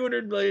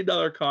 $200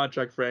 million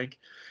contract, Frank.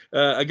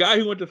 A guy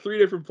who went to 3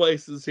 different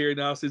places here in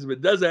the offseason,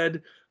 but does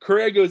end.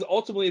 Correa goes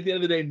ultimately at the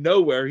end of the day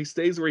nowhere. He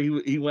stays where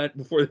he went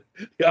before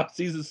the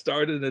offseason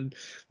started. And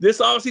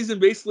this offseason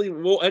basically,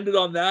 we'll end it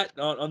on that,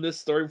 on this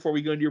story before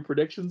we go into your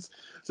predictions.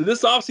 So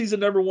this offseason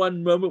number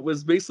one moment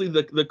was basically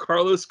the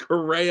Carlos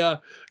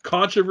Correa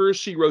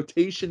controversy,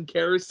 rotation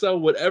carousel,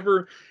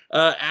 whatever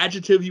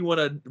adjective you want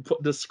to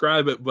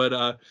describe it.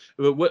 But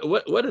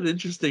what an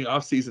interesting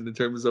offseason in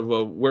terms of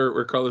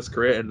where Carlos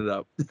Correa ended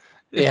up.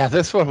 Yeah,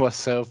 this one was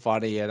so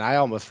funny, and I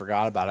almost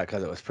forgot about it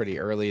because it was pretty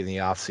early in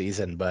the off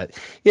season. But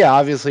yeah,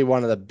 obviously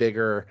one of the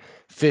bigger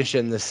fish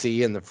in the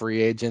sea in the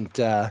free agent,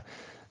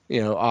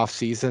 off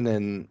season,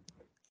 and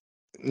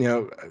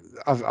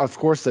of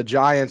course the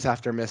Giants,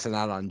 after missing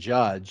out on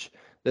Judge,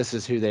 this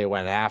is who they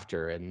went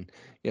after, and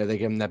they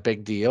give him that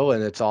big deal,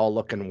 and it's all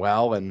looking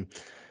well, and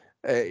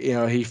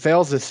he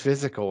fails his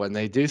physical, and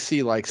they do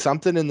see like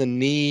something in the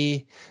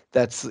knee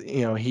that's,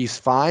 he's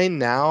fine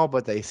now,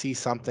 but they see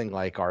something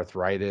like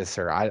arthritis,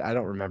 or I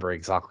don't remember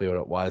exactly what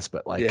it was,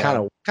 but like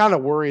kind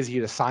of worries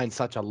you to sign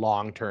such a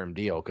long-term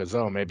deal because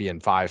maybe in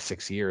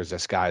 5-6 years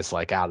this guy's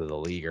like out of the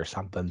league or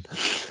something,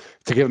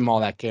 to give him all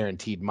that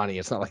guaranteed money.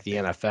 It's not like the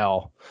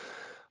NFL.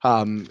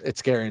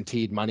 It's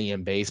guaranteed money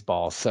in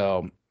baseball.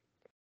 So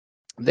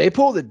they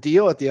pulled a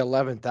deal at the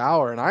 11th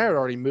hour, and I had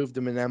already moved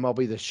him in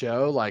MLB The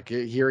Show. Like,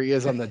 here he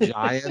is on the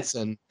Giants.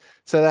 And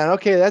so then,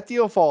 okay, that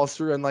deal falls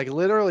through. And like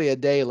literally a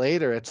day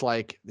later, it's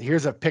like,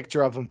 here's a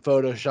picture of him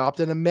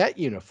photoshopped in a Met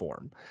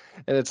uniform.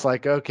 And it's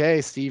like,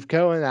 okay, Steve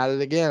Cohen at it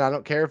again. I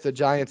don't care if the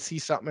Giants see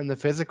something in the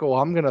physical,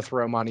 I'm going to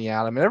throw money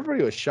at him. And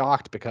everybody was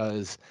shocked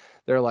because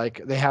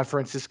they have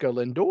Francisco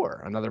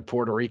Lindor, another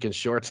Puerto Rican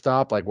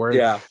shortstop. Like,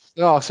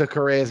 so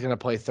Correa is going to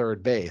play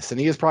third base, and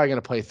he is probably going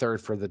to play third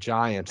for the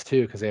Giants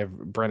too because they have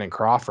Brennan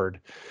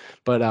Crawford.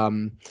 But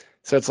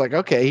so it's like,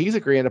 okay, he's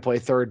agreeing to play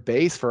third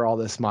base for all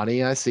this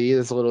money. I see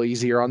it's a little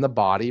easier on the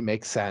body,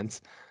 makes sense.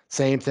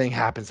 Same thing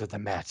happens with the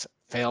Mets.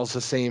 Fails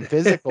the same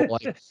physical,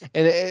 and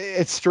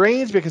it's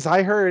strange because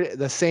I heard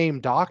the same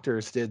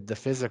doctors did the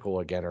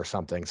physical again or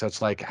something. So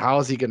it's like, how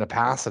is he going to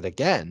pass it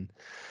again?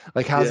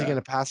 Like, how's he going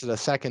to pass it a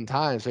second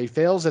time? So he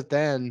fails it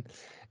then,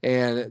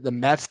 and the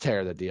Mets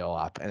tear the deal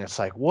up, and it's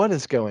like, what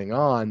is going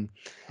on?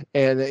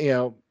 And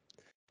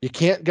you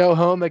can't go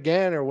home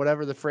again, or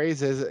whatever the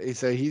phrase is.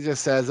 So he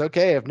just says,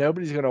 okay, if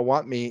nobody's going to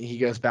want me, he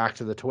goes back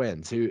to the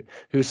Twins,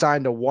 who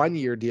signed a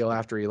 1-year deal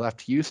after he left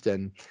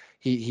Houston.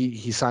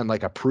 He signed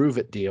like a prove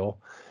it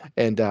deal,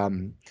 and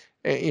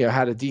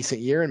had a decent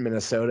year in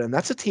Minnesota. And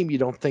that's a team you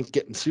don't think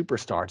getting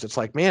superstars. It's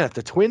like, man, if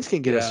the Twins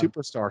can get a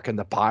superstar, can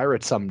the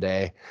Pirates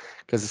someday?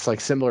 Because it's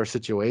like similar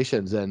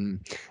situations,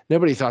 and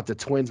nobody thought the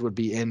Twins would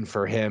be in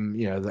for him.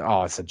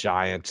 It's a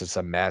Giants, it's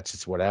a Mets,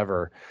 it's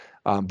whatever.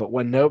 But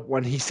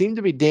when he seemed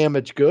to be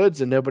damaged goods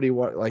and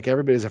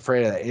everybody's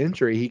afraid of the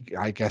injury,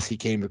 I guess he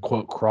came to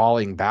quote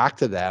crawling back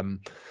to them,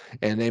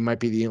 and they might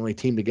be the only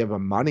team to give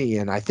him money.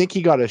 And I think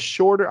he got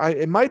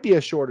it might be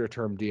a shorter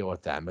term deal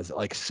with them. Is it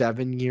like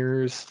 7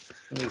 years?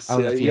 Let me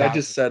see. I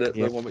just said it.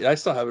 Yeah. I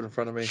still have it in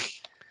front of me.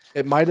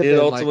 It might have been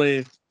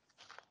ultimately.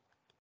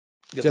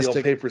 Get just the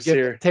old papers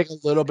here. Take a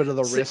little bit of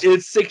the risk.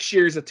 It's 6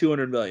 years at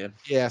 $200 million.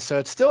 Yeah, so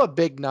it's still a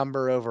big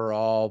number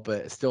overall, but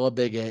it's still a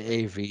big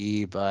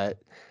AAV. But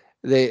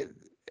they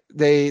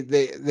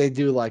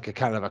do like a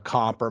kind of a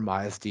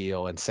compromise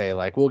deal and say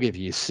like, we'll give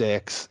you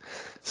 6.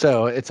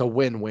 So it's a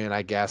win-win,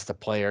 I guess. The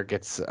player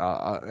gets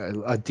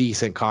a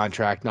decent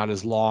contract, not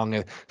as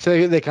long.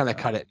 So they kind of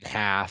cut it in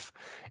half,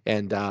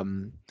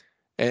 and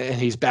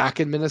he's back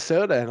in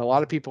Minnesota, and a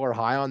lot of people are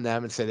high on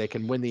them and say they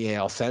can win the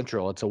AL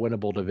Central. It's a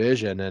winnable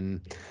division,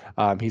 and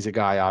he's a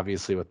guy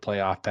obviously with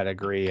playoff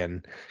pedigree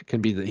and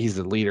he's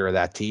the leader of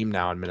that team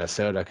now in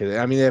Minnesota. Because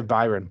they have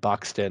Byron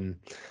Buxton.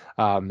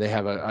 They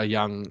have a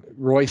young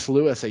Royce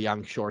Lewis, a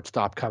young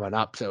shortstop coming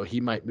up, so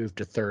he might move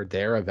to third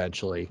there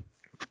eventually.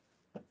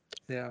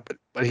 Yeah,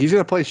 but he's going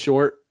to play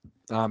short.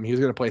 He was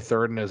going to play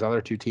third in his other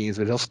 2 teams,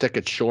 but he'll stick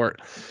it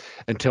short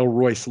until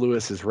Royce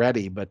Lewis is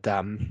ready. But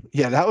that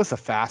was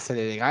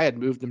fascinating. I had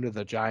moved him to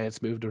the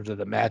Giants, moved him to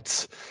the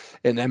Mets,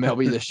 and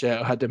MLB The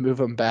Show had to move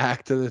him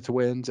back to the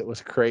Twins. It was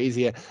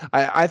crazy.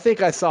 I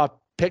think I saw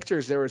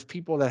pictures. There was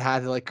people that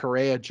had like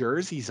Correa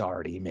jerseys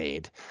already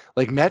made,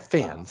 like Met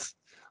fans.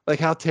 Like,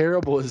 how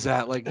terrible is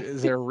that? Like,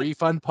 is there a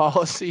refund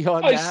policy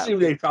on that? I assume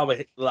they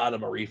probably allowed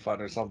him a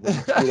refund or something.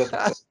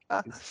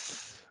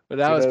 But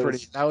that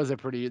was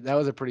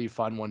a pretty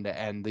fun one to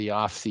end the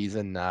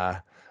off-season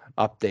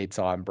updates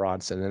on,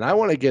 Bronson. And I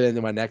want to get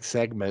into my next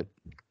segment.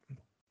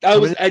 That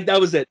was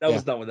it. I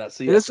was done with that.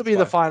 So this will be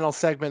the final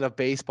segment of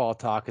baseball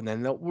talk, and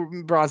then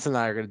Bronson and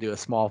I are going to do a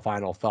small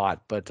final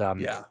thought. But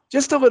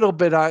just a little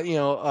bit,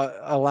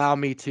 allow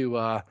me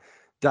to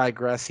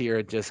digress here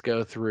and just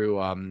go through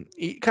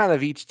kind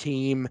of each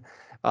team.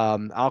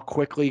 I'll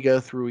quickly go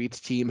through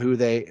each team, who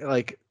they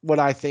like, what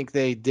I think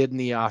they did in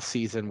the off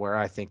season, where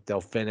I think they'll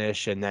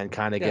finish, and then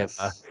kind of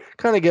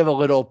give a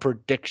little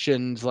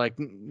predictions. Like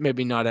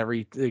maybe not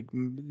every,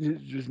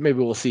 maybe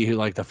we'll see who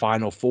like the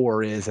final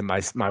four is in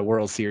my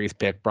World Series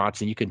pick.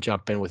 Bronson, you can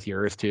jump in with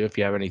yours too if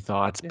you have any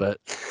thoughts. Yeah. But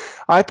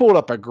I pulled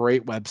up a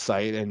great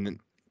website, and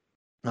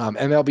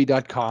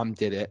MLB.com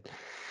did it.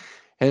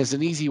 And it's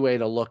an easy way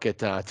to look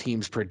at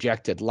teams'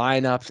 projected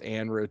lineups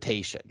and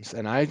rotations.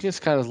 And I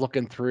just kind of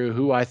looking through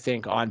who I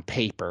think on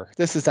paper.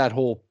 This is that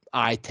whole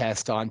eye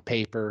test on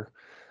paper.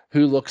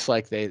 Who looks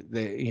like they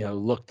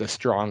look the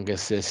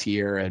strongest this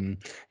year. And,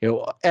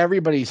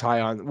 everybody's high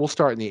on, we'll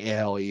start in the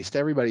AL East.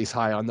 Everybody's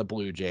high on the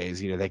Blue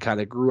Jays. They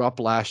kind of grew up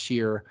last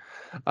year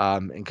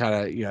and kind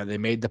of, they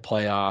made the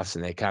playoffs,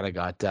 and they kind of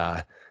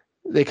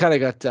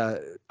got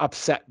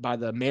upset by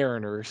the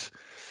Mariners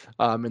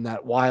in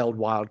that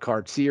wild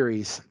card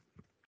series.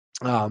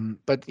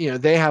 But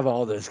they have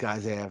all those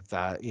guys. They have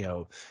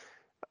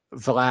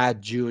Vlad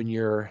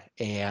Jr.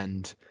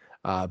 and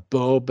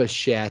Bo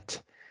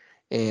Bichette,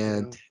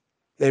 and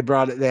they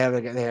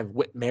have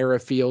Whit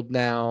Merrifield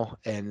now,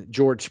 and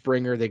George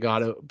Springer they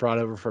brought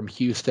over from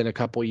Houston a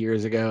couple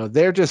years ago.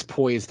 They're just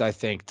poised, I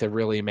think, to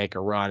really make a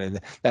run. And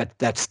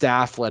that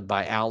staff led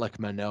by Alek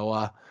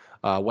Manoah,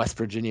 West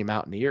Virginia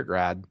Mountaineer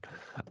grad.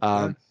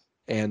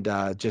 And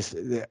just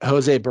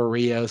Jose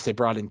Barrios, they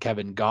brought in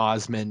Kevin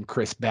Gausman,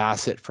 Chris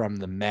Bassett from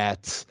the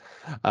Mets.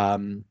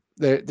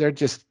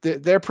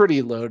 They're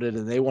pretty loaded,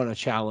 and they want to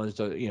challenge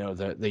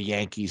the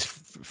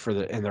Yankees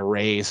and the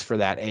Rays for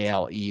that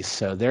AL East.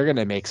 So they're going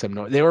to make some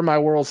noise. They were my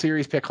World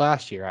Series pick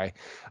last year. I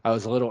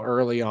was a little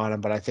early on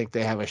them, but I think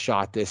they have a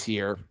shot this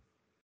year.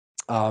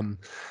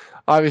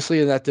 Obviously,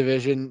 in that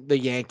division, the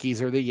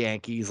Yankees are the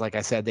Yankees. Like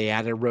I said, they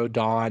added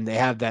Rodon. They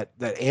have that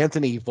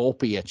Anthony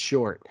Volpe at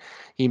short.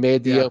 He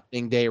made the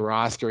opening day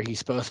roster. He's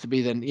supposed to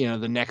be the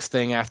next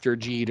thing after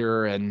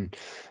Jeter and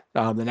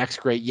the next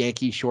great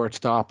Yankee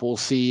shortstop. We'll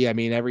see. I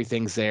mean,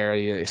 everything's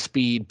there.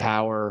 Speed,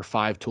 power,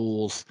 5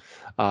 tools.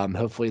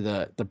 Hopefully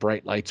the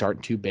bright lights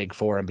aren't too big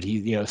for him. But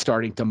he,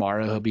 starting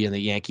tomorrow, he'll be in the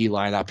Yankee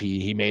lineup.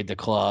 He made the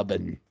club,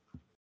 and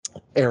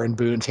Aaron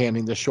Boone's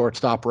handing the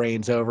shortstop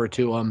reins over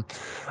to him.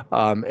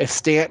 If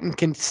Stanton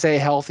can stay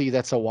healthy,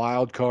 that's a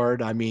wild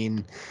card. I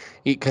mean,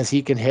 because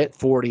he can hit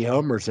 40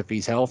 homers if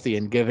he's healthy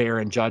and give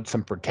Aaron Judge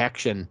some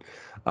protection.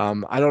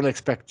 I don't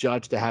expect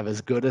Judge to have as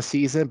good a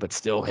season, but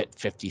still hit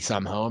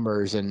 50-some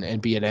homers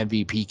and be an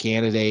MVP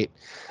candidate.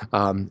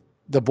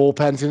 The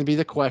bullpen's going to be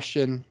the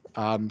question.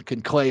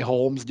 Can Clay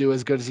Holmes do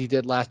as good as he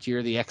did last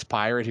year, the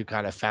ex-Pirate who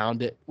kind of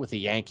found it with the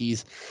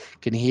Yankees?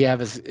 Can he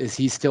is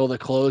he still the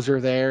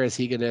closer there? Is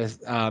he going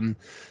to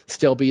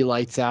still be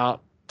lights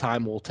out?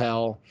 Time will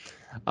tell.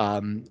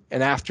 And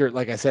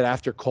like I said,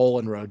 after Cole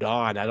and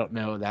Rodon, I don't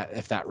know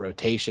if that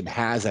rotation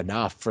has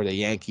enough for the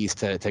Yankees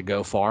to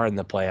go far in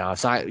the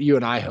playoffs. You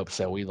and I hope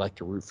so. We like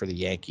to root for the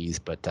Yankees,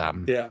 but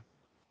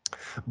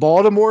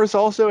Baltimore is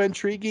also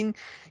intriguing.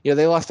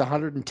 They lost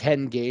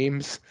 110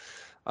 games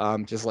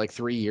just like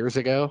 3 years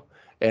ago,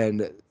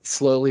 and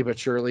slowly but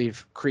surely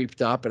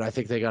creeped up, and I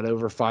think they got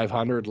over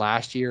 500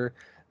 last year.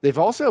 They've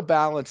also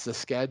balanced the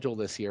schedule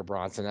this year,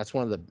 Bronson. That's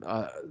one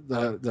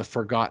of the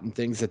forgotten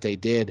things that they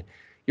did.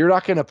 You're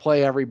not going to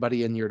play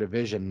everybody in your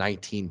division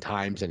 19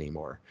 times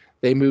anymore.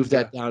 They moved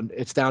that down.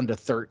 It's down to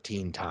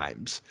 13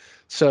 times.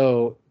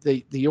 So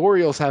the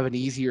Orioles have an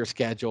easier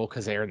schedule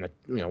because they're in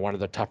one of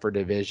the tougher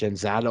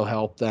divisions. That'll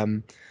help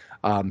them.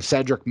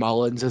 Cedric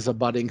Mullins is a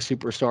budding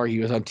superstar. He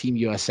was on Team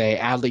USA.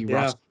 Adley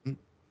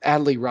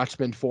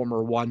Rutschman, former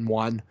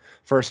 1-1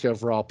 first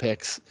overall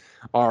picks,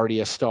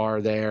 already a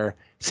star there.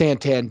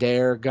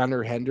 Santander,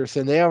 Gunnar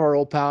Henderson. They have our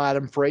old pal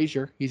Adam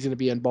Frazier. He's going to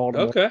be in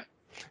Baltimore. Okay.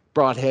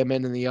 Brought him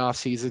in the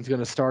offseason. He's going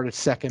to start at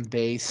second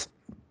base.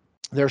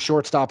 Their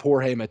shortstop,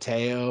 Jorge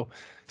Mateo,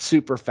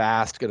 super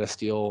fast, going to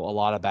steal a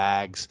lot of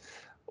bags.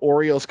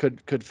 Orioles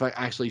could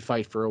actually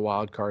fight for a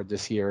wild card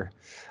this year.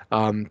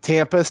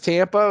 Tampa's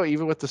Tampa,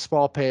 even with the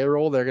small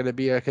payroll, they're going to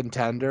be a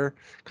contender.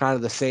 Kind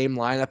of the same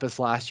lineup as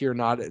last year,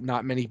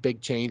 not many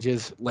big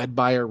changes. Led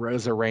by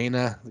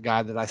Rosarena, the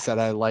guy that I said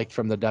I liked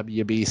from the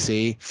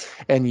WBC,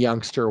 and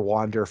youngster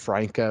Wander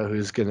Franco,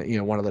 who's going to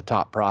one of the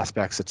top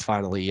prospects. That's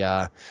finally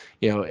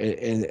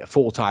in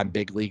full-time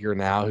big leaguer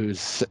now,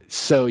 who's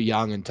so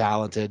young and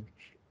talented.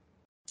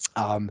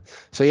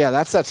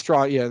 That's that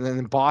strong. And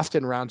then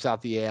Boston rounds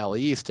out the AL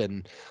East,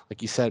 and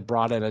like you said,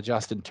 brought in a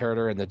Justin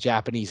Turner and the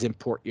Japanese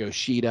import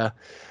Yoshida.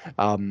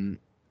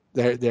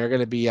 They're going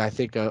to be, I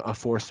think, a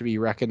force to be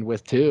reckoned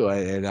with too.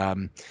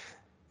 And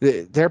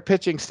their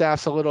pitching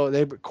staff's a little.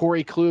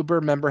 Corey Kluber,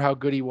 remember how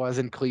good he was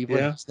in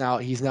Cleveland? Yeah.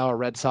 He's now a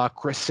Red Sox.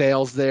 Chris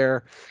Sale's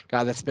there,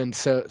 guy that's been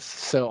so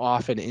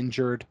often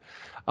injured.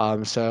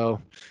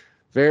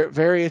 Very,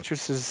 very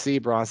interested to see,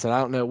 Bronson.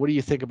 I don't know. What do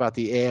you think about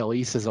the AL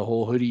East as a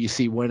whole? Who do you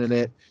see winning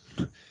it?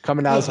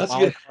 Coming out as a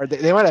wild card.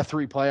 They might have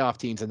 3 playoff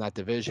teams in that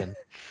division.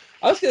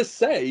 I was gonna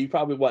say you're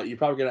probably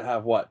gonna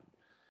have what?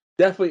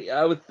 definitely.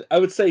 I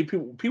would say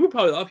people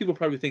probably a lot of people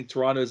probably think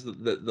Toronto's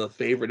the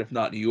favorite, if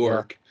not New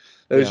York.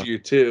 Those Yeah. are your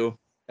two,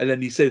 and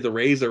then you say the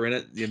Rays are in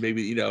it.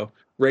 Maybe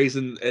Rays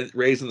and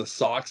the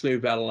Sox maybe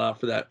battling out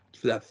for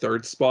that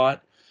third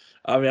spot.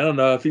 I mean, I don't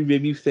know if you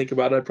made me think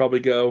about it. I'd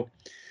probably go.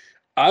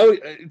 I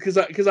would because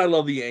I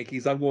love the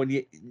Yankees. I'm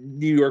going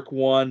New York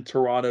 1,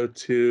 Toronto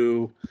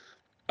 2.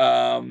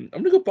 I'm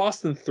gonna go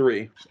Boston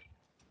 3,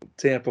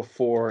 Tampa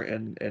 4,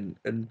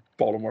 and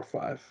Baltimore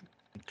 5.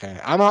 Okay,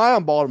 I'm high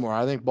on Baltimore.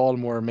 I think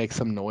Baltimore makes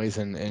some noise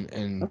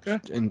Okay.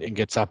 and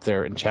gets up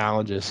there and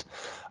challenges.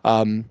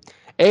 Um,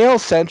 AL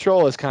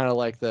Central is kind of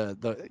like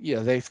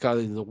they've got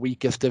the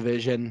weakest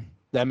division.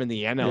 Them in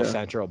the NL Yeah.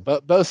 Central,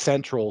 but both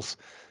Centrals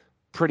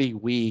pretty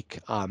weak.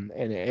 And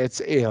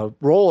it's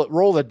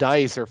roll the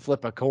dice or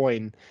flip a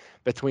coin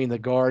between the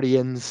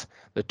Guardians,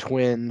 the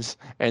Twins,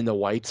 and the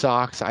White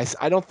Sox.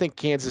 I don't think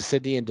Kansas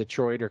City and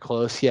Detroit are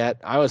close yet.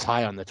 I was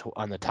high on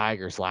the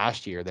Tigers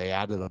last year. They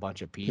added a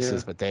bunch of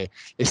pieces, Yeah. but they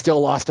still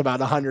lost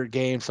about 100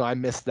 games, so I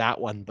missed that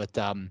one. But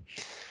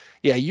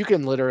yeah, you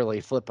can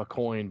literally flip a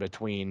coin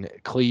between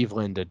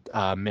Cleveland,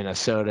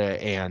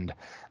 Minnesota, and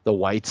the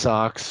White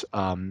Sox.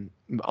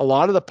 A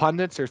lot of the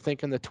pundits are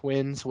thinking the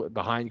Twins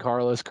behind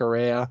Carlos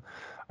Correa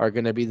are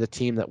going to be the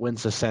team that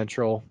wins the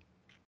Central.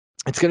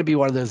 It's going to be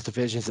one of those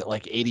divisions that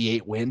like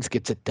 88 wins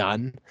gets it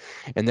done,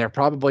 and they're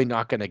probably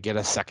not going to get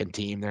a second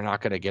team. They're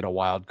not going to get a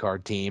wild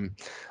card team,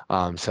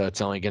 so it's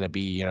only going to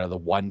be the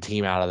one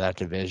team out of that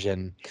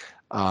division.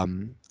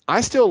 I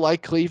still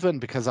like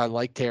Cleveland because I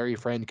like Terry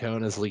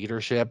Francona's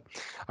leadership.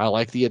 I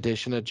like the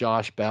addition of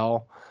Josh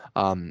Bell.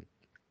 And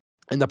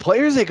the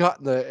players they got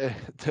in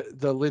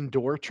the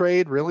Lindor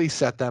trade really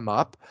set them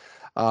up.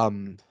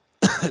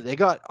 They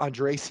got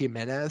Andres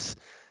Jimenez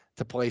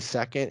to play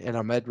second and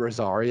Ahmed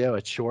Rosario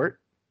at short,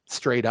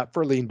 straight up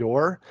for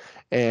Lindor.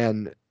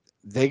 And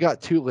they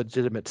got two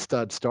legitimate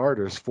stud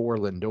starters for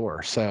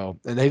Lindor. So,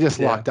 and they just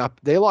locked up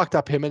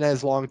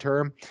Jimenez long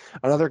term.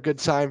 Another good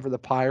sign for the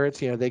Pirates.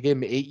 They gave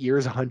him 8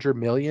 years, $100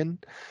 million.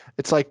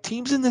 It's like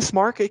teams in this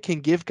market can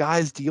give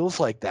guys deals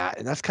like that.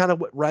 And that's kind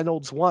of what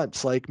Reynolds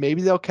wants. Like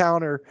maybe they'll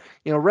counter,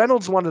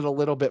 Reynolds wanted a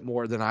little bit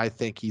more than I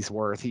think he's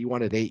worth. He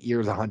wanted 8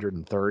 years,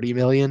 $130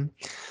 million.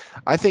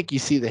 I think you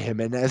see the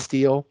Jimenez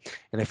deal,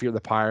 and if you're the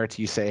Pirates,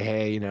 you say,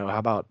 hey, how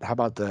about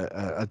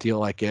a deal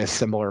like this,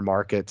 similar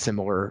market,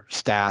 similar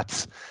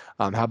stats.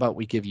 How about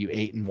we give you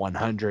 8 and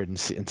 100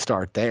 and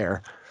start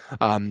there?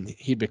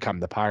 He'd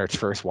become the Pirates'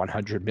 first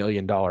 $100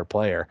 million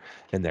player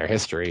in their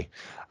history.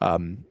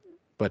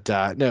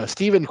 But no,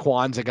 Stephen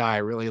Kwan's a guy I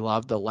really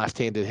love, the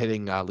left-handed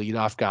hitting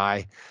leadoff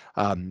guy.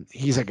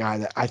 He's a guy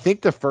that I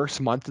think the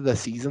first month of the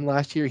season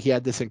last year, he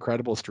had this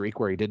incredible streak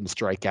where he didn't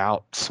strike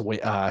out.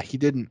 He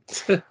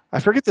didn't. I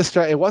forget the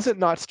strike. It wasn't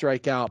not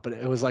strike out, but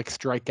it was like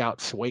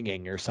strikeout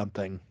swinging or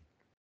something.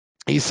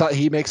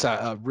 He makes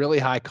a really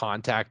high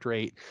contact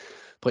rate,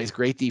 plays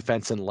great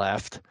defense in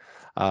left.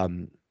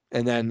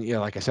 And then,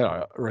 like I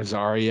said,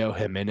 Rosario,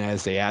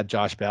 Jimenez, they add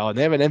Josh Bell, and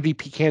they have an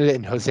MVP candidate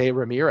in Jose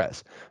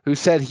Ramirez, who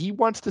said he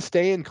wants to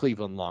stay in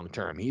Cleveland long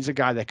term. He's a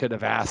guy that could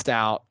have asked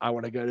out, I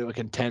want to go to a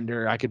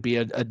contender, I could be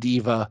a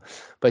diva,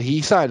 but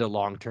he signed a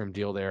long-term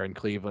deal there in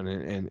Cleveland,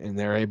 and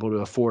they're able to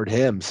afford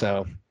him.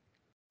 So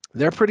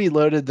they're pretty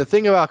loaded. The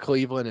thing about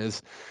Cleveland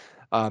is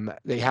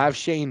they have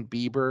Shane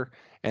Bieber,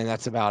 and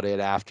that's about it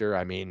after.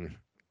 I mean,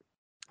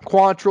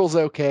 Quantrill's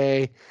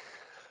okay.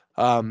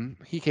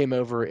 He came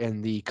over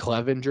in the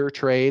Clevenger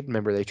trade.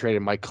 Remember, they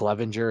traded Mike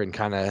Clevenger and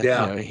kind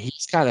of,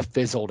 he's kind of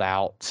fizzled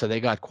out. So they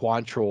got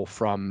Quantrill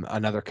from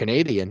another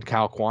Canadian,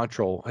 Cal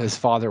Quantrill. His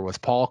father was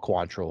Paul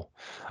Quantrill.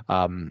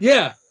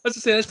 Yeah, that's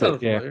the same. That's kind of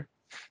familiar.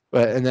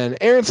 But and then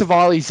Aaron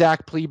Savali,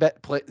 Zach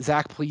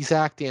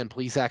Plesac, Dan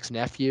Plesac's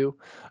nephew.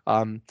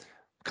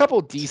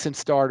 Couple decent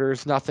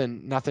starters,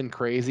 nothing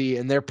crazy.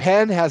 And their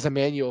pen has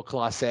Emmanuel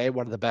Clase,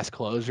 one of the best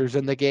closers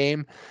in the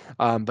game,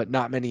 but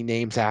not many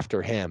names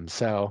after him.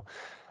 So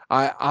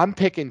I'm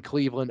picking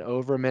Cleveland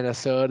over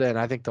Minnesota, and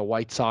I think the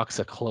White Sox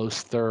a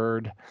close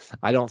third.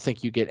 I don't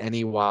think you get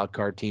any wild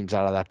card teams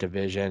out of that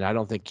division. I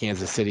don't think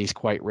Kansas City's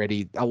quite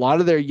ready. A lot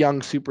of their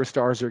young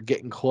superstars are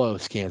getting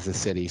close, Kansas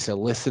City. So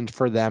listen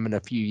for them in a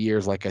few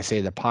years. Like I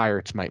say, the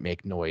Pirates might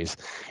make noise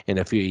in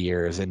a few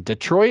years. And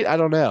Detroit, I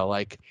don't know,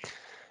 like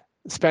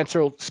Spencer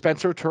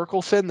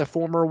Turkelson, the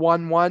former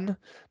 1-1,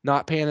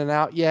 not panning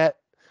out yet.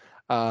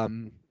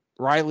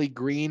 Riley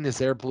Green is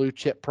their blue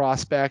chip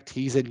prospect.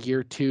 He's in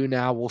year 2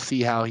 now. We'll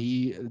see how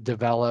he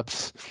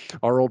develops.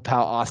 Our old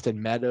pal Austin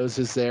Meadows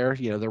is there.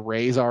 The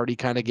Rays already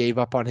kind of gave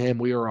up on him.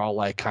 We were all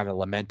like kind of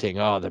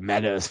lamenting, oh, the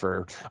Meadows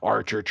for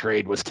Archer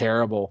trade was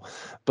terrible.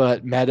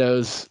 But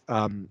Meadows,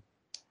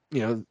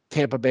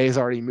 Tampa Bay's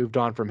already moved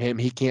on from him.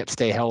 He can't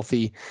stay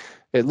healthy.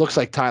 It looks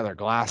like Tyler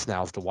Glass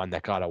now is the one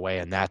that got away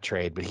in that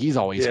trade, but he's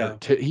always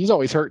hurt too. He's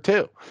always hurt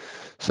too.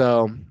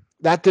 So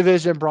that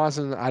division,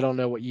 Bronson, I don't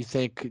know what you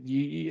think.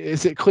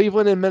 Is it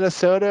Cleveland and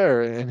Minnesota,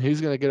 and who's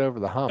going to get over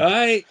the hump?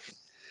 I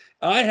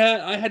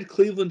had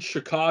Cleveland,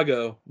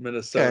 Chicago,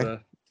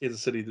 Minnesota,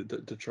 Kansas City,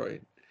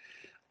 Detroit.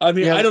 I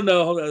mean, Yeah. I don't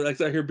know.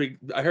 Like, I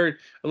heard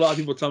a lot of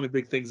people tell me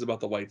big things about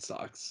the White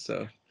Sox.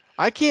 So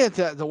I can't.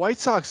 The White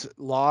Sox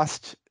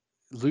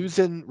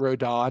losing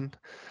Rodon.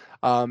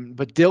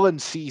 But Dylan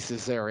Cease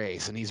is their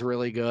ace, and he's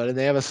really good. And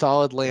they have a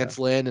solid Lance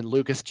Lynn and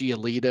Lucas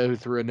Giolito, who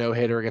threw a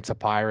no-hitter against the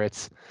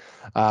Pirates.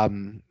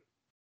 And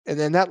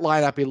then that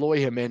lineup, Eloy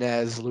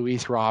Jimenez,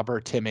 Luis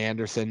Robert, Tim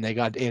Anderson. They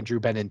got Andrew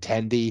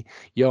Benintendi,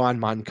 Yohan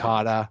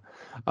Moncada.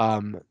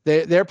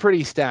 They're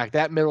pretty stacked.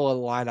 That middle of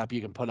the lineup you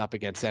can put up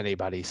against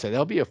anybody. So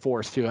they'll be a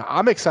force too.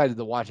 I'm excited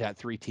to watch that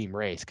 3-team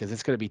race because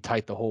it's going to be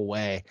tight the whole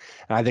way.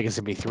 And I think it's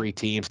going to be 3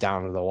 teams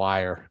down to the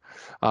wire.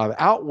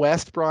 Out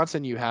west,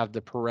 Bronson, you have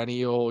the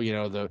perennial,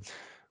 the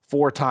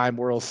 4-time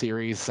World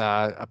Series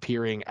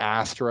appearing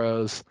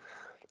Astros.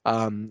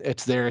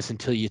 It's theirs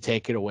until you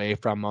take it away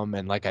from them.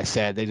 And like I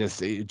said,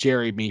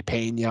 Jeremy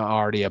Pena,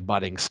 already a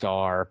budding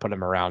star, put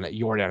him around at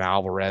Jordan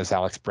Alvarez,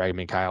 Alex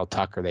Bregman, Kyle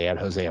Tucker. They had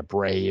Jose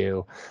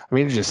Abreu. I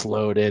mean, they're just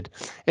loaded.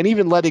 And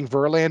even letting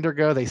Verlander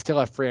go, they still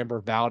have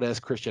Framber Valdez,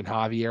 Christian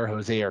Javier,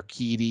 Jose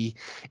Urquidy.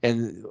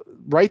 And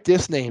write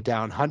this name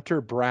down, Hunter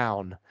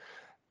Brown.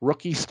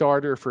 Rookie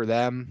starter for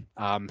them,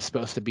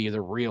 supposed to be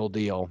the real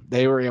deal.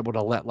 They were able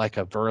to let like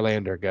a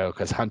Verlander go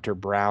because Hunter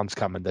Brown's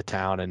coming to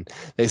town, and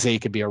they say he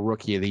could be a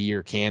Rookie of the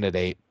Year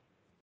candidate.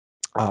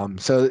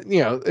 So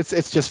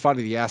it's just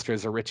funny. The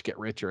Astros are rich get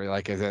richer.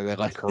 Like they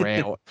let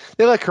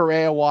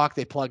Correa, walk.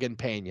 They plug in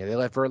Pena. They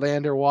let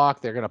Verlander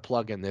walk. They're going to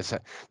plug in this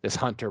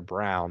Hunter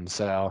Brown.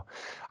 So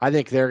I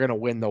think they're going to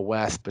win the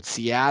West. But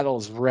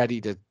Seattle's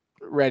ready to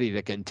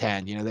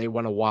contend. They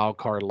won a wild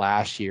card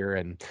last year,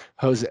 and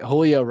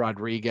Julio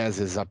Rodriguez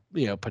is a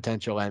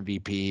potential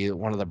MVP,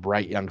 one of the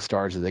bright young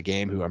stars of the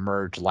game who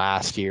emerged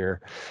last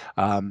year.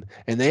 And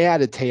they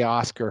added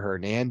Teoscar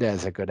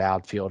Hernandez, a good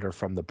outfielder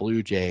from the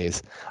Blue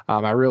Jays.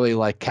 I really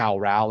like Cal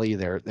Raleigh,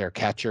 their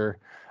catcher.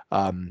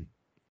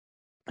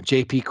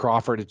 J.P.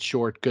 Crawford at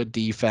short, good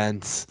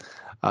defense.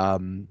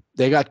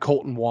 They got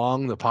Colton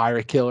Wong, the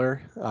Pirate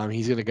Killer.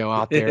 He's going to go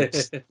out there.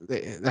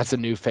 That's a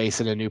new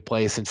face in a new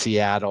place in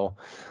Seattle.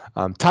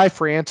 Ty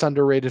France,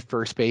 underrated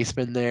first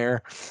baseman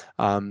there.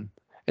 And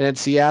then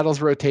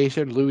Seattle's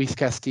rotation, Luis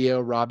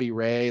Castillo, Robbie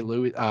Ray,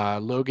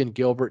 Logan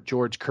Gilbert,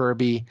 George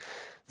Kirby.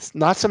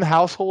 Not some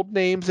household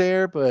names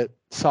there, but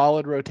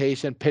solid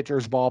rotation.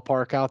 Pitcher's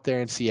ballpark out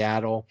there in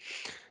Seattle.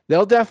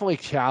 They'll definitely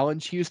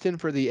challenge Houston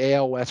for the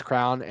AL West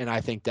crown, and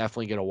I think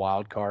definitely get a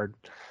wild card.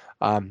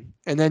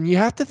 And then you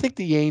have to think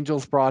the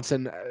Angels,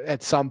 Bronson,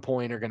 at some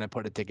point are going to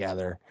put it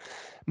together.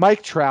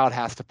 Mike Trout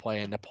has to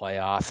play in the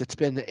playoffs. It's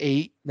been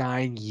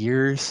 8-9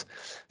 years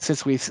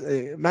since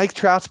Mike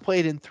Trout's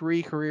played in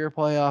 3 career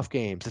playoff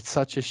games. It's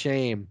such a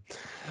shame.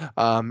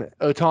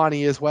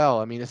 Ohtani as well.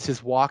 I mean, it's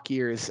his walk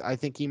years. I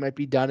think he might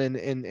be done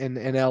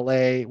in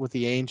LA with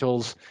the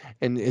Angels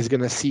and is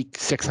going to seek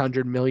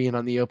 $600 million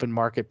on the open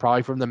market,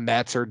 probably from the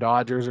Mets or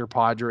Dodgers or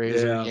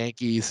Padres or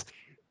Yankees.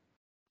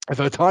 If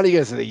Ohtani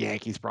goes to the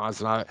Yankees,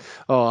 Bronson,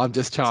 I'm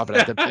just chomping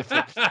at the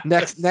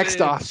bit.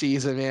 Next off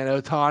season, man.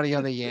 Ohtani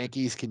on the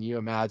Yankees, can you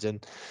imagine?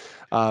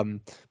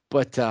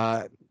 But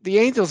the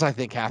Angels, I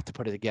think, have to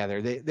put it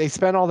together. They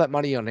spent all that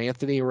money on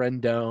Anthony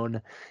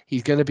Rendon.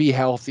 He's going to be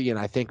healthy and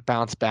I think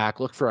bounce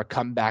back. Look for a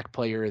comeback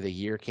player of the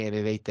year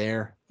candidate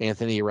there,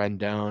 Anthony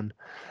Rendon.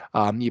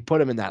 You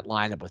put him in that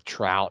lineup with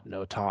Trout and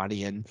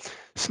Ohtani and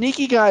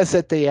sneaky guys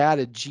that they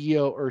added: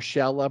 Gio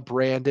Urshela,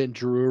 Brandon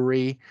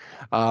Drury,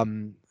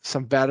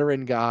 some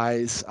veteran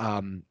guys.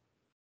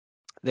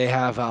 They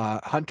have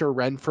Hunter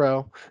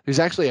Renfroe, who's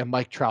actually a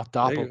Mike Trout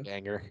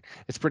doppelganger.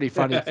 It's pretty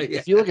funny.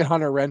 If you look at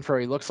Hunter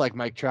Renfroe, he looks like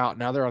Mike Trout.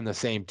 Now they're on the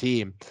same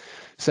team.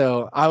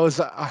 So I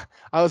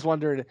was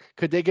wondering,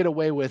 could they get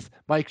away with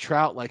Mike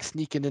Trout like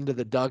sneaking into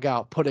the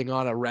dugout, putting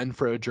on a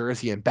Renfroe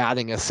jersey and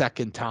batting a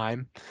second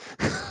time?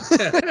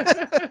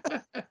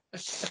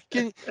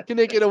 Can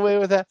they get away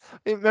with that?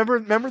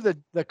 Remember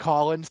the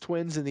Collins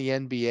twins in the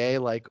NBA?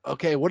 Like,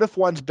 okay, what if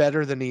one's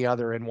better than the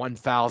other and one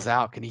fouls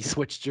out? Can he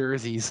switch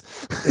jerseys?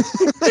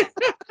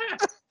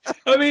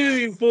 I mean,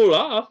 you pull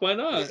off. Why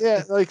not?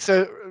 Yeah, like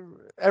so.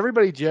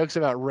 Everybody jokes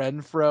about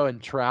Renfroe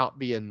and Trout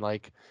being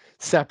like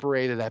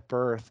separated at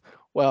birth.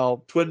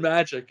 Well, twin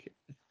magic.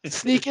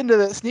 Sneak into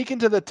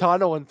the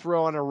tunnel and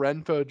throw on a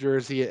Renfroe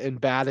jersey and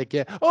bat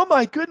again. Oh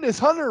my goodness,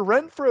 Hunter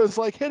Renfroe's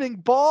like hitting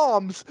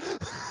bombs,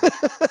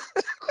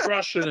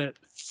 crushing it.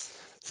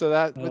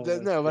 So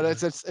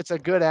it's a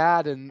good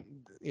ad, and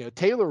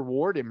Taylor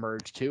Ward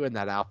emerged too in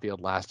that outfield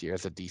last year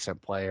as a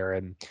decent player,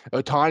 and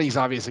Ohtani's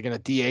obviously going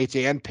to DH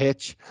and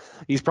pitch.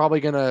 He's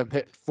probably going to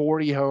hit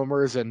 40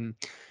 homers and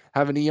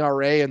have an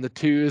ERA in the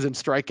 2s and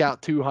strike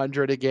out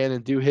 200 again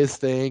and do his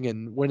thing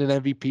and win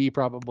an MVP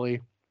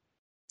probably.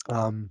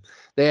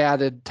 They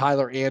added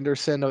Tyler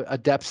Anderson, a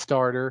depth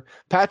starter.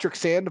 Patrick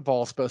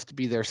Sandoval is supposed to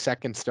be their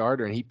second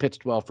starter, and he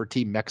pitched well for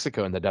Team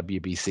Mexico in the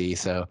WBC.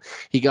 So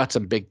he got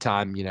some big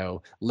time,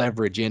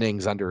 leverage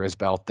innings under his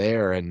belt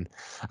there. And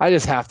I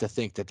just have to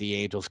think that the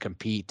Angels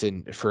compete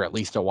for at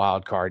least a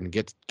wild card and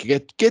get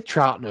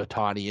Trout and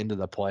Ohtani into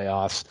the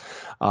playoffs.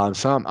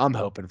 So I'm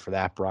hoping for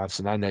that,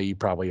 Bronson. I know you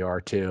probably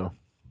are too.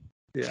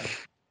 Yeah.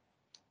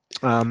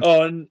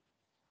 Oh, and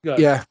go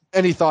ahead. Yeah.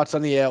 Any thoughts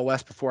on the AL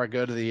West before I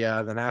go to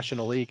the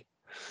National League?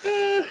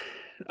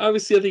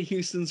 Obviously, I think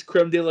Houston's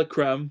creme de la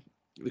creme,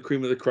 the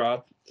cream of the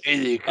crop.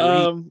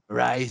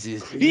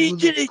 Rises Cream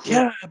of the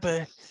crop.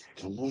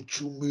 top. What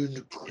you mean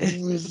the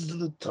cream is to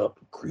the top,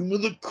 cream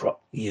of the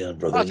crop? Yeah,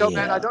 brother. Macho yeah.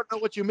 Man, I don't know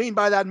what you mean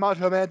by that,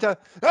 Macho Man.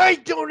 Hey,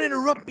 don't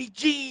interrupt me,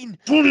 Gene.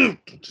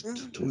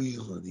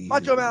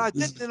 Macho Man, I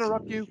didn't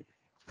interrupt you.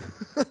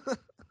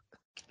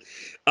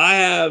 I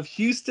have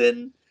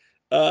Houston.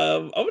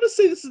 I'm going to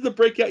say this is the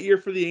breakout year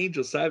for the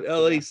Angels. I have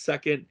LA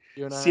second,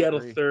 You and I Seattle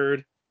agree.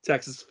 third,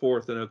 Texas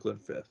fourth, and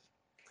Oakland fifth.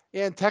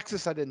 Yeah, in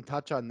Texas, I didn't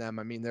touch on them.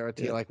 I mean, they're a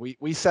team, Yeah. like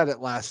we said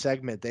it last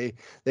segment.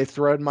 They've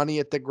thrown money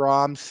at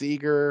DeGrom,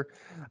 Seager,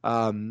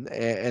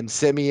 and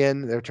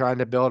Simeon. They're trying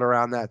to build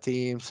around that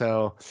team.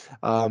 So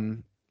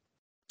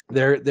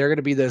they're going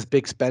to be those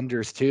big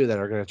spenders too that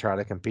are going to try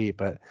to compete.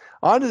 But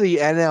on to the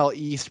NL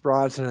East,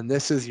 Bronson, and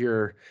this is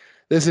your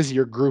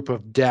group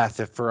of death.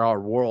 If for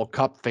our World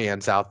Cup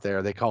fans out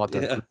there, they call it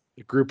the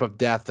group of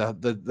death,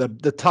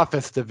 the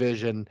toughest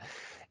division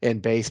in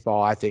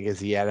baseball, I think, is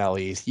the NL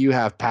East. You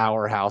have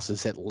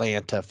powerhouses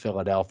Atlanta,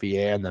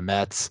 Philadelphia, and the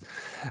Mets,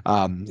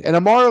 and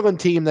a Marlin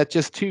team that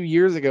just 3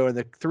 years ago in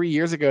the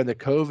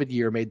COVID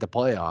year made the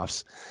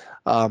playoffs.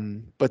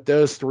 But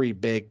those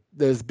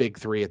big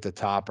three at the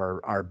top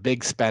are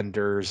big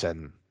spenders.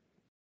 And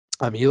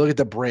I mean, you look at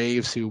the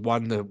Braves, who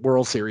won the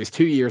World Series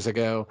 2 years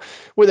ago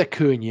with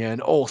Acuna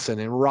and Olsen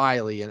and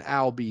Riley and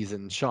Albies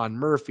and Sean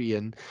Murphy.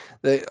 And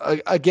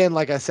again,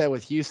 like I said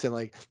with Houston,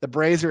 like the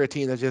Braves are a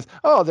team that just,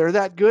 they're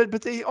that good,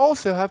 but they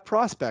also have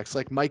prospects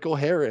like Michael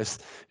Harris,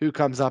 who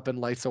comes up and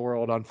lights the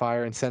world on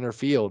fire in center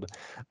field.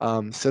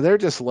 So they're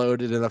just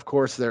loaded. And of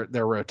course,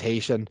 their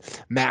rotation,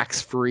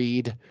 Max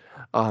Fried,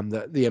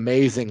 the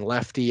amazing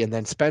lefty, and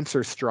then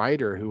Spencer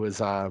Strider, who was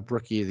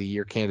Rookie of the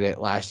Year candidate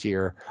last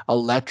year.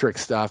 Electric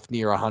stuff,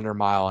 near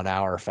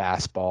 100-mile-an-hour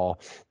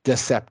fastball,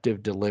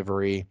 deceptive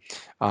delivery.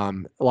 A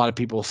lot of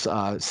people's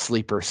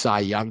sleeper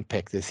Cy Young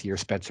pick this year,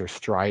 Spencer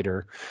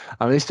Strider.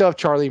 They still have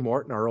Charlie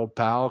Morton, our old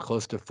pal,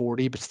 close to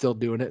 40, but still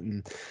doing it.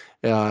 And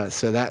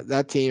so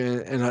that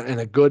team and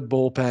a good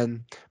bullpen.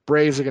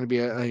 Braves are going to be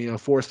a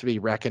force to be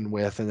reckoned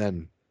with. And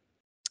then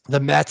the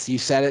Mets, you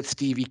said it,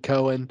 Stevie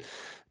Cohen,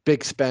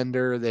 big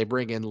spender. They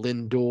bring in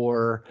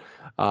Lindor.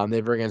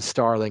 They bring in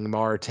Starling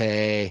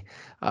Marte.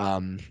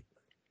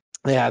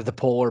 They have the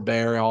polar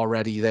bear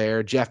already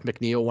there. Jeff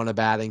McNeil won a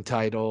batting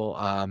title.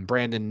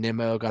 Brandon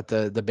Nimmo got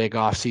the big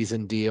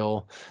offseason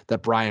deal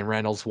that Brian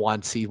Reynolds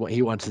wants. He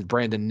wants the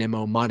Brandon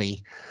Nimmo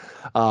money.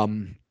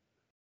 And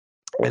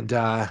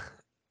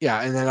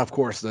then of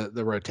course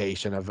the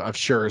rotation of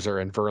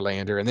Scherzer and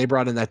Verlander, and they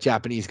brought in that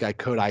Japanese guy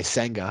Kodai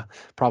Senga,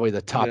 probably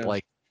the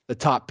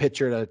top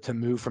pitcher to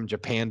move from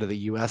Japan to the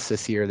U.S.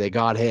 this year. They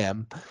got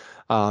him.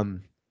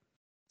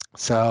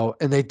 So,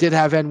 and they did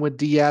have Edwin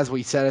Diaz.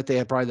 We said it. They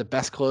had probably the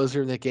best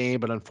closer in the game,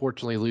 but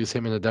unfortunately lose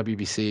him in the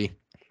WBC.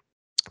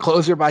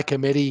 Closer by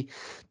committee,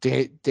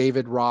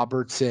 David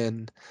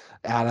Robertson,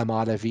 Adam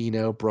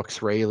Ottavino,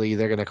 Brooks Raley.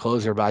 They're going to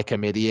closer by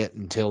committee it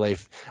until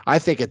I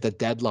think at the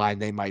deadline,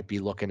 they might be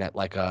looking at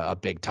like a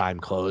big time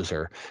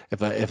closer.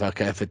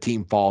 If a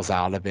team falls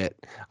out of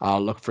it,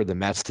 look for the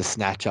Mets to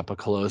snatch up a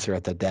closer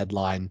at the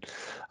deadline.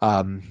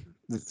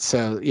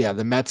 So yeah,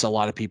 the Mets, a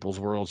lot of people's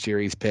World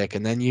Series pick,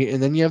 and then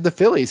you have the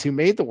Phillies, who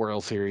made the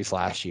World Series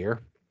last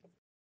year,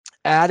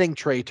 adding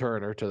Trey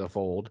Turner to the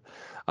fold.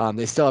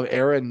 They still have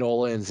Aaron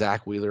Nola and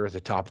Zach Wheeler at the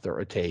top of the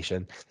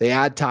rotation. They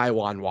add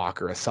Taijuan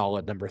Walker, a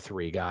solid number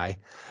 3 guy.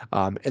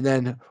 And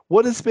then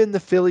what has been the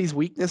Phillies'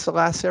 weakness the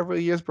last several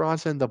years,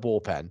 Bronson? The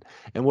bullpen.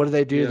 And what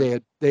do? Yeah.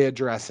 They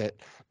address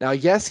it. Now,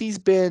 yes, he's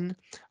been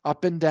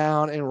up and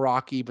down and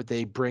rocky, but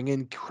they bring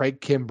in Craig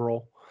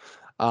Kimbrell.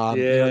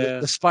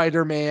 The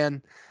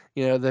Spider-Man,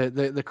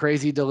 the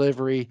crazy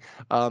delivery.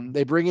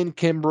 They bring in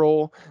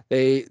Kimbrell.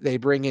 They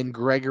bring in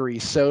Gregory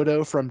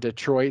Soto from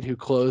Detroit, who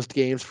closed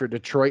games for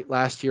Detroit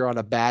last year on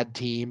a bad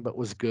team, but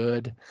was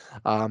good.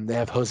 They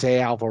have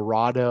Jose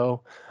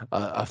Alvarado,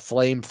 a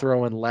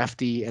flame-throwing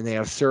lefty, and they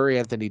have Sir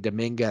Anthony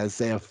Dominguez.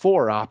 They have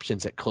 4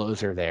 options at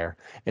closer there.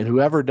 And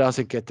whoever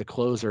doesn't get the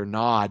closer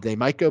nod, they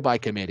might go by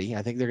committee.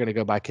 I think they're going to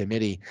go by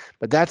committee.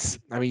 But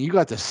you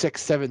got the 6th,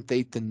 7th,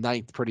 8th, and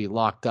 9th pretty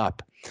locked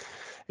up.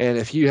 And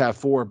if you have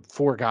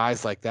four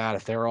guys like that,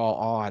 if they're all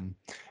on,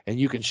 and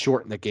you can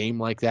shorten the game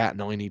like that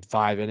and only need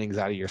 5 innings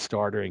out of your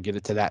starter and get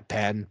it to that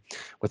pen,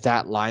 with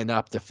that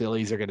lineup, the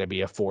Phillies are going to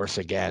be a force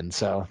again.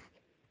 So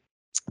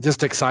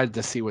just excited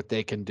to see what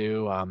they can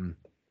do. And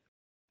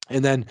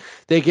then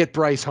they get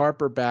Bryce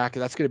Harper back.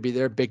 And that's going to be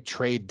their big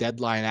trade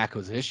deadline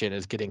acquisition,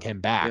 is getting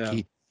him back.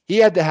 Yeah. He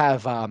had to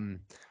have,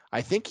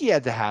 I think he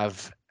had to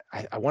have,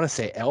 I want to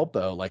say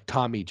elbow, like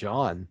Tommy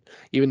John,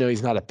 even though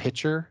he's not a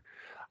pitcher.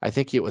 I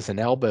think it was an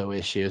elbow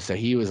issue. So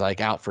he was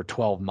like out for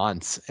 12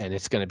 months, and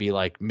it's going to be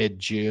like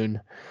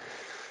mid-June.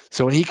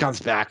 So when he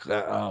comes back,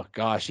 oh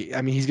gosh,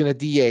 he's going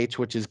to DH,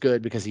 which is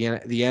good because the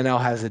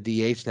NL has a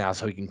DH now,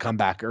 so he can come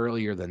back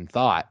earlier than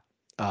thought.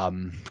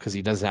 because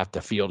he doesn't have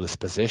to field his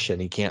position.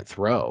 He can't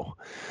throw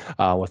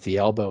with the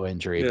elbow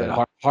injury. Yeah.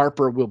 But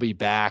Harper will be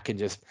back and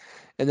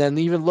then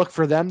even look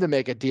for them to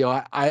make a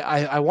deal.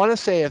 I want to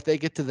say if they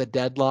get to the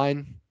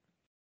deadline,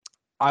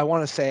 I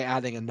want to say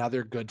adding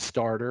another good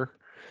starter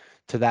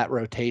to that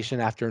rotation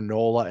after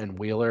Nola and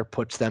Wheeler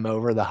puts them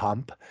over the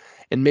hump,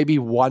 and maybe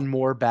one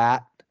more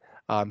bat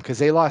because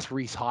they lost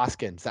Reese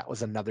Hoskins. That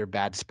was another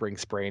bad spring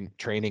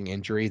training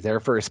injury. Their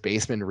first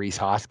baseman, Reese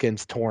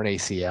Hoskins, torn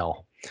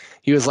ACL.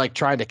 He was like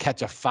trying to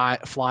catch a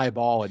fly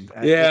ball, and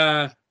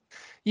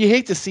you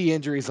hate to see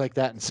injuries like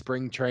that in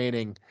spring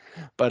training.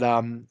 But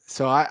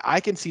so I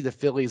can see the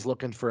Phillies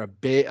looking for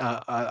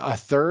a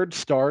third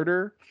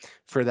starter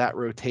for that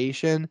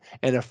rotation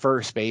and a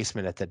first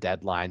baseman at the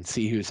deadline.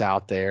 See who's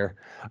out there,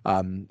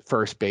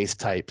 first base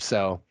type.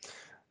 So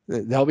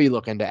they'll be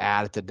looking to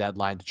add at the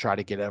deadline to try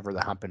to get over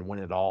the hump and win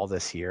it all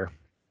this year.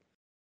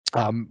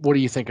 What do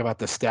you think about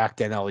the stacked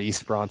NL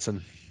East,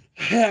 Bronson?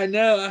 Yeah,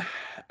 no,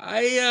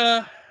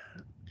 I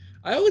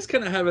always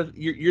kind of have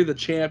you're the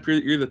champ,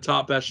 you're the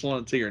top echelon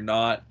until you're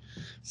not.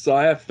 So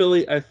I have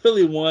Philly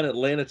 1,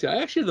 Atlanta 2.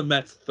 I actually have the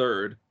Mets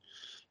 3rd.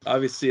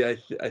 Obviously, I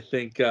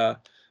think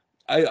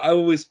I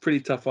always pretty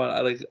tough on.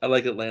 I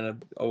like Atlanta.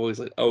 Always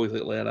like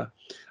Atlanta.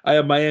 I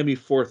have Miami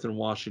 4th and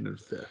Washington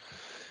 5th.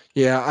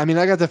 Yeah, I mean,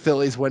 I got the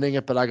Phillies winning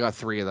it, but I got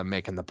 3 of them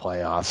making the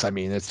playoffs. I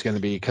mean, it's going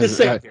to be because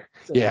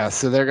yeah,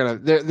 so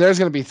there's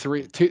going to be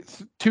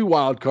two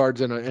wild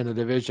cards in a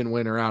division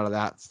winner out of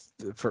that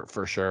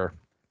for sure.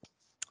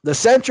 The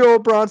Central,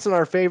 Bronson,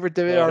 our favorite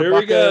division,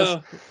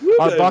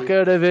 our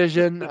Bucko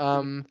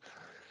division.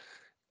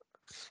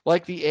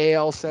 Like the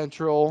AL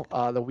Central,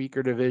 the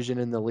weaker division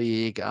in the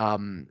league.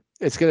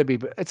 It's going to be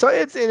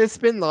it's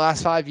been the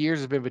last 5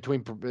 years. It's been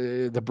between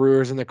the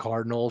Brewers and the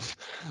Cardinals.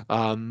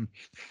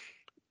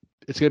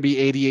 It's going to be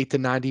 88 to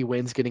 90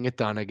 wins getting it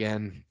done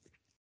again.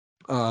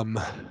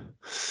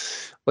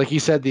 Like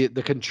you said,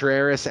 the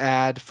Contreras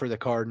ad for the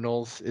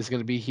Cardinals is going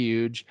to be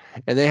huge.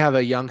 And they have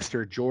a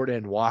youngster,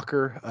 Jordan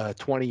Walker, a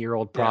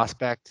 20-year-old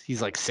prospect.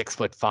 He's like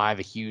 6'5",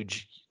 a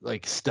huge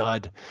like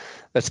stud.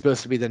 That's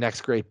supposed to be the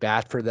next great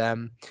bat for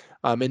them.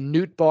 And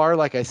Newt Barr,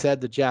 like I said,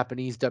 the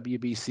Japanese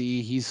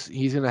WBC,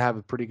 he's going to have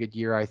a pretty good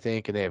year, I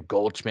think. And they have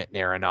Goldschmidt and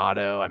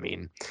Arenado. I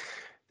mean,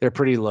 they're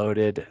pretty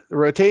loaded. The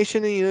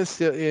rotation is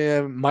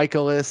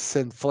Michaelis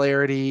and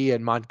Flaherty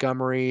and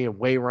Montgomery and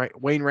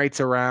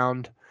Wainwright's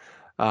around.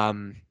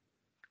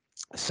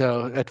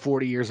 So at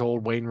 40 years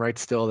old,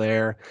 Wainwright's still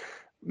there.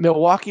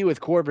 Milwaukee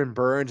with Corbin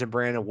Burns and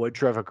Brandon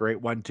Woodruff, a great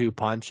 1-2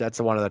 punch. That's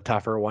one of the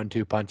tougher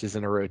 1-2 punches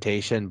in a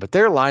rotation. But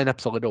their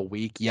lineup's a little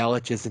weak.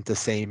 Yelich isn't the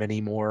same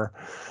anymore.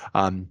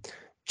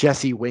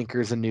 Jesse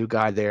Winker's a new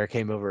guy there.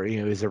 Came over,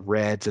 he's a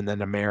Reds and then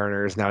the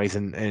Mariners. Now he's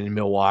in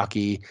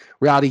Milwaukee.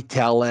 Rowdy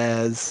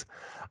Tellez.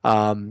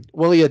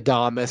 Willie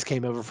Adames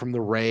came over from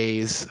the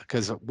Rays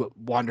because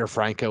Wander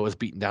Franco was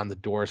beating down the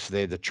door, so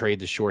they had to trade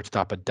the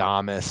shortstop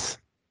Adames.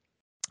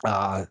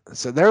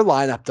 So their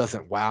lineup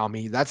doesn't wow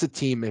me. That's a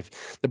team. If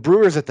the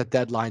Brewers at the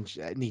deadline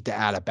need to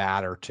add a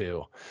bat or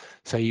two,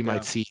 so you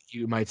might see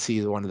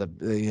one of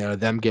the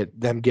them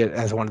get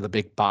as one of the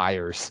big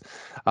buyers.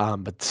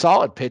 But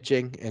solid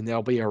pitching, and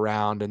they'll be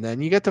around. And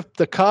then you get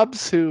the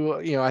Cubs, who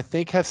I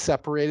think have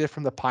separated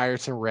from the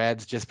Pirates and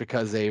Reds just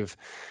because they've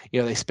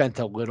they spent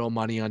a little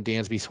money on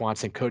Dansby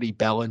Swanson. Cody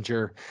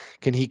Bellinger,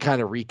 can he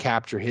kind of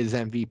recapture his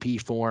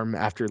MVP form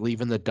after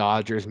leaving the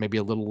Dodgers? Maybe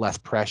a little less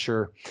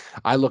pressure.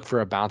 I look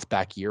for a bounce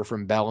back year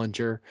from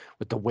Bellinger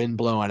with the wind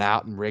blowing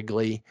out in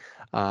Wrigley.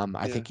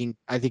 I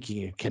think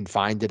he can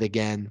find it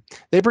again.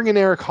 They bring in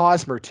Eric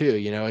Hosmer too,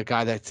 a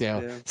guy that's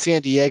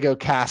San Diego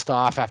cast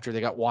off after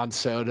they got Juan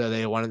Soto.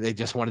 They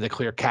just wanted to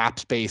clear cap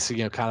space,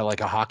 kind of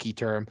like a hockey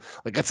term.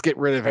 Like, let's get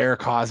rid of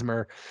Eric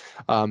Hosmer.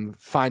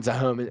 Finds a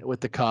home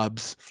with the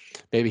Cubs.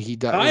 Maybe he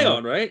does.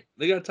 Taillon, right?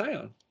 They got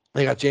Taillon.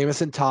 They got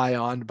Jameson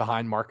Taillon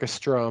behind Marcus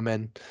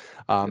Stroman.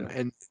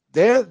 And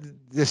they're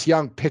this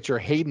young pitcher,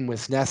 Hayden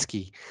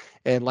Wisniewski.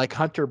 And like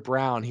Hunter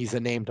Brown, he's a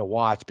name to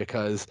watch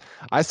because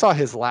I saw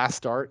his last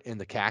start in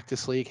the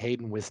Cactus League,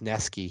 Hayden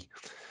Wisniewski.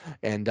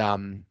 And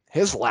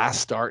his last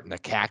start in the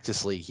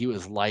Cactus League, he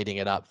was lighting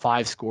it up,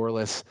 5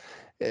 scoreless.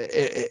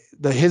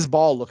 His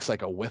ball looks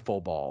like a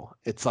wiffle ball.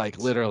 It's like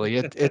literally,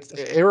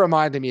 it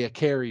reminded me of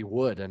Kerry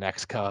Wood, an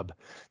ex-Cub,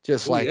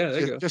 just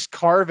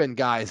carving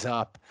guys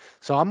up.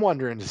 So I'm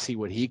wondering to see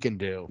what he can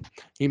do.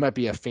 He might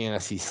be a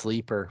fantasy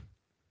sleeper.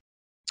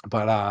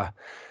 But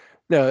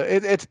no,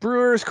 it's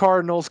Brewers,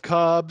 Cardinals,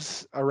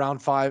 Cubs around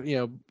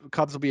 5.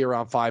 Cubs will be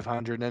around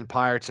 500, and then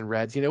Pirates and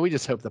Reds. We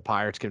just hope the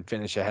Pirates can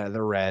finish ahead of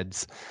the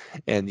Reds,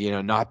 and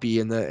not be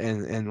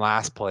in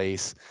last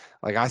place.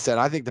 Like I said,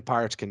 I think the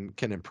Pirates can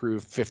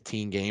improve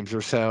 15 games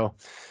or so.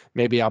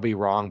 Maybe I'll be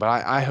wrong, but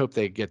I hope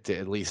they get to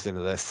at least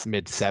into the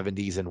mid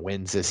 70s and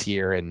wins this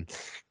year and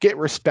get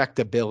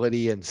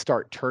respectability and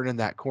start turning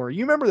that corner.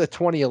 You remember the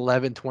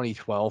 2011,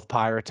 2012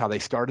 Pirates, how they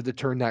started to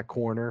turn that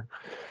corner?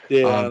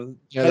 Yeah, You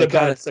know, had they a bad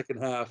kind of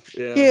second half.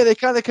 yeah, they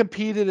kind of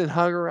competed and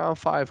hung around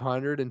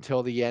 500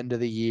 until the end of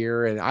the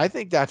year, and I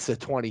think that's the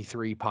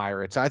 23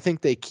 Pirates. I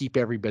think they keep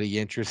everybody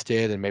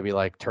interested and maybe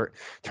like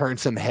turn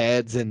some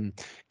heads and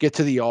get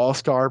to the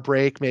All-Star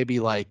break,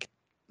 maybe like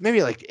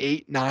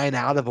 8, 9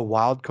 out of a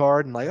wild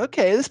card, and like,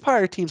 okay, this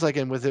Pirate team's like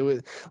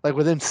like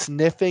within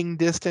sniffing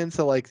distance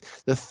of like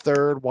the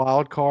third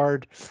wild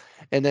card,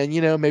 and then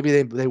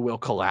maybe they will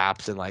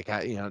collapse and like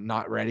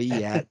not ready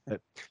yet,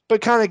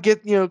 but kind of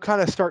get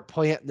kind of start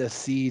planting the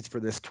seeds for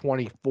this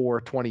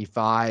 24,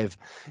 25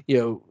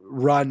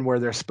 run where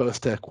they're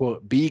supposed to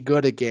quote be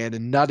good again,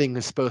 and Nutting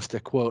is supposed to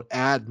quote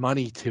add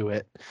money to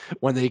it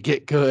when they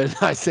get good.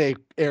 I say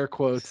air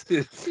quotes.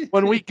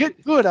 When we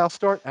get good, I'll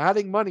start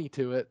adding money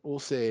to it. We'll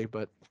see,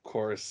 but Of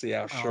course,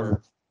 yeah,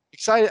 sure.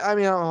 excited. I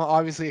mean, I'm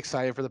obviously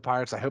excited for the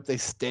Pirates. I hope they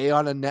stay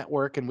on a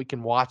network and we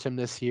can watch them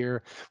this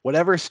year.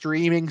 Whatever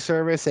streaming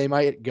service they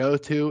might go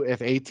to,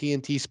 if AT&T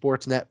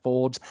Sportsnet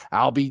folds,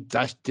 I'll be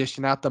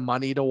dishing out the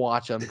money to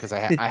watch them because I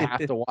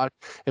have to watch.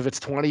 If it's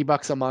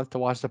 $20 a month to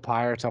watch the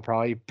Pirates, I'll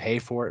probably pay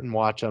for it and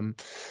watch them.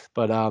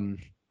 But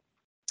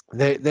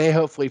they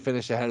hopefully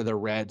finish ahead of the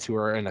Reds, who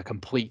are in a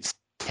complete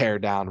tear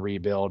down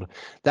rebuild.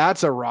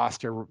 That's a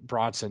roster,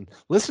 Bronson.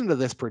 Listen to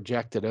this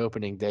projected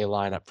opening day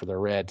lineup for the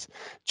Reds: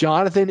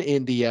 Jonathan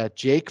India,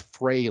 Jake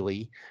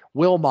Fraley,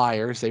 Will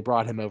Myers. They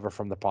brought him over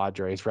from the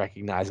Padres,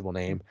 recognizable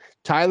name.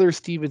 Tyler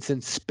Stevenson,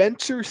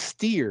 Spencer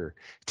Steer,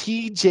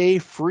 T.J.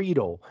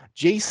 Friedel,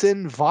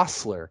 Jason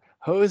Vossler,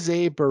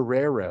 Jose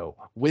Barrero,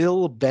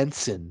 Will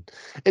Benson.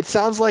 It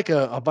sounds like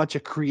a bunch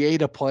of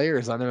creative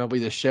players on MLB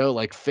The Show,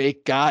 like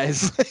fake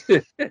guys.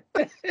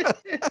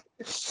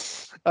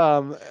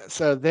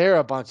 So they're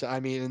a bunch of, I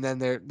mean, and then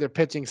their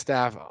pitching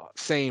staff,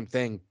 same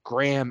thing.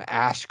 Graham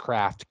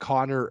Ashcraft,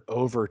 Connor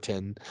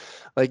Overton.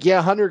 Like,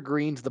 yeah, Hunter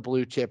Green's the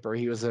blue chipper.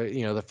 He was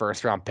the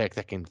first round pick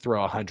that can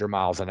throw 100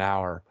 miles an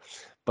hour.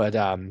 But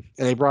and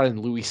they brought in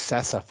Luis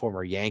Sessa,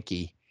 former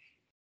Yankee,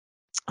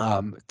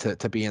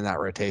 to be in that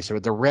rotation.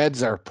 But the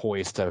Reds are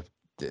poised to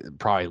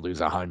probably lose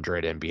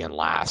 100 and be in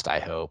last, I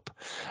hope.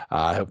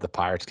 I hope the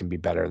Pirates can be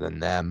better than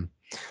them.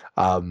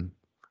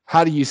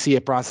 How do you see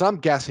it, Bronson? I'm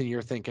guessing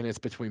you're thinking it's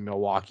between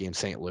Milwaukee and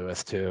St.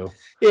 Louis, too.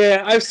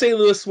 Yeah, I've St.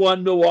 Louis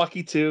 1,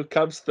 Milwaukee 2,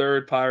 Cubs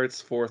 3rd,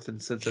 Pirates 4th,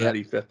 and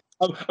Cincinnati 5th.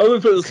 I'm going to put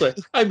it this way.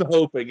 I'm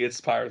hoping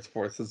it's Pirates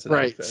 4th,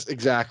 Cincinnati 5th. Right,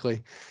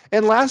 exactly.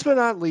 And last but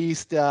not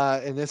least,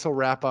 and this will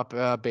wrap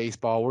up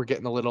baseball. We're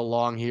getting a little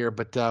long here,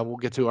 but we'll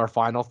get to our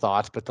final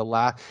thoughts. But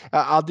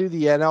I'll do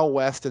the NL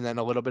West and then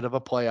a little bit of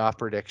a playoff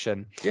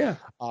prediction. Yeah.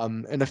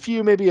 And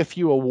maybe a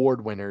few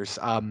award winners.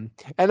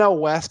 NL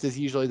West is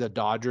usually the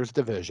Dodgers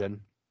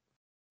division.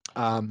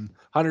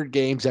 100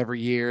 games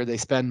every year. They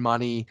spend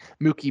money.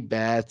 Mookie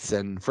Betts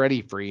and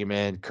Freddie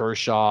Freeman,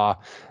 Kershaw.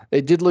 They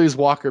did lose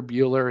Walker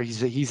Buehler.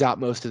 He's out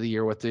most of the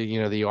year with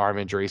the arm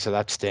injury, so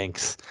that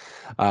stinks.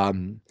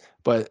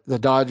 But the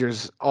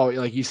Dodgers,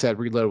 like you said,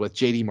 reload with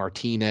JD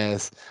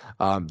Martinez.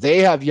 They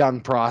have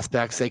young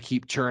prospects they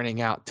keep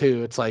churning out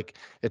too. It's like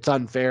it's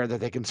unfair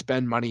that they can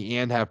spend money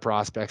and have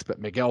prospects,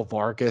 but Miguel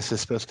Vargas is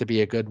supposed to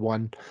be a good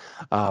one.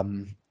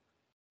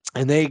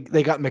 And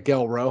they got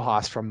Miguel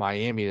Rojas from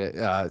Miami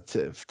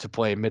to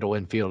play middle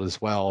infield as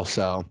well.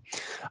 So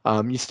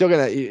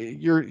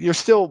you're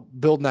still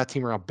building that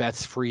team around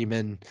Betts,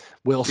 Freeman,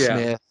 Will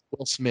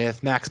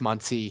Smith, Max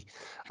Muncy,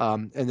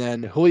 and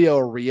then Julio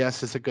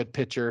Urias is a good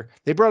pitcher.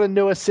 They brought in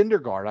Noah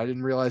Syndergaard. I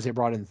didn't realize they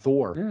brought in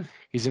Thor. Yeah.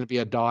 He's going to be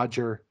a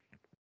Dodger.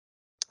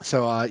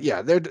 So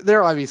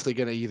they're obviously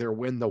going to either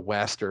win the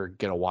West or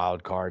get a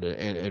wild card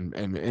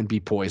and be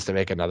poised to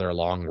make another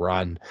long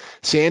run.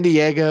 San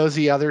Diego's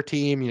the other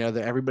team,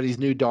 everybody's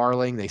new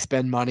darling. They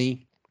spend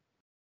money.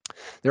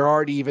 They're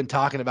already even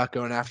talking about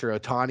going after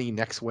Ohtani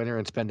next winter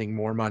and spending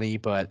more money.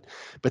 But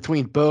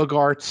between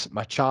Bogarts,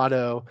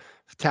 Machado,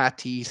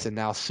 Tatis, and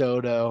now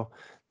Soto,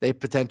 they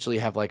potentially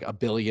have like $1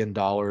 billion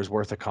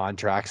worth of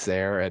contracts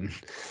there, and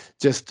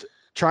just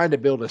trying to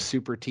build a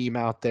super team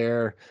out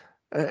there.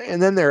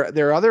 And then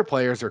their other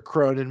players are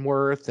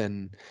Cronenworth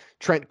and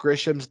Trent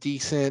Grisham's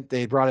decent.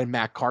 They brought in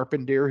Matt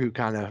Carpenter, who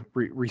kind of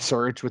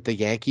resurged with the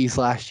Yankees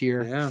last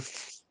year.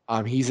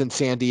 Yeah. He's in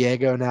San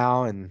Diego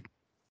now, and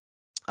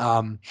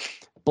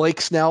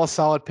Blake Snell, a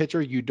solid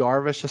pitcher. Yu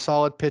Darvish, a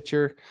solid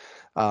pitcher.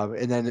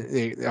 And then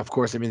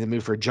they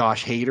move for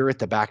Josh Hader at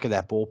the back of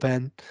that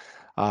bullpen.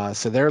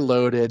 So they're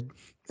loaded.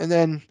 And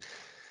then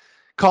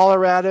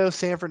Colorado,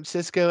 San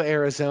Francisco,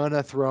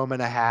 Arizona, throw them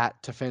in a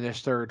hat to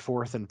finish 3rd,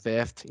 4th, and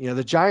 5th.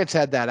 The Giants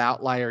had that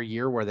outlier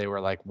year where they were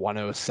like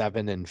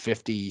 107 and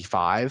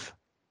 55.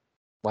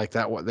 Like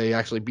that, they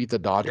actually beat the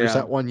Dodgers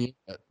that one year.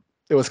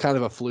 It was kind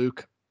of a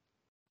fluke.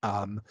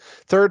 3rd,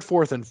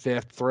 4th, and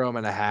 5th, throw them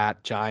in a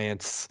hat.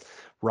 Giants,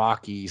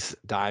 Rockies,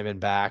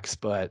 Diamondbacks.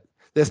 But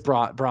this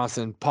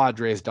Bronson,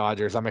 Padres,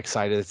 Dodgers, I'm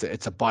excited.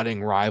 It's a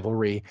budding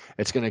rivalry.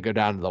 It's going to go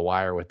down to the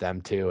wire with them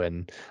too.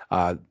 And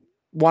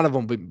one of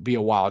them would be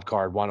a wild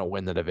card, one will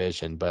win the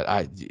division.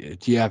 But do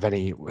you have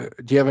any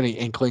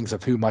inklings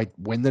of who might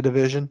win the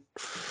division?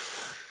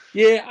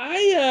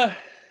 Yeah,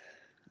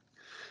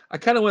 I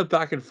kind of went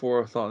back and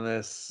forth on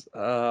this.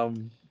 I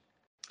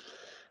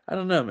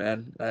don't know,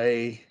 man.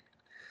 I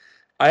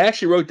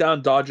actually wrote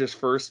down Dodgers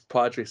first,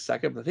 Padres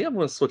second, but I think I'm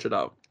going to switch it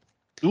up.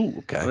 Ooh, I'm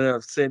okay. going to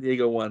have San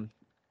Diego 1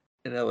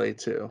 and LA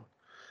 2.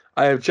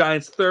 I have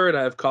Giants third,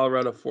 I have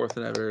Colorado fourth,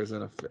 and I have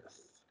Arizona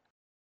fifth.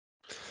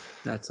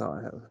 That's all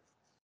I have.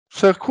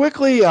 So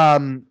quickly,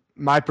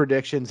 my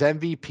predictions: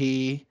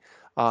 MVP.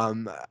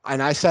 And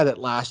I said it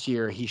last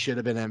year, he should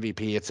have been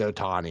MVP. It's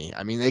Ohtani.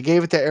 I mean, they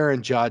gave it to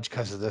Aaron Judge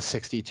because of the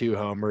 62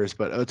 homers,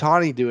 but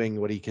Ohtani doing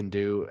what he can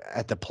do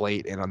at the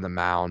plate and on the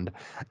mound.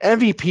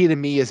 MVP to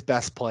me is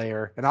best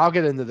player. And I'll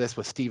get into this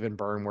with Steven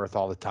Burnworth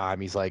all the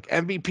time. He's like,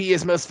 MVP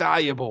is most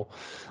valuable.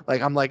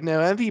 Like, I'm like, no,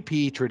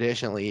 MVP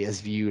traditionally is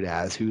viewed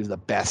as who the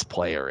best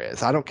player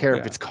is. I don't care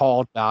if it's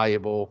called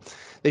valuable.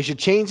 They should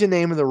change the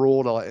name of the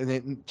rule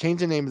and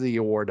change the name of the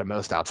award to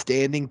most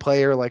outstanding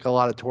player, like a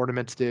lot of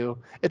tournaments do.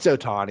 It's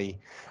Ohtani.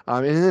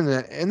 And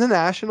in the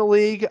National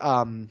League,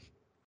 I'm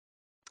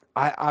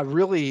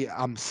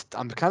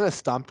kind of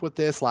stumped with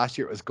this. Last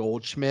year it was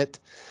Goldschmidt.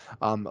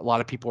 A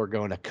lot of people are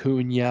going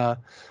Acuna,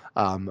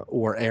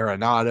 or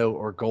Arenado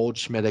or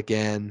Goldschmidt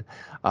again.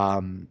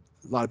 A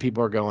lot of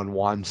people are going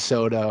Juan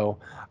Soto.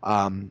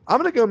 I'm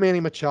going to go Manny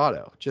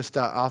Machado. Just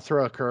I'll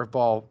throw a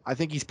curveball. I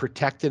think he's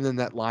protected in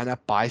that lineup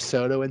by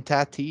Soto and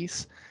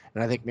Tatis,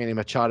 and I think Manny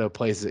Machado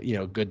plays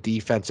good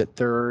defense at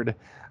third.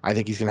 I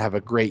think he's going to have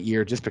a great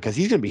year just because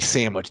he's going to be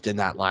sandwiched in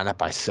that lineup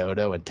by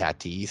Soto and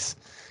Tatis.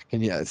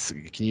 Can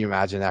you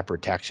imagine that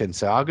protection?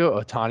 So I'll go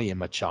Ohtani and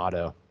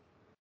Machado.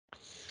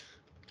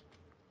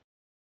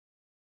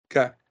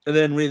 Okay, and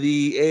then with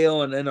the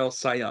AL and NL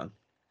Cy Young.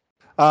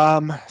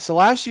 So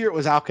last year it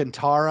was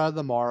Alcantara,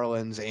 the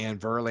Marlins, and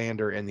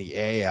Verlander in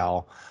the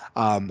AL.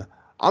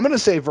 I'm going to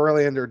say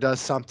Verlander does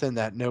something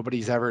that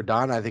nobody's ever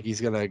done. I think he's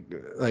going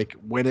to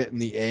win it in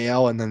the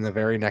AL and then the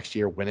very next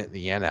year win it in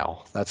the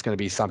NL. That's going to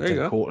be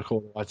something cool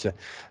to watch.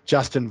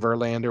 Justin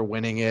Verlander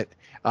winning it.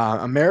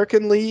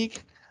 American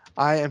League,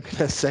 I am going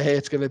to say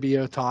it's going to be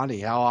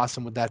Ohtani. How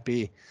awesome would that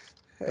be?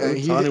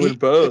 Ohtani with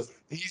both.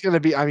 He's going to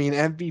be,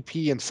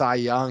 MVP and Cy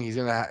Young. He's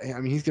going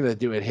to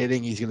do it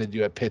hitting. He's going to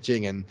do it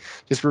pitching, and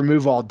just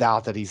remove all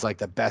doubt that he's like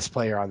the best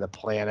player on the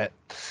planet.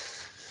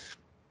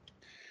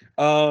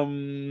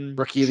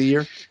 Rookie of the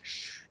year?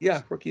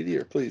 Yeah, Rookie of the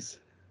Year, please.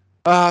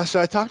 So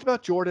I talked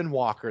about Jordan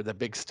Walker, the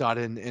big stud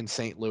in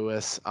St.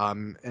 Louis,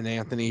 and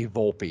Anthony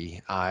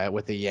Volpe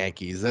with the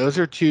Yankees. Those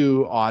are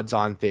two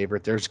odds-on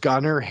favorite. There's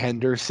Gunnar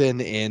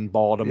Henderson in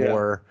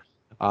Baltimore.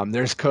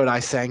 There's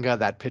Kodai Senga,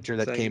 that pitcher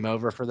that came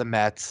over for the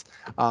Mets.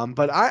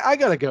 But I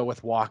got to go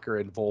with Walker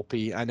and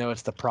Volpe. I know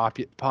it's the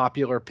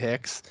popular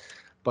picks,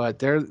 but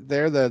they're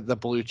the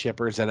blue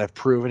chippers that have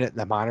proven it in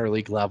the minor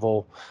league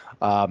level.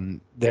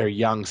 They're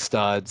young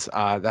studs.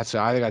 I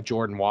got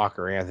Jordan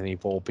Walker, Anthony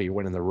Volpe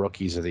winning the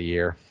Rookies of the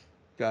Year.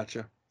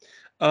 Gotcha.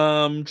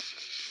 I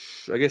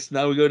guess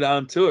now we go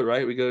down to it,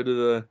 right? We go to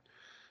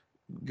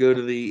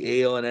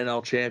the AL and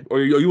NL champ,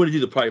 or you want to do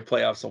the probably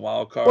playoffs and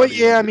wild card? Well,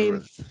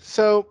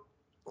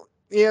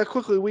 yeah,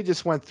 quickly we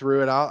just went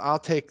through it. I'll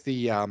take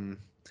the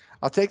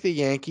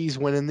Yankees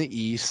winning the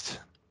East.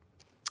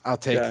 I'll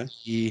take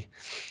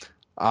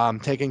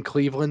taking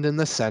Cleveland in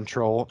the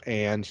Central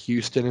and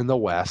Houston in the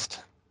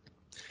West.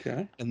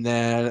 Okay. And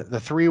then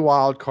the three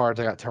wild cards,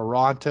 I got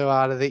Toronto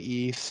out of the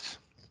East.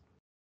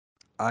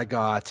 I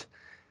got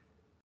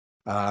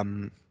I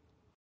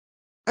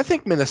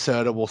think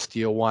Minnesota will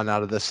steal one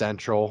out of the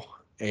Central,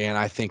 and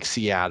I think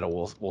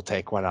Seattle will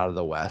take one out of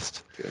the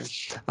West. Okay.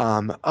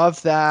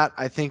 Of that,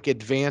 I think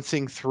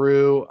advancing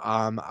through,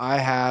 I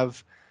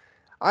have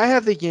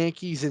the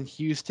Yankees in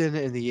Houston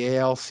in the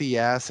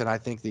ALCS, and I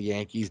think the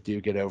Yankees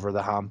do get over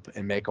the hump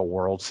and make a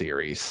World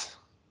Series.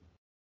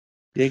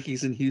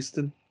 Yankees in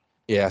Houston?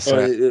 Yeah, so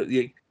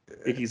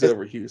Yankees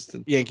over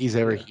Houston. Yankees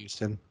over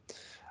Houston.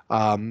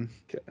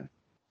 Okay.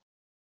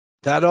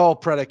 That all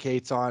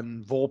predicates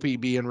on Volpe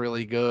being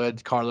really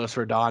good, Carlos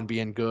Rodon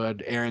being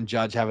good, Aaron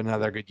Judge having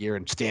another good year,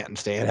 and Stanton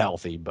staying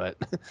healthy. But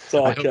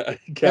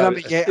I'm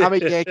a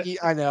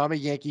Yankee. I know I'm a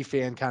Yankee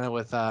fan, kind of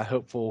with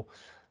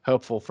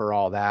hopeful for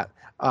all that.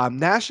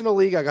 National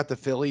League, I got the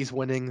Phillies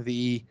winning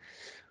the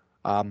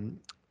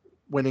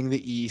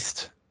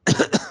East,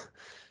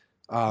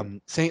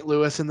 St.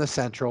 Louis in the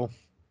Central,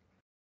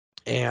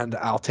 and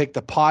I'll take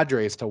the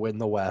Padres to win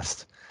the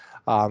West.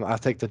 I'll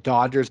take the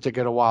Dodgers to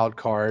get a wild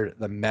card,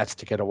 the Mets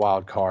to get a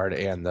wild card,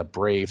 and the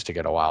Braves to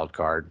get a wild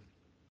card.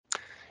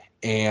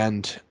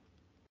 And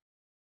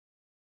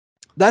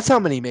that's how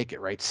many make it,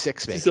 right?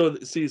 6 make so,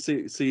 it.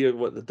 So you have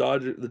what, the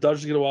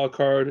Dodgers get a wild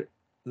card,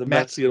 the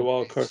Mets get a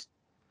wild card,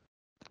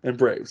 and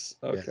Braves.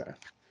 Okay.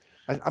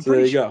 Yeah.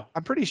 There you go.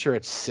 I'm pretty sure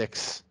it's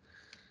 6.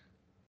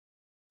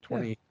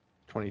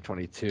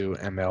 2022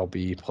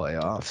 MLB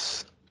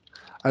playoffs.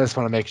 I just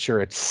want to make sure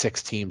it's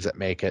 6 teams that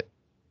make it.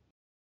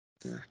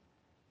 Yeah.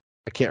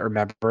 I can't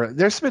remember.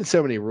 There's been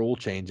so many rule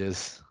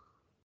changes.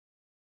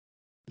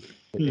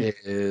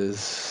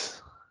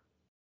 is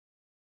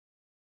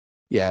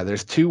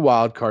there's 2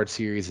 wild card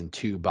series and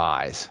 2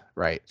 buys,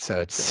 right? So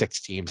it's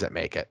 6 teams that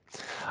make it.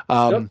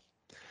 Yep.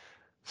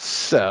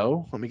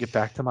 So let me get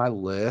back to my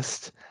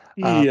list.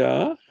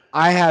 Yeah.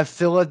 I have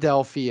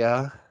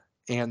Philadelphia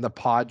and the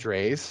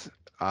Padres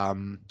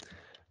in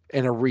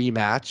a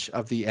rematch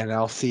of the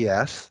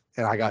NLCS,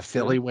 and I got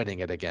Philly winning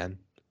it again.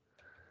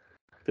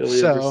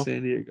 Philly over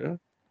San Diego.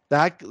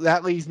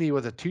 That leaves me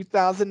with a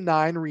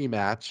 2009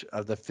 rematch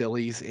of the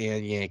Phillies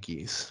and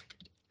Yankees.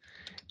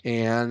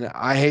 And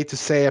I hate to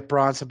say it,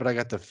 Bronson, but I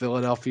got the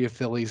Philadelphia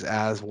Phillies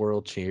as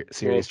World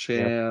Series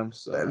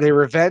champs. They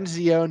revenge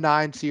the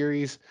 09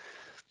 series.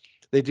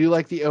 They do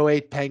like the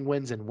 08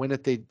 Penguins and win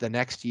it the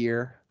next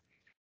year.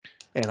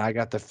 And I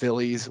got the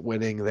Phillies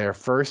winning their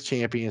first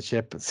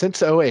championship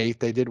since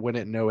 08. They did win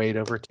it in 08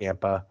 over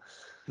Tampa.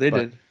 They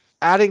did.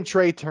 Adding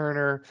Trey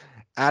Turner,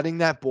 adding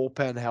that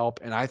bullpen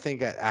help, and I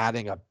think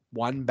adding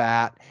one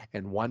bat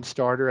and 1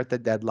 starter at the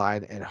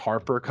deadline and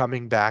Harper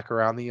coming back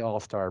around the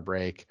All-Star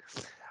break,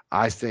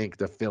 I think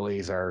the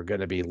Phillies are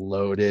going to be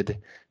loaded.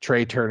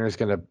 Trey Turner is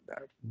going to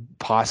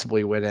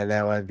possibly win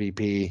NL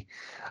MVP.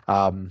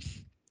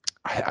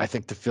 I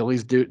think the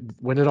Phillies do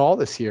win it all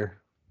this year.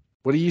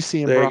 What do you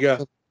see in There Bronson? you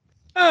go.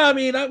 I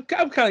mean, I'm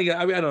kind of.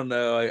 I mean, I don't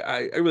know.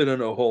 I really don't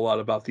know a whole lot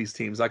about these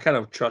teams. I kind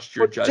of trust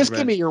your judgment. Just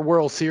give me your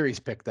World Series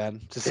pick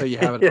then, just so you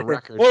have it on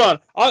record. Hold on.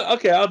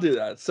 I'll do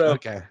that. So,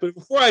 okay. But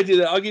before I do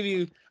that, I'll give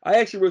you. I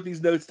actually wrote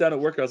these notes down at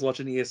work. I was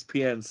watching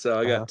ESPN, so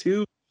I got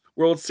 2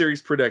 World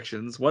Series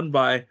predictions. One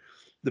by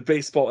the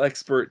baseball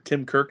expert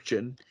Tim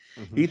Kirkchin.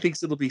 Mm-hmm. He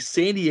thinks it'll be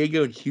San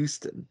Diego and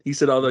Houston. He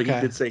said, although he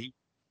did say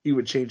he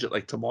would change it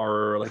like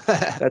tomorrow or like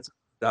that's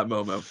that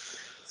moment.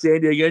 San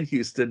Diego and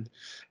Houston.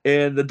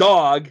 And the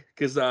dog,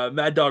 because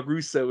Mad Dog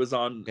Russo was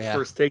on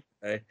first take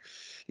today,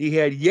 he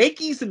had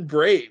Yankees and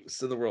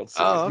Braves in the World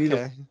Series.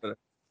 Oh,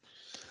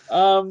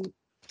 okay.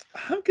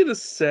 I'm gonna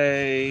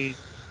say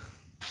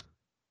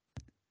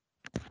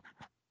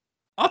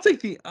I'll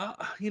take the.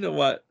 You know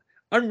what?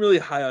 I'm really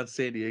high on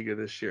San Diego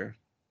this year,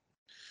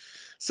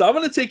 so I'm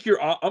gonna take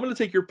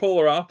your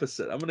polar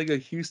opposite. I'm gonna go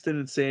Houston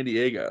and San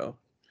Diego,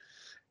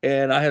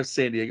 and I have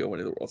San Diego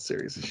winning the World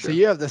Series this year. So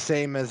you have the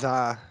same as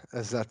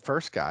that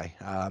first guy,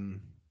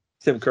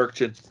 Tim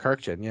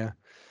Kirkchin.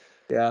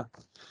 Yeah.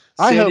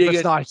 I hope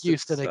it's not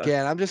Houston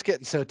again. I'm just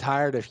getting so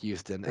tired of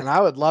Houston, and I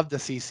would love to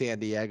see San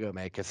Diego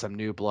make it some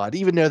new blood,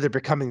 even though they're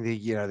becoming the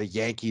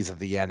Yankees of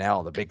the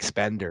NL, the big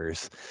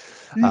spenders.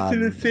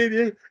 Houston and San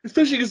Diego,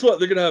 especially because what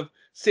they're gonna have.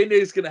 San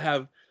Diego's gonna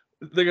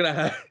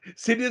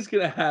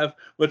have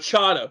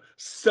Machado,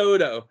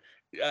 Soto,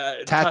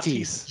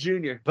 Tatis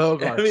Jr.,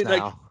 Bogarts. I mean,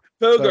 now.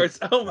 Bogarts.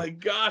 Oh my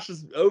gosh,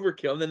 it's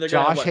overkill. And then they're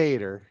Josh gonna have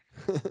Hader.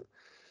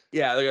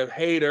 Yeah, they're gonna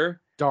have Hader.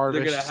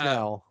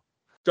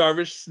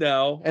 Darvish,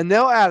 Snell. And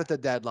they'll add at the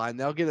deadline.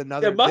 They'll get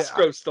another. Yeah,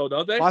 Musgrove still,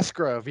 don't they?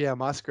 Musgrove.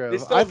 They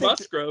still have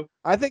Musgrove.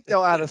 I think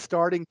they'll add a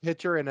starting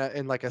pitcher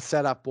and like a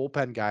setup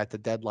bullpen guy at the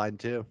deadline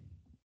too.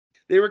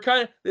 They were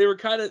kind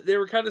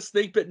of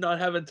snake bitten not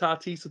having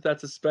Tatis with that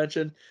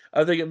suspension.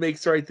 I think it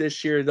makes right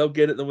this year. They'll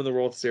get it. They'll win the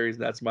World Series,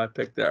 and that's my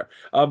pick there.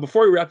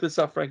 Before we wrap this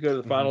up, Frank, go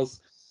to the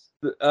finals.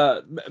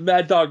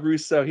 Mad Dog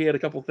Russo, he had a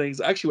couple things.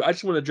 Actually, I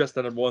just want to address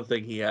that on one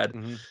thing he had.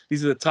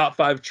 These are the top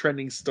 5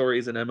 trending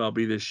stories in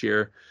MLB this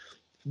year.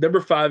 Number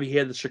 5, he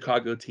had the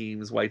Chicago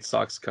teams, White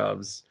Sox,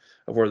 Cubs,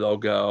 of where they'll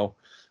go.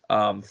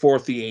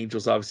 4th, the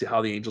Angels, obviously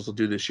how the Angels will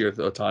do this year with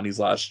Ohtani's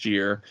last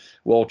year.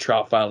 Will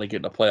Trout finally get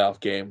in a playoff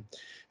game?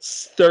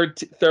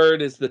 Third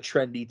is the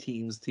trendy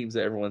teams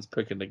that everyone's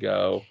picking to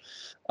go.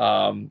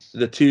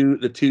 The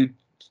two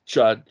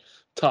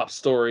top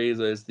stories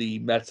is the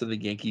Mets and the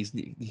Yankees.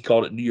 He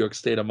called it New York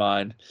State of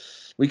Mind.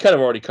 We kind of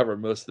already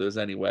covered most of those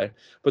anyway.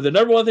 But the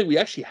number one thing we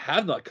actually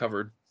have not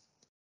covered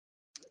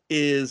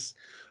is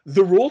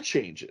the rule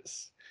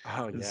changes.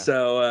 Oh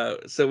yeah.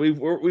 So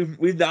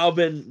we've now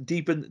been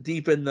deep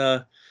in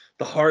the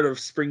heart of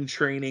spring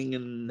training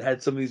and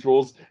had some of these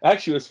rules.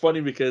 Actually, it was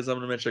funny because I'm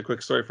going to mention a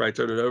quick story before I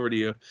turn it over to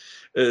you.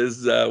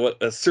 Is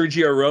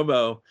Sergio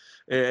Romo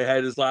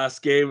had his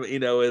last game,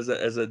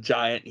 as a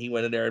Giant. He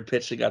went in there and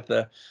pitched and got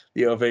the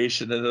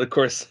ovation. And then, of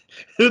course,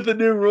 the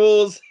new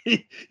rules,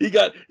 he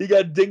got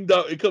dinged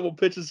up a couple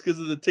pitches because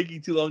of the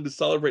taking too long to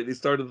celebrate. They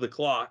started the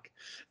clock.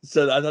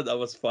 So I thought that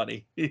was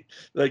funny. It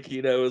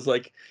was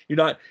like, you're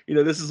not,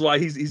 this is why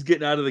he's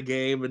getting out of the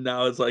game. And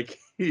now it's like,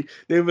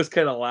 they must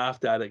kind of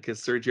laughed at it because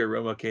Sergio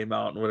Romo came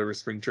out and whatever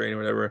spring training,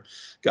 whatever,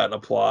 got an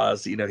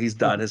applause. He's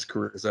done. His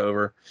career is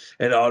over.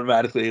 And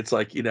automatically it's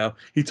like,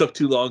 he took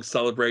too long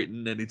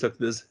celebrating and he took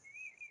this.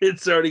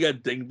 It's already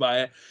got dinged by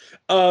it.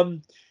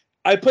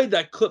 I played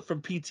that clip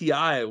from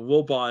PTI,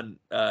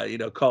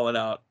 Wilbon, calling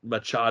out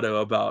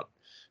Machado about,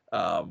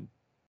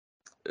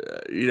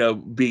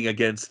 being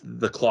against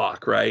the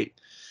clock, right?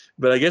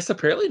 But I guess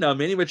apparently now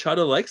Manny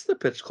Machado likes the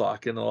pitch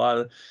clock, and a lot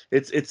of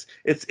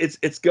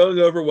it's going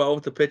over well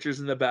with the pitchers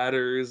and the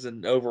batters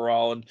and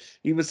overall, and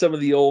even some of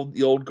the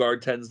old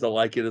guard tends to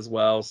like it as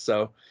well.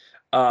 So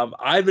like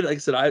I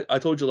said, I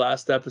told you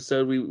last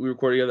episode we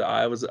recorded together.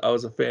 I was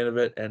a fan of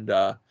it, and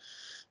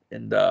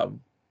And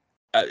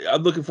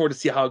I'm looking forward to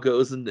see how it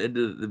goes. And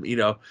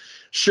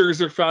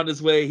Scherzer found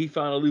his way. He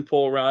found a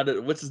loophole around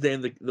it. What's his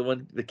name?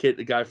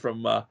 The guy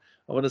from I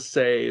want to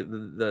say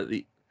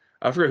the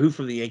I forget who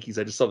from the Yankees.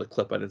 I just saw the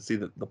clip. I didn't see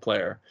the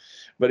player,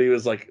 but he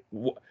was like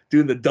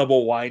doing the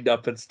double wind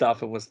up and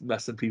stuff and was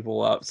messing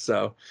people up.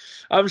 So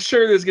I'm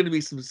sure there's going to be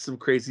some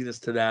craziness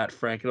to that,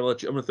 Frank. And I'm going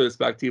to throw this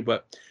back to you.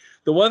 But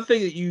the one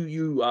thing that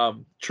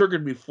you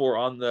triggered me for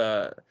on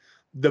the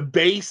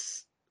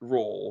base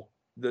roll,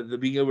 the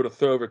being able to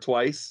throw over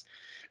twice,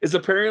 is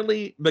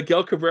apparently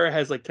Miguel Cabrera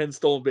has like 10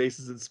 stolen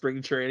bases in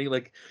spring training,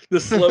 like the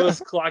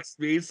slowest clock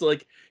speed. So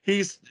like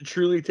he's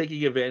truly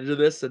taking advantage of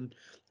this. And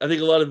I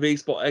think a lot of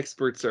baseball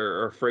experts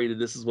are afraid that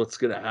this is what's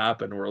going to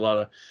happen, where a lot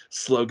of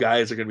slow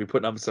guys are going to be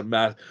putting up some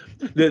math.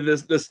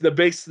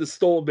 The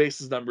stolen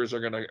bases numbers are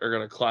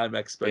gonna climb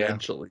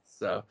exponentially.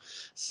 Yeah.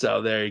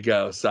 So there you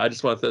go. So I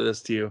just want to throw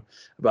this to you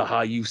about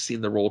how you've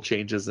seen the role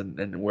changes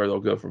and where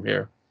they'll go from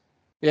here.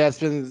 Yeah, it's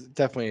been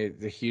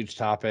definitely a huge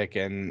topic,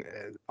 and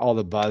all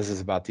the buzz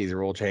is about these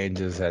rule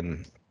changes.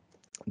 And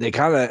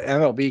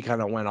MLB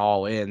kind of went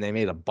all in. They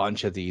made a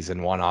bunch of these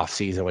in one off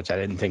season, which I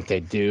didn't think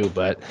they'd do.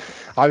 But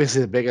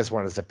obviously, the biggest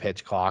one is the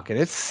pitch clock, and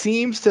it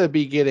seems to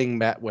be getting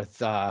met with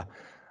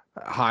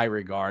high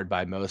regard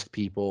by most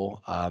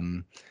people.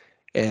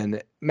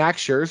 And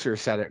Max Scherzer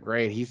said it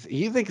great. He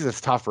thinks it's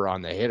tougher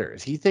on the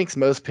hitters. He thinks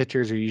most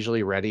pitchers are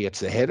usually ready.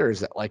 It's the hitters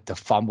that like to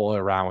fumble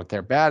around with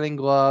their batting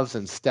gloves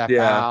and step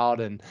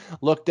out and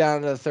look down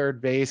at the third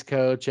base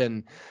coach.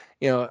 And,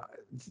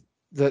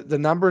 the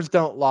numbers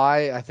don't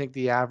lie. I think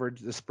the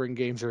spring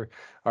games are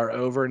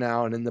over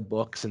now and in the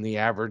books, and the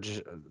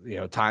average,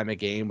 time a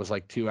game was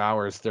like 2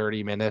 hours,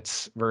 30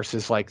 minutes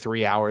versus like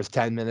 3 hours,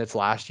 10 minutes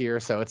last year.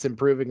 So it's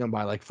improving them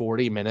by like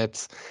 40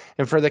 minutes.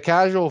 And for the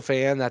casual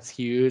fan, that's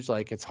huge.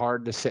 Like it's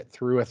hard to sit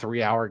through a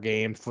 3-hour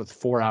game with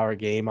 4-hour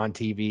game on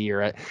TV,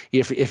 or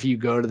if you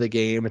go to the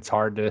game, it's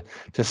hard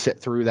to sit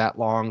through that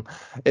long.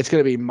 It's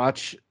going to be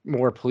much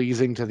more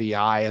pleasing to the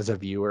eye as a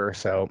viewer.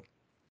 So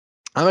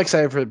I'm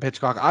excited for the pitch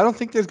clock. I don't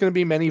think there's going to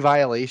be many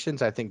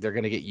violations. I think they're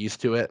going to get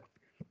used to it.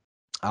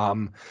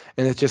 And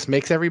it just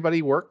makes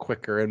everybody work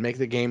quicker and make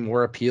the game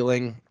more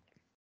appealing.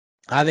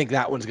 I think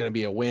that one's going to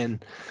be a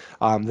win.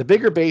 The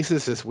bigger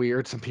bases is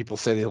weird. Some people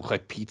say they look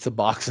like pizza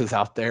boxes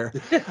out there.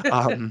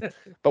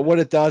 But what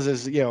it does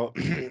is,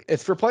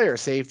 it's for player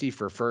safety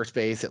for first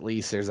base. At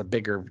least there's a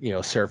bigger,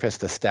 surface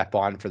to step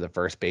on for the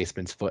first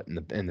baseman's foot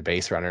and the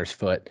base runner's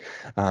foot.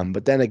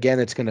 But then again,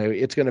 it's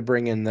gonna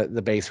bring in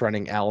the base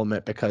running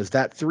element, because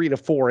that 3 to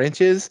 4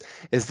 inches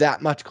is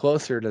that much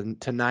closer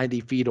to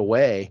 90 feet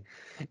away.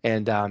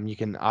 And you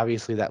can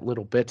obviously, that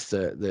little bit's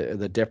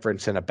the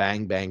difference in a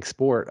bang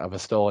sport of a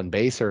stolen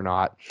base or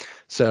not.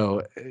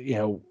 So,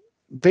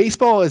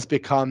 baseball has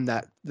become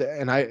that,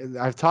 and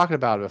I've talked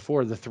about it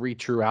before, the 3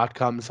 true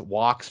outcomes: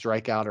 walk,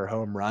 strikeout, or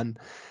home run.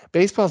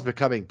 Baseball is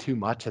becoming too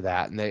much of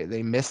that, and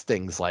they miss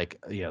things like,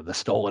 the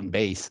stolen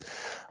base.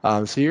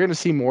 So you're going to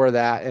see more of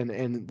that,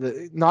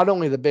 and not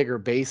only the bigger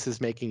base is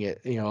making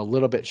it, a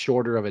little bit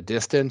shorter of a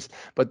distance,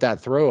 but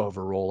that throw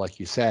over rule, like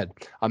you said,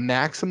 a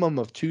maximum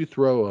of 2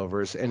 throw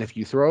overs, and if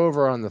you throw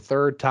over on the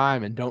third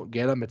time and don't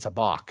get them, it's a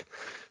balk.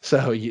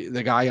 So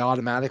the guy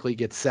automatically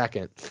gets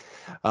second.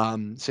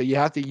 So you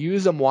have to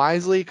use them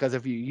wisely, because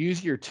if you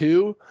use your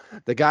 2,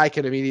 the guy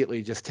can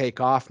immediately just take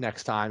off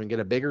next time and get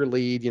a bigger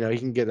lead. He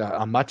can get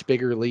a much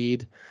bigger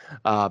lead.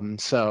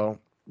 So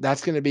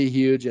that's going to be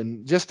huge.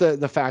 And just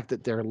the fact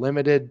that they're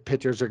limited,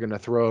 pitchers are going to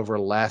throw over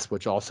less,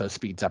 which also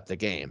speeds up the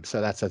game.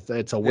 So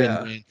it's a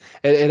win-win.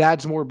 It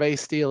adds more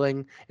base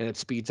stealing, and it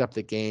speeds up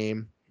the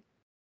game.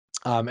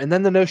 And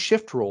then the no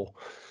shift rule.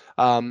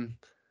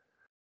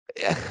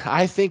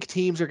 I think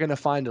teams are going to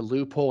find a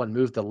loophole and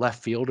move the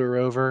left fielder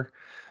over,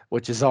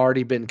 which has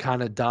already been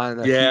kind of done.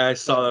 I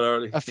saw that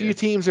already. A few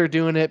teams are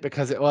doing it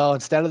because,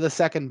 instead of the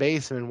second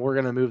baseman, we're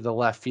going to move the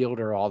left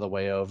fielder all the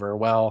way over.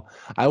 Well,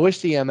 I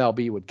wish the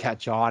MLB would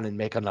catch on and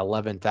make an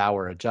 11th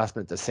hour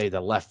adjustment to say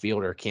the left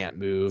fielder can't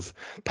move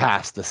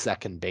past the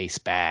second base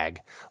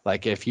bag.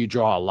 Like if you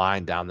draw a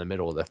line down the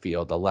middle of the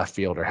field, the left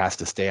fielder has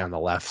to stay on the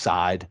left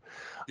side.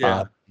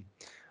 Yeah.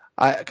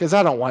 Because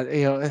I don't want,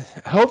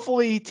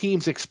 hopefully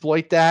teams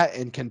exploit that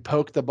and can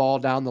poke the ball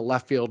down the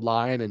left field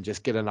line and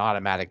just get an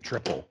automatic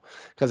triple.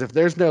 Because if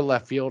there's no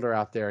left fielder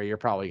out there, you're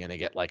probably going to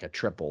get like a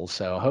triple.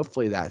 So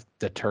hopefully that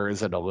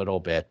deters it a little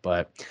bit.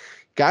 But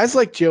guys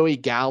like Joey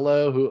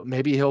Gallo, who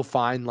maybe he'll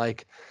find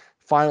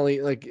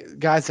finally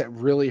guys that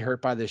really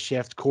hurt by the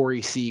shift,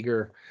 Corey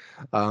Seager,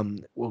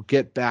 will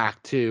get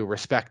back to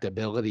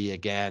respectability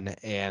again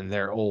and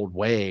their old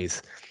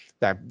ways.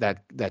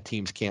 That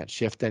teams can't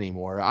shift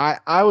anymore.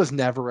 I was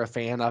never a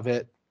fan of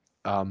it.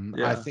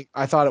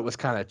 I thought it was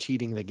kind of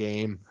cheating the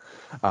game.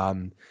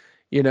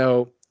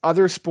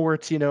 Other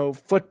sports,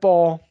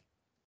 football,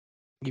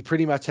 you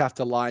pretty much have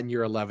to line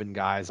your 11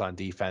 guys on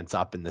defense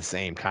up in the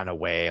same kind of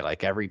way.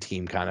 Like every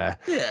team kind of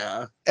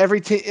every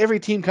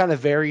team kind of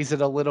varies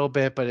it a little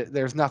bit, but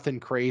there's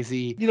nothing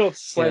crazy. You don't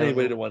slide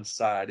anybody to one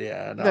side.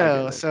 Yeah.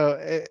 No.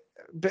 So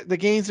the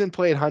game's been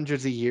played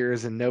hundreds of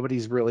years and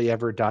nobody's really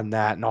ever done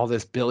that. And all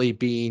this Billy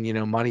Bean,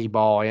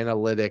 Moneyball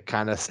analytic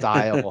kind of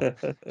style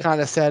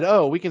kind of said,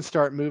 oh, we can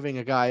start moving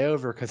a guy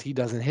over because he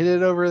doesn't hit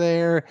it over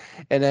there.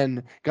 And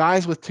then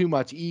guys with too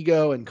much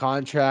ego and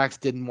contracts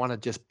didn't want to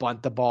just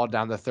bunt the ball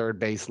down the third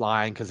base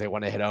line because they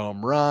want to hit a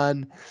home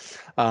run.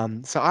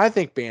 So I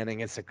think banning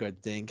it's a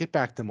good thing. Get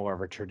back to more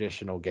of a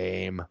traditional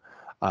game.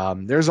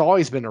 There's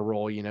always been a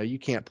rule, you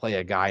can't play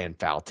a guy in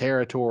foul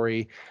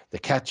territory. The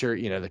catcher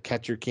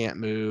can't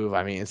move.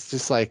 I mean, it's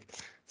just like,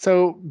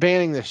 so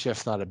banning the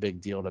shift's not a big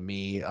deal to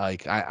me.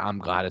 Like I'm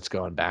glad it's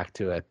going back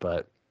to it,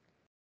 but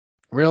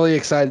really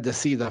excited to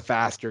see the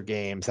faster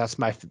games. That's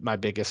my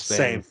biggest thing.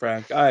 Same,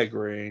 Frank. I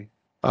agree.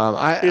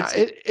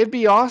 It'd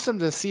be awesome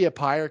to see a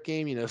Pirate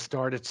game,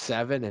 start at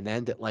 7 and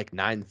end at like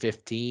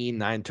 9:15,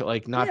 9 to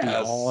like not be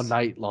all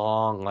night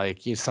long.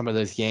 Like some of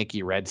those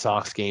Yankee Red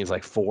Sox games,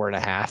 like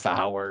 4.5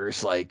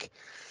 hours. Like,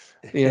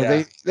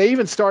 they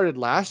even started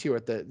last year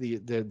with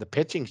the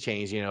pitching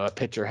change. A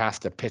pitcher has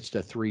to pitch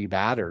to 3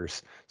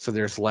 batters, so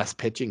there's less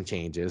pitching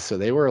changes. So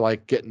they were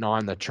like getting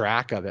on the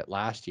track of it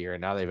last year,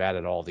 and now they've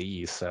added all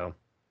these. So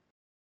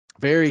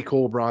very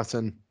cool,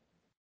 Bronson.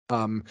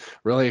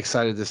 Really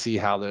excited to see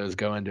how those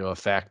go into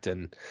effect,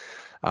 and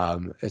I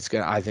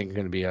think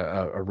going to be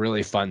a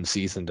really fun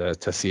season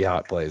to see how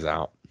it plays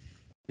out.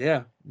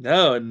 Yeah,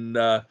 no, and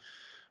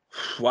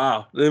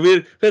wow, I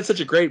mean, that's such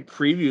a great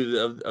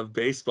preview of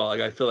baseball.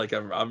 Like I feel like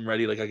I'm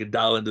ready. Like I could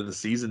dial into the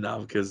season now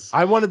because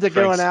I wanted to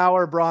go an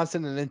hour,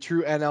 Bronson, and in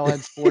true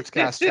NLN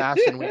sportscast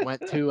fashion, we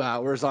went 2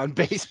 hours on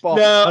baseball.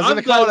 No,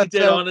 I'm glad we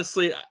did.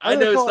 Honestly, I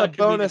know it's not a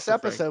bonus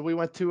episode. We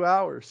went 2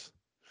 hours.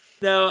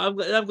 No,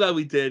 I'm glad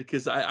we did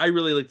because I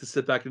really like to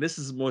sit back, and this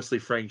is mostly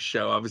Frank's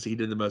show. Obviously, he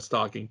did the most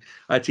talking.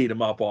 I teed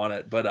him up on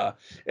it, but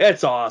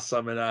it's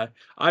awesome, and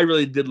I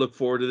really did look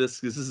forward to this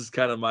because this is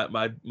kind of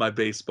my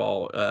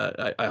baseball.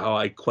 How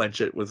I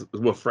quench it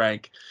with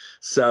Frank.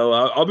 So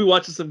I'll be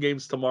watching some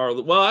games tomorrow.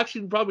 Well,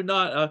 actually, probably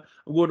not.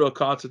 I'm going to a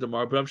concert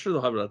tomorrow, but I'm sure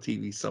they'll have it on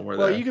TV somewhere.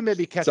 Well, you can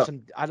maybe catch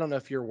some. I don't know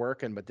if you're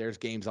working, but there's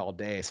games all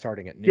day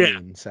starting at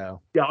noon. Yeah.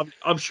 So yeah,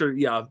 I'm sure.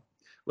 Yeah.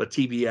 What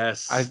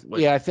TBS? I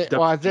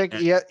think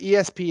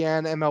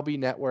ESPN, MLB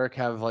Network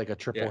have like a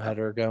triple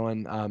header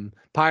going.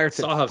 Pirates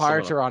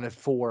are on at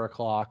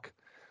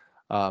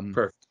 4:00.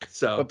 Perfect.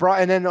 So,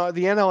 and then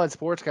the NLN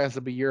Sports guys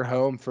will be your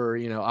home for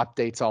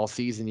updates all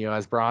season.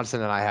 As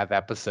Bronson and I have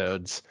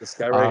episodes. This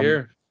guy right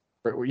here.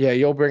 Yeah,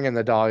 you'll bring in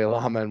the Dalai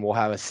Lama, and we'll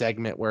have a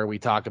segment where we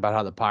talk about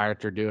how the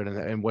Pirates are doing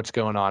and what's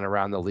going on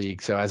around the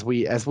league. So as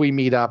we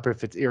meet up,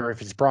 if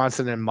it's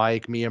Bronson and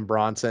Mike, me and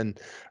Bronson,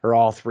 or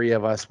all three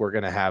of us, we're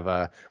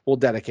gonna we'll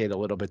dedicate a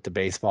little bit to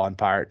baseball and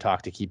Pirate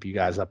talk to keep you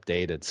guys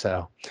updated.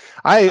 So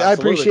I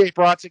appreciate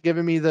Bronson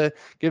giving me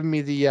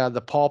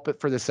the pulpit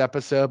for this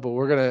episode, but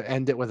we're gonna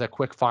end it with a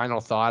quick final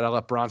thought. I'll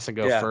let Bronson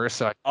go first,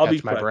 so I'll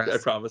catch my breath. I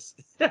promise.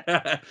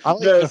 I'll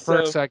go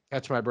first so I can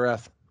catch my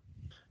breath.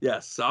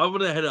 Yes, so I'm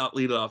gonna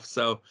lead off.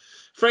 So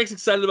Frank's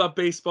excited about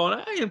baseball,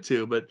 and I am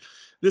too. But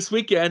this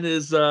weekend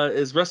is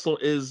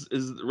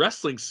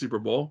wrestling Super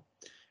Bowl,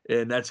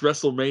 and that's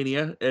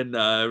WrestleMania, and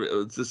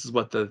this is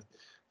what the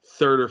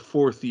third or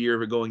fourth year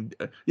of it going.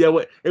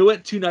 It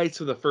went 2 nights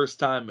for the first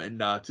time in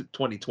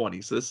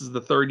 2020. So this is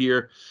the third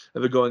year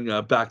of it going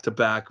back to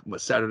back,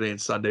 Saturday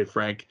and Sunday.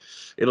 Frank,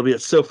 it'll be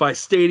at SoFi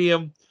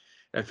Stadium.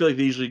 I feel like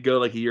they usually go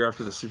like a year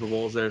after the Super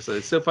Bowl is there. So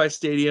it's SoFi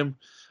Stadium.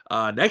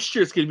 Next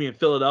year it's going to be in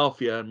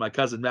Philadelphia, and my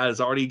cousin Matt has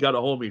already got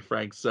a hold of me,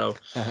 Frank. So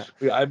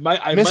I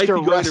might be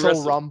going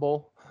to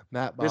Rumble,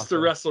 Matt Boffa.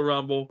 Mr. Wrestle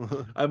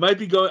Rumble. I might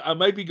be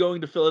going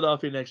to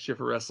Philadelphia next year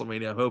for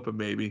WrestleMania. I'm hoping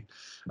maybe,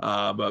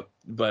 but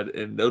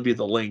and it'll be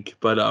the link.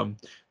 But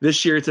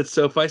this year it's at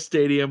SoFi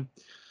Stadium.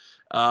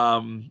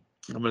 I'm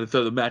going to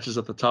throw the matches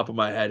at the top of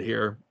my head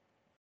here.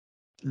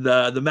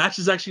 The match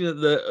is actually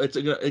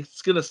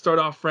it's going to start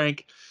off,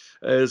 Frank,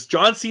 as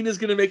John Cena is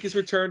going to make his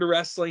return to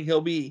wrestling. He'll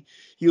be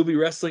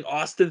wrestling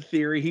Austin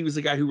Theory. He was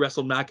the guy who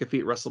wrestled McAfee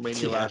at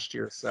WrestleMania last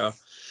year. So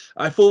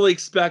I fully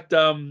expect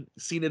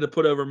Cena to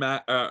put over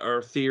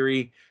or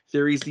Theory.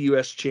 Theory's the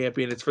U.S.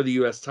 champion. It's for the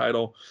U.S.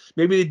 title.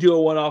 Maybe they do a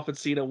one-off and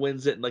Cena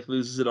wins it and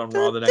loses it on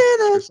Raw the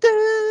next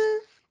year.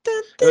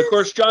 And of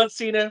course, John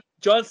Cena,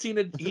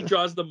 he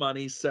draws the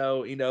money.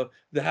 So, to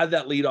have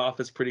that lead off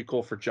is pretty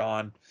cool for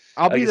John.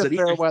 I'll be the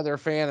Fairweather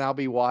fan. I'll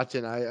be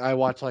watching. I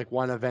watch like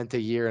one event a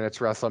year, and it's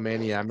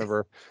WrestleMania. I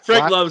remember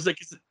Frank loves it.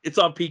 It's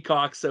on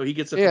Peacock, so he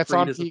gets it for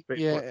free. It's on Peacock.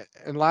 Yeah,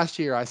 and last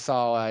year I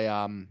saw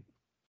I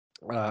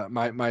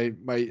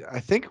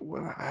think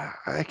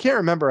I can't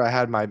remember. I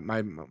had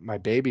my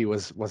baby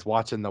was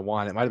watching the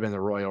one. It might have been the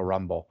Royal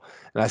Rumble,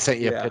 and I sent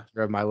you a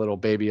picture of my little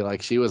baby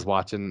like she was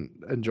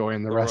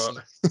enjoying the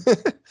wrestling.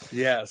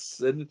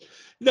 Yes, and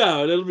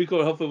it'll be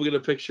cool. Hopefully, we'll get a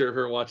picture of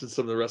her watching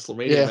some of the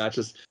WrestleMania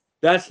matches.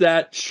 That's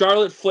that.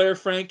 Charlotte Flair,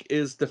 Frank,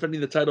 is defending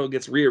the title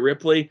against Rhea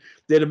Ripley.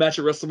 They had a match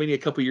at WrestleMania a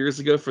couple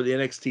years ago for the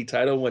NXT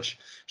title, in which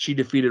she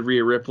defeated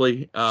Rhea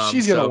Ripley.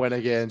 She's going to win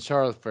again.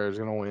 Charlotte Flair is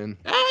going to win.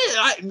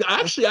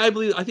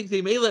 I think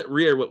they may let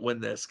Rhea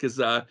win this because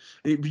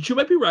you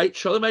might be right.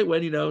 Charlotte might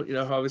win.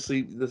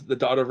 Obviously the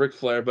daughter of Ric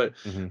Flair, but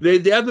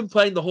they have been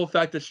playing the whole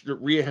fact that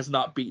Rhea has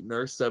not beaten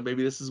her, so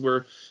maybe this is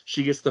where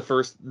she gets the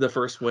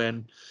first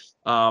win.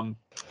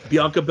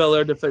 Bianca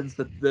Belair defends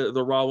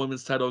the Raw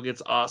Women's title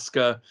against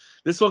Asuka.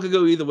 This one could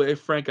go either way,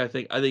 Frank. I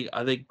think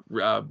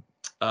Rhea.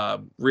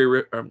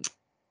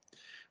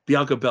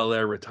 Bianca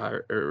Belair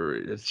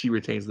she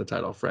retains the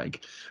title,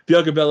 Frank.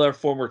 Bianca Belair,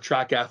 former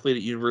track athlete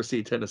at University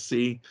of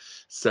Tennessee,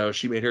 so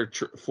she made her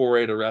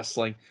foray to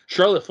wrestling.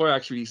 Charlotte Flair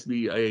actually used to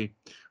be a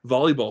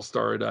volleyball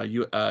star at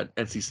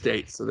NC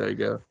State, so there you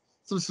go.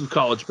 Some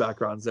college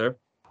backgrounds there.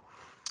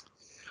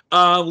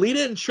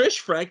 Lita and Trish,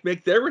 Frank,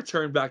 make their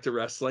return back to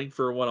wrestling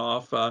for a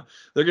one-off.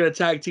 They're going to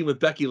tag team with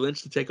Becky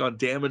Lynch to take on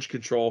Damage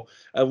Control,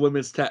 a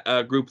women's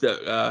group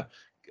that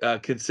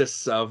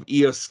consists of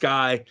Io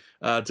Sky,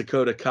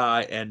 Dakota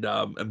Kai, and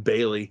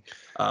Bailey.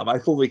 I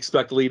fully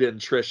expect Lita and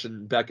Trish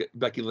and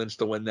Becky Lynch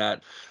to win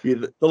that.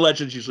 The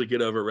legends usually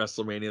get over at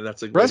WrestleMania.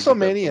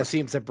 WrestleMania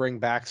seems to bring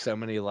back so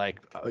many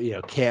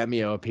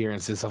cameo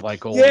appearances of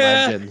old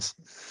legends.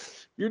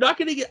 You're not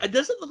going to get. It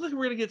doesn't look like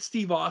we're going to get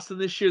Steve Austin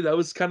this year. That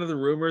was kind of the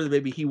rumor that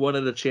maybe he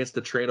wanted a chance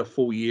to train a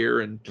full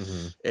year and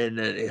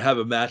have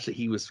a match that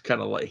he was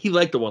kind of like. He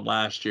liked the one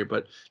last year,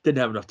 but didn't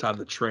have enough time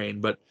to train.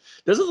 But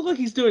doesn't look like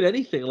he's doing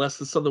anything unless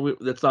it's something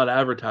that's not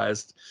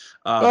advertised.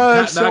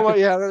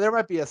 There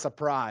might be a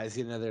surprise.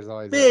 There's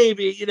always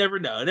maybe you never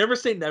know. Never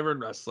say never in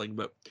wrestling,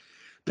 but.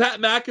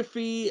 Pat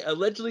McAfee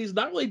allegedly is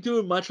not really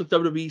doing much with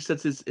WWE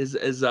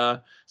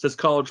since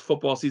college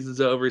football season's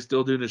over. He's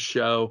still doing his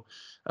show.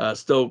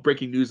 Still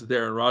breaking news with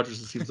Aaron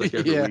Rodgers. It seems like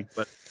every week,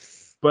 but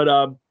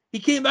he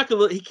came back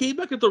He came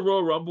back at the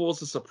Royal Rumble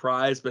as a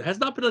surprise, but has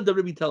not been on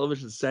WWE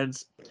television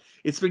since.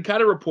 It's been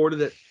kind of reported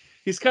that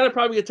he's kind of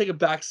probably gonna take a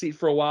back seat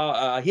for a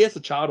while. He has a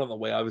child on the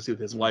way, obviously,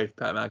 with his wife.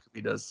 Pat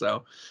McAfee does,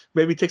 so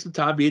maybe take some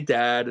time, be a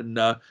dad, and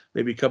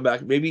maybe come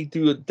back, maybe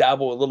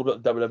dabble a little bit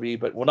with WWE,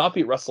 but will not be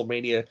at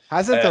WrestleMania.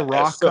 Hasn't The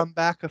Rock come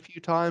back a few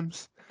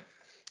times?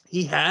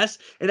 He has,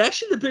 and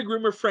actually, the big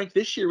rumor, Frank,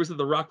 this year was that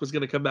The Rock was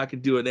going to come back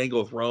and do an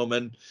angle with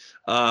Roman.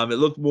 It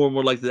looked more and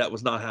more like that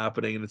was not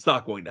happening, and it's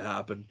not going to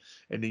happen.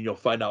 And then you'll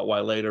find out why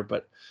later.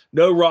 But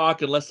no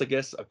Rock, unless I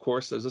guess, of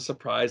course, there's a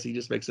surprise. He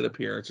just makes an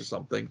appearance or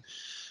something.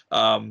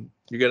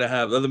 You're gonna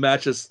have other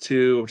matches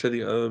too. Which I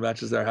think other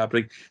matches that are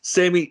happening.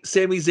 Sami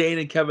Zayn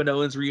and Kevin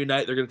Owens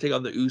reunite. They're gonna take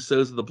on the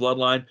Usos of the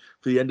Bloodline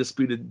for the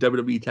undisputed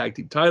WWE Tag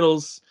Team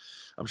titles.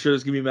 I'm sure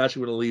there's gonna be a match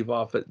we're gonna leave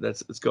off.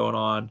 That's going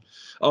on.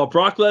 Oh,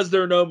 Brock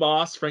Lesnar and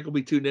Omos. Frank will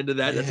be tuned into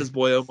that. Yeah. That's his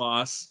boy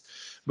Omos.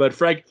 But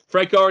Frank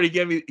already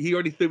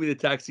threw me the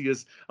text. He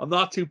goes, I'm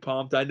not too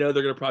pumped. I know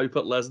they're gonna probably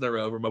put Lesnar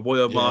over. My boy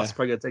Omos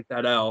probably gonna take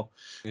that L.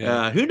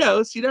 Yeah. Who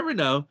knows? You never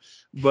know.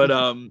 But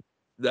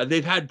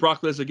they've had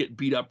Brock Lesnar get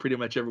beat up pretty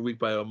much every week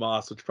by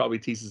Omos, which probably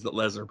teases that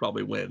Lesnar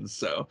probably wins.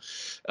 So,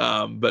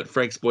 but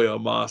Frank's boy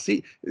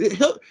Omos,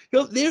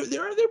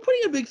 they're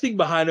putting a big thing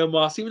behind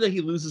Omos, even though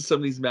he loses some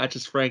of these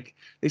matches. Frank,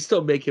 they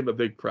still make him a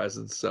big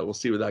presence. So we'll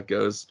see where that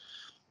goes.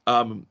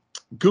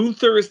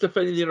 Gunther is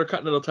defending the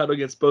Intercontinental title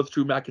against both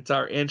Drew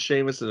McIntyre and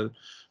Sheamus in a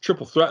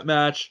triple threat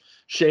match.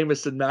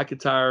 Sheamus and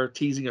McIntyre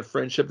teasing a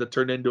friendship that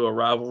turned into a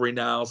rivalry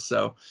now,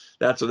 so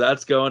that's where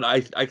that's going.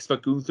 I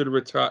expect Gunther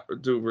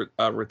to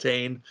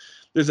retain.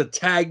 There's a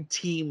tag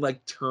team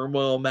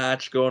turmoil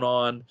match going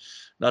on.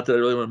 Not that I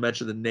really want to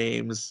mention the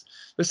names.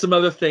 There's some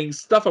other things.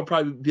 Stuff will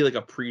probably be like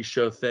a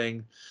pre-show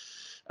thing.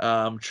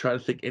 I'm trying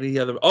to think any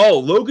other. Oh,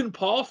 Logan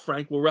Paul,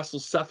 Frank, will wrestle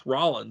Seth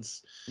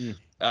Rollins.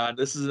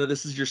 This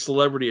is your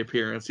celebrity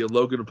appearance.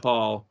 Logan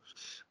Paul.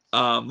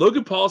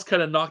 Logan Paul's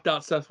kind of knocked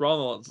out Seth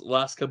Rollins the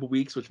last couple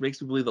weeks, which makes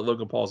me believe that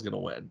Logan Paul's going to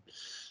win.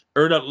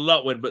 Or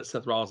not win, but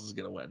Seth Rollins is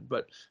going to win.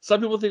 But some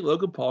people think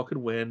Logan Paul could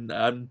win.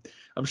 I'm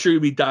sure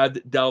you'll be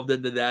delved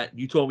into that.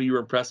 You told me you were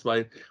impressed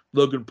by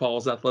Logan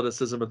Paul's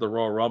athleticism at the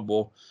Royal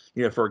Rumble,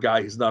 for a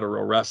guy who's not a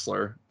real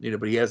wrestler,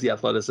 but he has the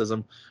athleticism.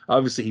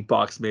 Obviously, he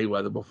boxed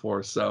Mayweather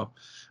before, so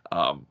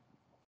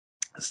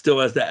still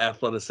has that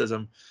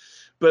athleticism.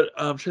 But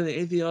I'm trying to think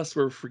anything else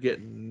we're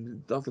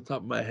forgetting off the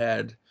top of my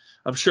head.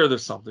 I'm sure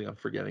there's something I'm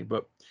forgetting,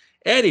 but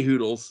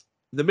anywhoodles,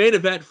 the main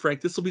event,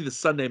 Frank, this will be the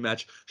Sunday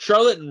match.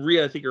 Charlotte and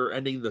Rhea, I think, are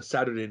ending the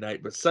Saturday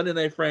night, but Sunday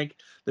night, Frank,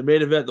 the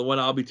main event, the one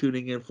I'll be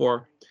tuning in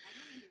for,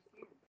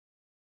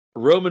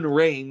 Roman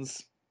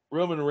Reigns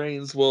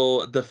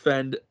will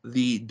defend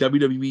the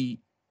WWE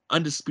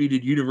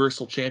Undisputed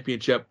Universal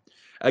Championship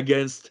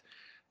against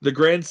the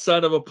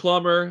grandson of a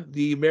plumber,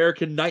 the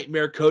American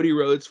Nightmare, Cody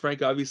Rhodes.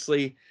 Frank,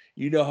 obviously,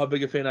 you know how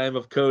big a fan I am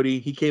of Cody.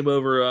 He came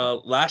over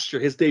last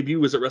year. His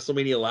debut was at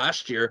WrestleMania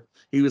last year.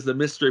 He was the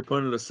mystery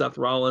opponent of Seth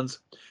Rollins.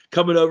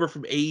 Coming over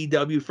from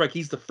AEW. Frank,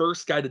 he's the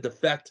first guy to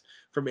defect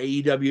from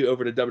AEW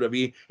over to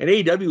WWE. And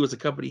AEW was a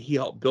company he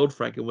helped build,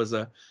 Frank, and was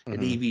an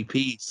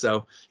EVP.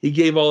 So he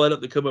gave all that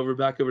up to come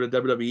back over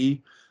to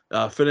WWE.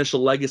 finish a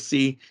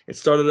legacy. It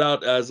started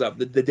out as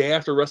the day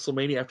after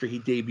WrestleMania, after he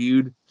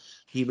debuted.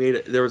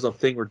 There was a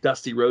thing where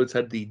Dusty Rhodes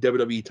had the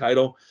WWE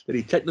title that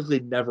he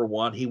technically never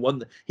won. He won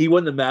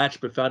the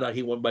match, but found out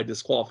he won by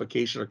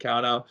disqualification or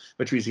countout,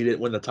 which means he didn't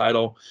win the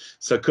title.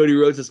 So Cody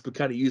Rhodes has been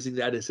kind of using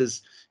that as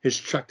his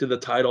trek to the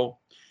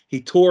title.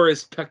 He tore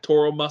his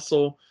pectoral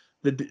muscle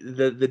the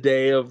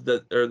day of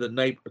the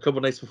night, a couple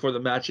nights before the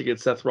match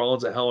against Seth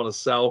Rollins at Hell in a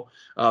Cell,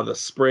 the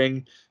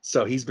spring.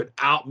 So he's been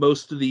out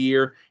most of the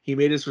year. He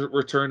made his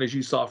return, as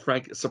you saw,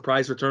 Frank,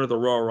 surprise return of the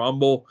Royal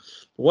Rumble,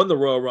 won the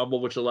Royal Rumble,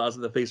 which allows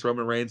him to face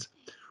Roman Reigns.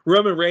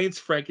 Roman Reigns,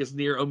 Frank, is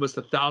near almost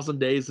 1,000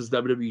 days as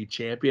WWE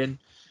champion,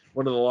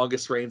 one of the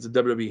longest reigns in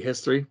WWE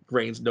history.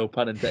 Reigns, no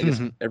pun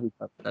intended, every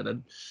pun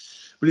intended.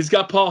 But he's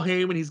got Paul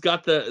Heyman. He's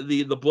got the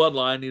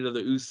bloodline,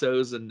 the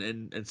Usos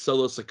and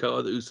Solo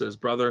Sikoa, the Usos'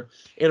 brother,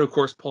 and of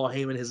course Paul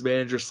Heyman, his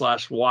manager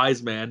 /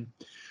 wise man.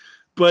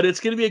 But it's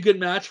going to be a good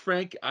match,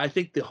 Frank. I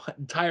think the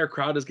entire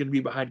crowd is going to be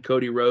behind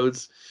Cody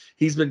Rhodes.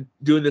 He's been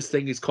doing this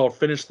thing he's called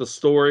Finish the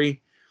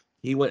Story.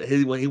 He wants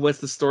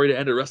the story to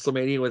end at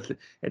WrestleMania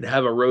and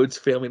have a Rhodes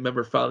family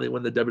member finally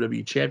win the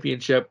WWE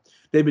Championship.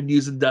 They've been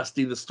using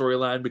Dusty, the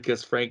storyline,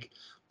 because Frank,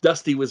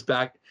 Dusty was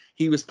back.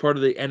 He was part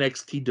of the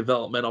NXT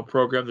developmental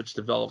program, which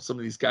developed some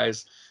of these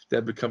guys that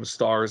have become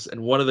stars.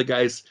 And one of the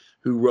guys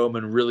who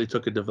Roman really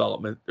took a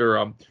development,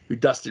 or who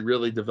Dusty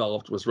really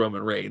developed, was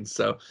Roman Reigns.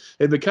 So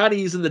they've been kind of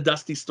using the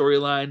Dusty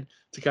storyline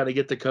to kind of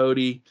get to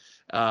Cody.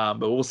 But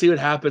we'll see what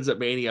happens at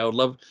Mania.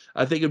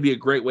 I think it'd be a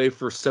great way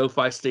for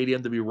SoFi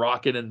Stadium to be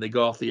rocking, and they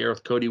go off the air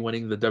with Cody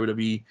winning the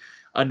WWE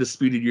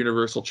Undisputed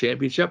Universal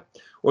Championship.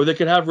 Or they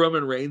could have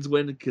Roman Reigns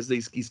win because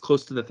he's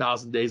close to the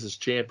 1,000 days as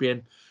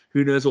champion.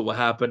 Who knows what will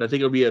happen? I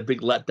think it'll be a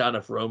big letdown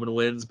if Roman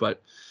wins,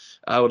 but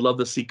I would love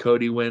to see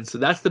Cody win. So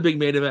that's the big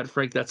main event,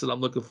 Frank. That's what I'm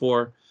looking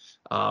for.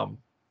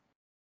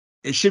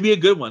 It should be a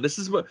good one. This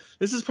is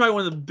probably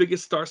one of the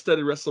biggest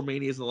star-studded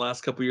WrestleManias in the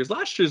last couple of years.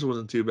 Last year's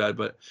wasn't too bad,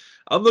 but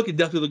I'm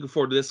definitely looking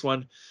forward to this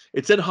one.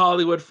 It's in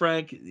Hollywood,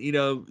 Frank.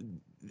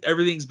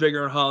 Everything's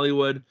bigger in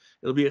Hollywood.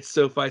 It'll be at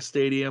SoFi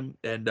Stadium,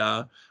 and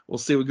we'll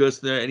see what goes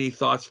from there. Any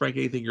thoughts, Frank?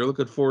 Anything you're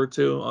looking forward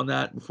to on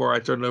that before I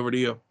turn it over to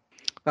you?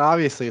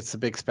 Obviously, it's a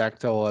big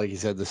spectacle. Like you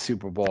said, the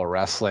Super Bowl of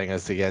wrestling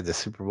is again the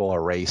Super Bowl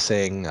of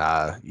racing.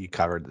 You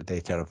covered the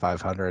Daytona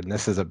 500, and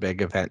this is a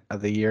big event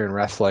of the year in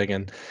wrestling.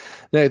 And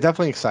no,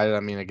 definitely excited. I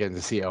mean, again,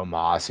 to see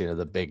Omos,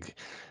 the big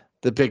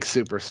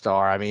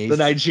superstar. I mean, the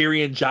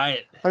Nigerian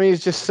giant. I mean,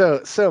 he's just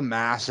so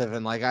massive,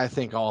 and like I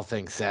think all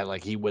things said,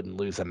 like he wouldn't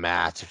lose a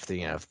match if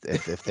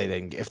if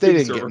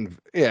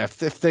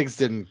things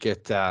didn't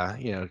get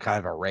kind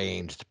of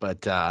arranged.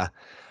 But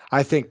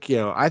I think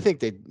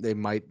they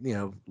might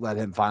let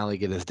him finally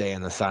get his day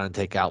in the sun and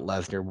take out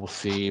Lesnar. We'll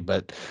see,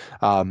 but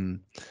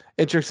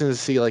interesting to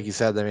see, like you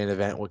said, the main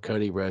event, what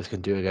Cody Rhodes can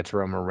do against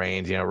Roman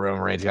Reigns.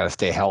 Roman Reigns got to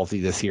stay healthy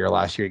this year.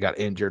 Last year he got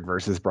injured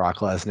versus Brock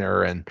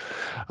Lesnar, and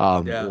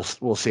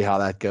we'll see how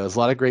that goes. A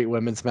lot of great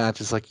women's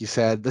matches, like you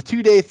said. The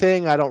 2-day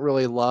thing I don't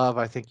really love.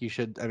 I think you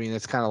should. I mean,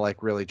 it's kind of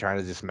like really trying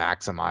to just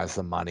maximize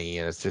the money,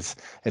 and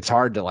it's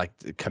hard to like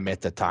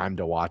commit the time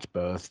to watch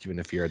both, even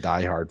if you're a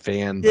diehard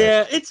fan.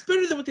 Yeah, it's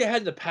better than what they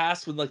had in the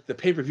past when like the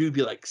pay-per-view would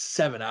be like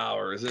 7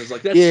 hours, and it's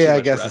like that's I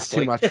guess it's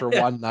too much for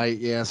one night.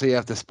 Yeah, so you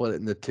have to split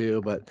it into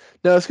two, but.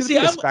 No, it's going to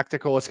be a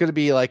spectacle. It's going to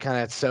be like kind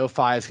of at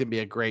SoFi. It's going to be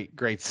a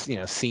great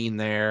scene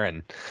there,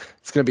 and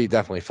it's going to be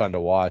definitely fun to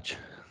watch.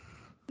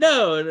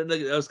 No, and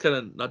I was kind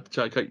of not to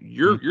try to cut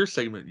your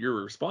segment,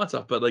 your response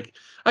off, but like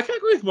I kind of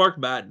agree with Mark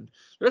Madden.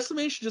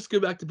 WrestleMania should just go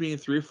back to being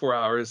 3 or 4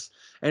 hours,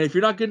 and if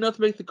you're not good enough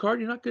to make the card,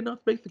 you're not good enough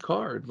to make the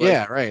card. Like,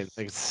 yeah, right.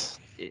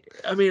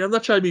 I mean, I'm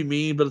not trying to be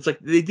mean, but it's like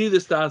they do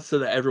this now so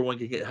that everyone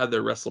can have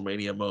their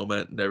Wrestlemania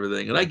moment and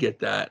everything, and I get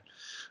that,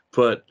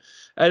 but.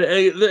 And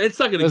it's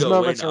not going to go away. Those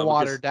moments are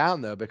watered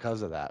down though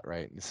because of that,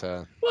 right?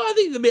 So, well, I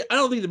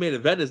don't think the main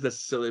event is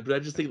necessarily, but I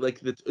just think like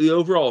the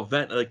overall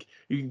event, like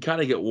you can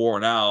kind of get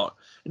worn out,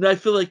 and I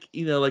feel like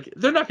like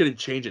they're not going to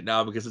change it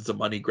now because it's a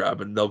money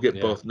grab and they'll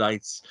get both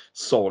nights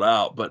sold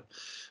out. But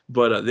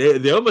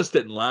they almost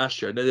didn't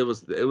last year. I know it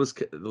was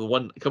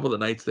a couple of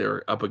the nights they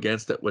were up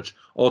against it, which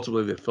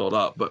ultimately they filled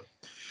up. But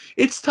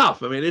it's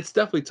tough. I mean, it's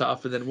definitely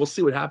tough, and then we'll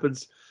see what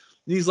happens.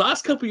 These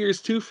last couple of years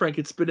too, Frank,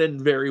 it's been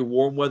in very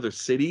warm weather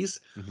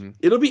cities. Mm-hmm.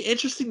 It'll be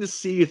interesting to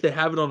see if they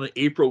have it on an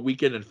April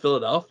weekend in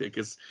Philadelphia,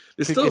 because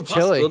there's still a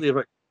possibility of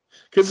it.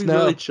 Could be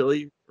really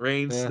chilly,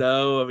 rain,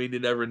 snow. I mean, you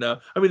never know.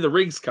 I mean, the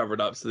ring's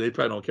covered up, so they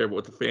probably don't care about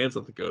what the fans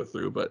have to go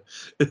through. But,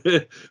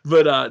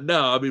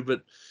 no, I mean,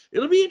 but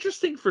it'll be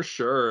interesting for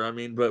sure. I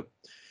mean, but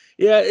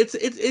yeah, it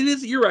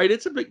is. You're right.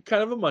 It's a big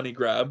kind of a money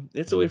grab.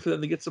 It's a way for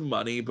them to get some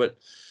money, but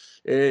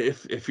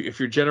if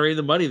you're generating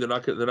the money, they're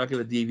not going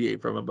to deviate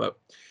from it. But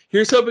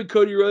here's hoping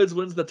Cody Rhodes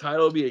wins the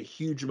title. It'll be a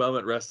huge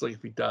moment wrestling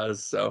if he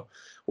does. So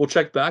we'll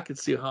check back and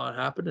see how it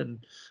happened.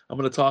 And I'm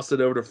going to toss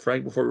it over to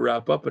Frank before we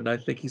wrap up. And I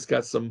think he's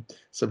got some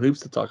hoops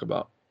to talk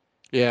about.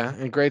 Yeah,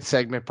 and great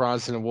segment,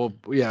 Bronson. And we'll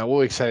be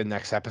excited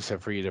next episode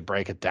for you to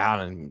break it down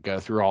and go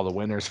through all the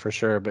winners for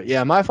sure. But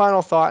yeah, my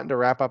final thought and to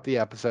wrap up the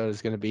episode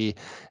is going to be,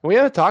 and we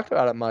haven't talked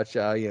about it much,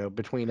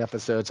 between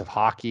episodes of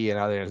hockey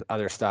and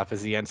other stuff,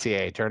 is the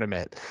NCAA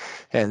tournament.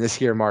 And this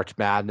year, March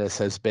Madness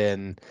has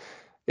been,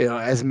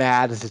 as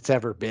mad as it's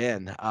ever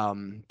been.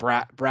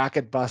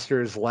 Bracket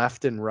busters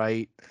left and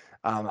right.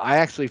 I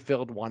actually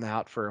filled one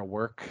out for a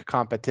work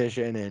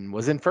competition and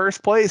was in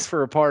first place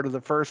for a part of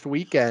the first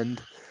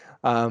weekend.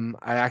 I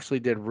actually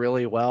did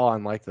really well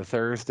on like the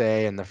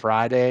Thursday and the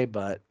Friday,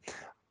 but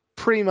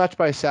pretty much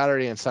by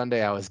Saturday and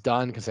Sunday I was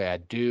done because I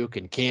had Duke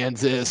and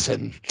Kansas,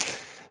 and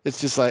it's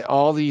just like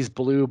all these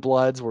blue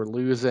bloods were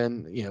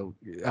losing.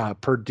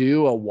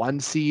 Purdue, a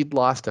 1 seed,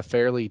 lost to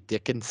Fairleigh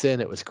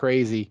Dickinson. It was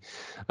crazy.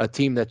 A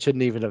team that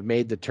shouldn't even have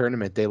made the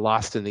tournament. They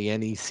lost in the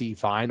NEC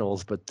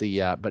finals, but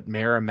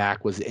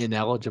Merrimack was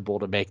ineligible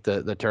to make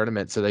the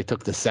tournament, so they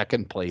took the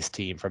second place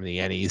team from the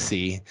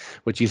NEC,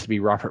 which used to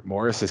be Robert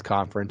Morris's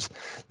conference.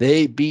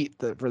 They beat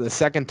for the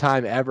second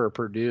time ever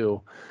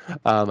Purdue.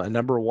 A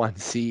number 1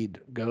 seed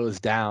goes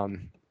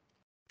down.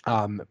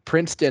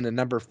 Princeton, a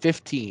number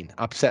 15,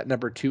 upset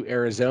number 2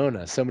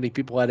 Arizona. So many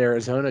people had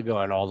Arizona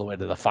going all the way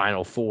to the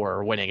Final Four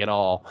or winning it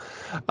all.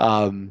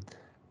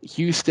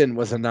 Houston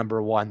was a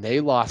number 1. They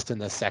lost in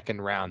the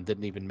second round,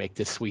 didn't even make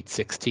the Sweet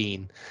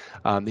 16.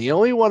 The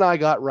only one I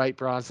got right,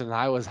 Bronson,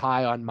 I was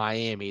high on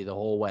Miami the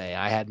whole way.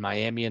 I had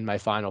Miami in my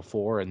Final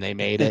Four, and they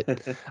made it.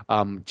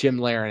 Jim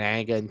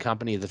Larinaga and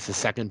company, that's the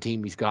second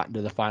team he's gotten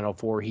to the Final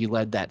Four. He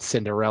led that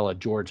Cinderella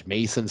George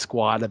Mason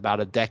squad about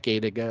a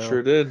decade ago.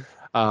 Sure did.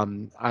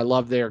 I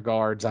love their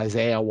guards,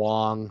 Isaiah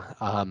Wong.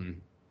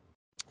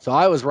 So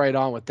I was right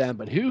on with them,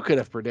 but who could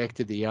have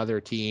predicted the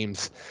other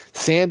teams?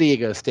 San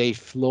Diego State,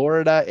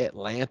 Florida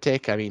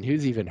Atlantic. I mean,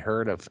 who's even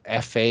heard of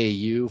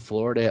FAU,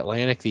 Florida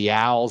Atlantic, the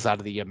Owls out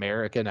of the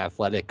American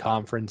Athletic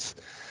Conference?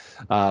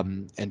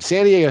 And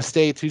San Diego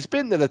State, who's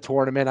been to the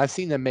tournament, I've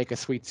seen them make a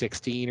Sweet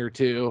 16 or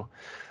two,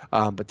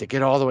 but to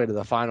get all the way to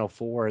the Final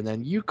Four. And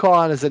then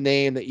UConn is a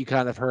name that you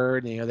kind of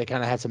heard. They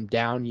kind of had some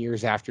down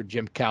years after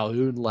Jim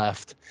Calhoun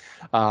left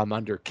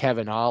under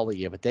Kevin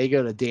Ollie, but they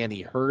go to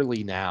Danny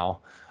Hurley now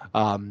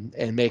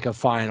and make a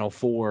Final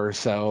Four.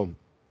 So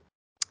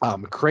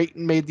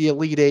Creighton made the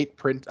Elite Eight.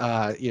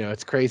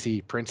 It's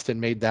crazy. Princeton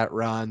made that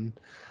run.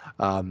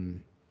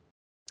 Gonzaga,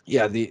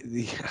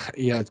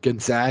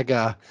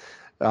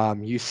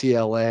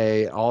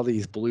 UCLA, all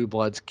these blue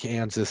bloods,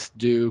 Kansas,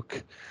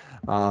 Duke,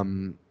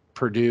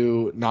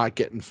 Purdue not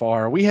getting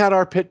far. We had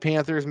our Pitt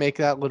Panthers make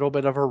that little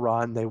bit of a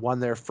run. They won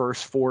their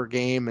first 4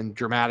 game in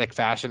dramatic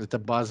fashion at the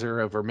buzzer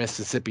over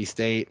Mississippi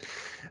State.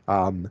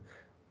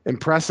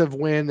 Impressive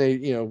win.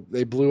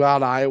 They blew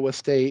out Iowa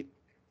State.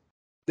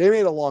 They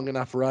made a long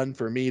enough run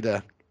for me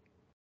to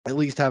at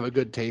least have a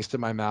good taste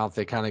in my mouth.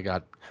 They kind of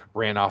got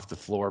ran off the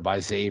floor by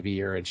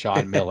Xavier and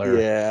Sean Miller.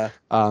 Yeah.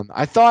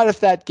 I thought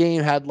if that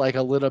game had like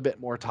a little bit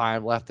more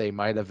time left, they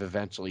might have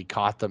eventually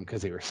caught them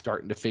because they were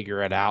starting to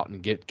figure it out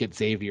and get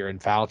Xavier in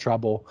foul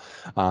trouble.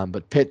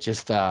 But Pitt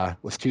just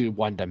was too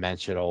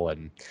one-dimensional.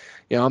 And,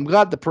 I'm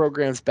glad the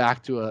program's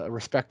back to a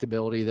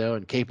respectability, though,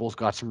 and Capel's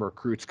got some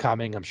recruits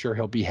coming. I'm sure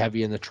he'll be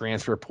heavy in the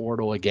transfer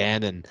portal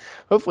again and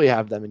hopefully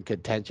have them in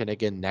contention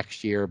again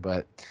next year.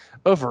 But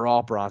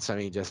overall,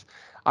 Bronson,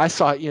 I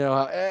saw,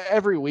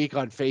 every week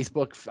on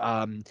Facebook,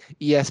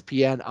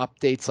 ESPN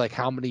updates like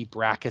how many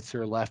brackets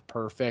are left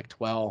perfect.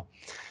 Well,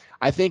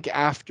 I think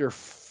after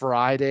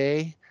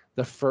Friday,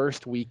 the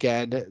first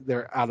weekend,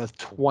 they're out of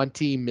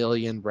 20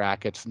 million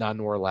brackets,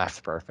 none were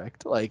left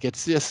perfect. Like,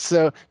 it's just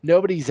so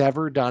nobody's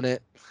ever done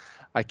it.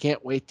 I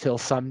can't wait till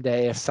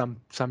someday if some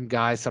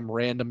guy, some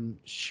random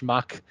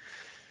schmuck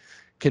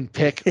can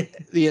pick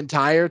the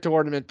entire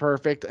tournament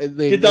perfect.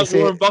 Get that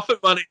Warren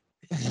Buffett money.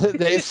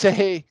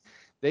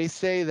 They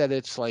say that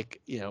it's like,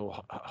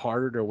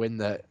 harder to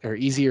win or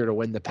easier to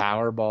win the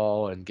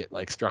Powerball and get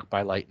like struck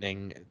by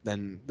lightning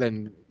than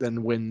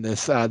win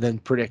this,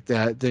 than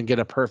get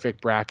a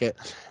perfect bracket.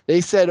 They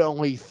said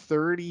only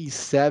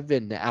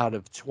 37 out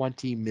of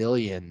 20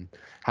 million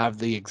have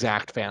the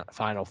exact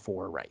Final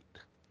Four right.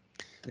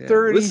 Yeah.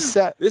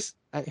 37.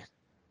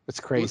 It's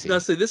crazy. Well,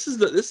 this is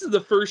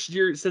the first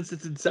year since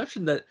its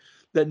inception that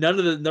none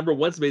of the number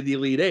ones made the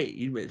Elite Eight.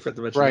 You forgot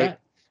to mention that.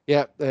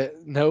 Yep,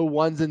 no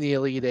ones in the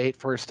Elite Eight.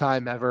 First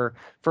time ever.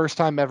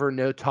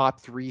 No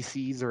top 3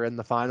 seeds are in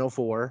the Final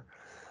Four.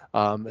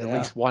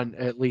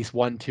 At least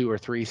one, 2, or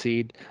 3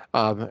 seed.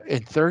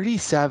 And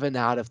 37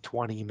 out of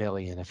 20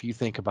 million. If you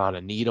think about a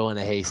needle in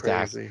a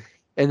haystack. Crazy.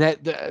 And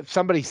that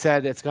somebody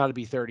said it's got to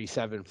be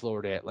 37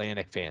 Florida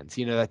Atlantic fans,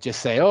 that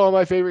just say, "Oh,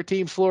 my favorite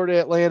team's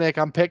Florida Atlantic.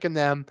 I'm picking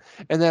them."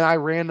 And then I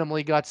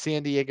randomly got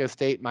San Diego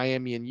State,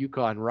 Miami, and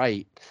UConn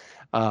right.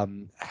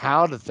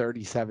 How do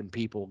 37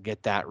 people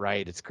get that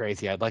right? It's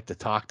crazy. I'd like to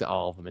talk to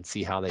all of them and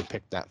see how they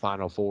picked that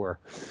Final Four.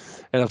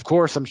 And of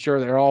course, I'm sure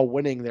they're all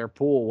winning their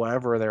pool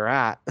wherever they're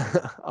at.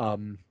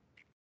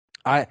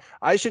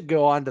 I should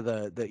go on to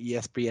the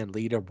ESPN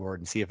leaderboard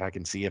and see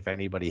if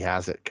anybody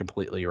has it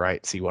completely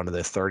right. See one of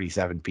those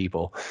 37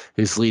 people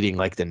who's leading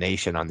like the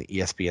nation on the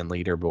ESPN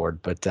leaderboard.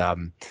 But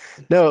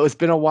no, it's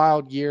been a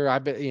wild year.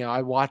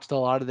 I watched a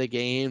lot of the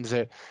games.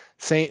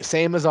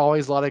 Same as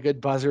always, a lot of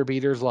good buzzer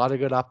beaters, a lot of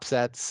good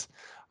upsets.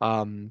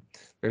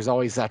 There's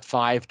always that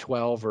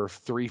 5-12 or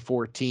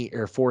 3-14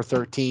 or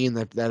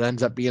 4-13 that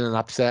ends up being an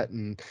upset,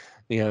 and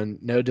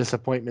no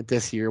disappointment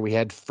this year. We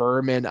had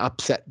Furman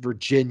upset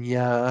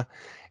Virginia,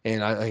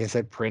 and like I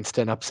said,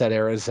 Princeton upset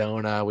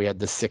Arizona. We had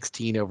the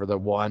 16 over the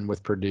 1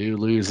 with Purdue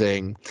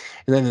losing,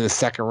 and then in the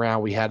second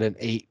round we had an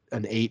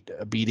 8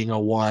 beating a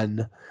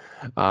 1,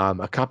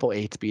 a couple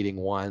 8s beating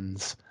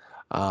 1s.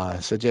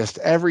 So just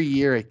every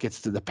year it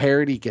gets to the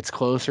parity gets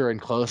closer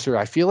and closer.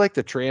 I feel like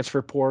the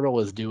transfer portal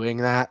is doing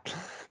that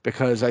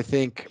because I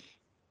think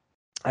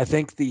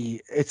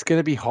it's going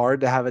to be hard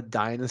to have a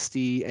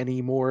dynasty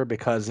anymore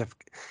because if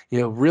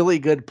really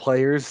good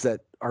players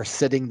that are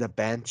sitting the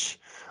bench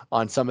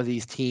on some of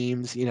these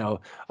teams,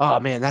 oh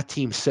man, that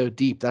team's so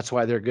deep. That's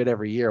why they're good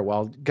every year.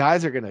 Well,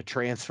 guys are going to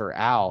transfer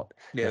out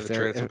Yeah, the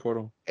transfer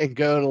portal and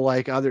go to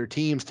like other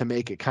teams to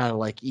make it kind of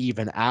like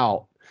even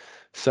out.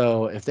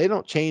 So if they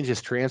don't change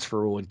this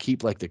transfer rule and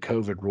keep like the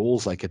COVID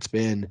rules like it's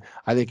been,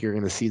 I think you're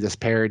going to see this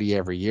parity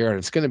every year. And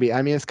it's going to be,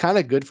 I mean, it's kind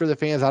of good for the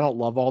fans. I don't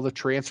love all the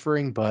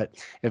transferring, but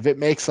if it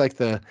makes like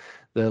the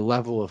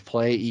level of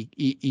play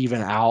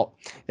even out,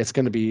 it's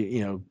going to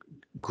be,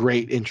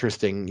 great,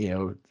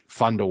 interesting,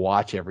 fun to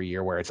watch every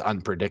year where it's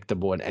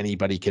unpredictable and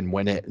anybody can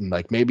win it. And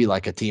like maybe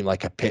like a team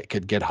like a Pitt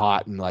could get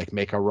hot and like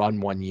make a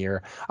run one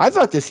year. I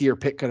thought this year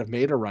Pitt could have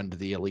made a run to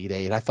the Elite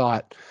Eight. I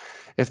thought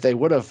if they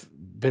would have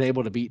been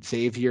able to beat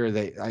Xavier,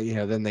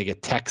 then they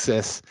get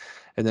Texas,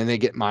 and then they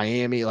get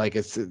Miami. Like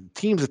it's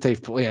teams that they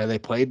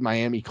played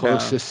Miami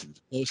closest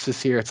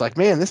year. It's like,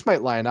 man, this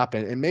might line up,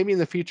 and maybe in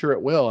the future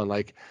it will. And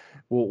like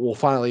we'll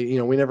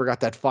finally, we never got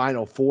that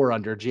Final Four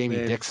under Jamie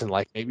Dixon.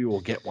 Like maybe we'll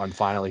get one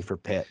finally for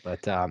Pitt. But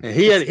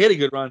he had a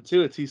good run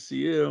too at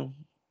TCU.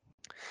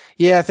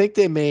 Yeah, I think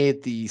they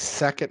made the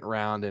second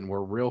round and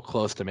were real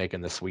close to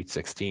making the Sweet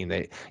 16.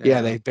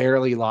 They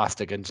barely lost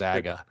to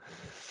Gonzaga.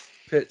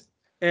 Pitt.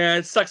 And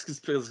it sucks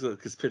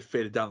because Pitt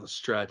faded down the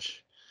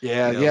stretch.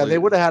 Yeah, they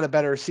would have had a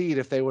better seed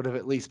if they would have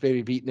at least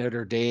maybe beat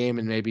Notre Dame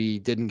and maybe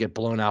didn't get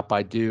blown out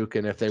by Duke.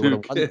 And if they would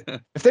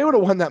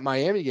have won that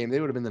Miami game, they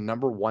would have been the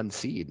number 1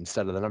 seed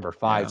instead of the number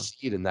 5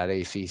 seed in that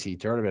ACC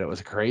tournament. It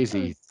was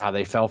crazy how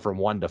they fell from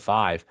 1 to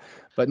 5.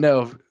 But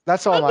no,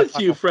 that's all. I'm with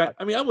you, Frank.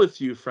 I'm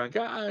with you, Frank.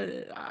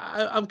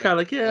 I'm kind of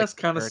like, that's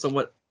kind of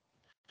somewhat.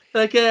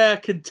 Like,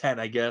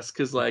 content, I guess,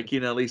 because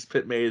at least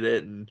Pitt made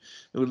it and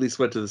at least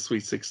went to the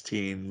Sweet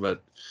 16.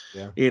 But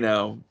I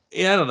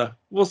don't know.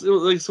 We'll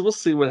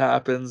see what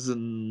happens,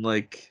 and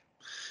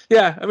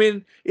I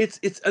mean, it's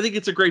I think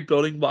it's a great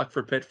building block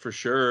for Pitt for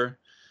sure,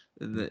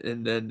 and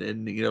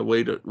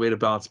way to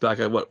bounce back.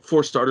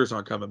 4 starters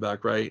aren't coming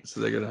back, right? So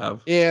they're gonna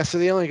have So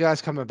the only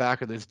guys coming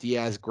back are those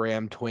Diaz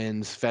Graham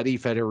twins,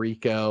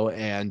 Federico,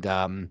 and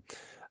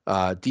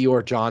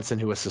Dior Johnson,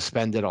 who was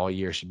suspended all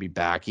year, should be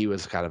back. He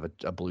was kind of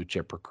a blue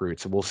chip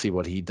recruit, so we'll see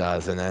what he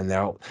does. And then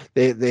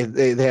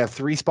they have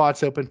 3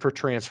 spots open for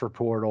transfer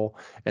portal,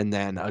 and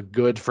then a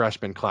good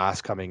freshman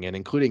class coming in,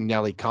 including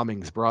Nellie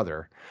Cummings'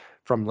 brother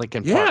from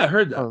Lincoln Park. Yeah, I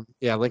heard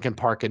that. Lincoln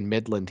Park in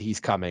Midland. He's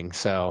coming.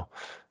 So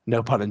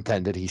no pun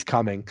intended, he's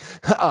coming.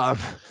 They're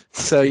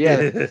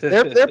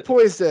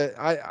poised to.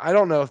 I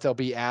don't know if they'll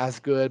be as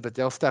good, but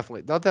they'll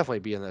definitely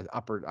be in the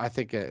upper. I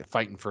think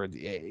fighting for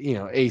the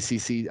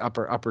ACC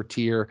upper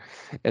tier,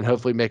 and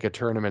hopefully make a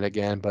tournament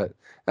again. But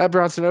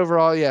Bronson,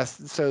 overall,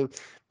 yes. So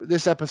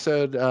this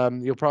episode,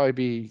 you'll probably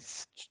be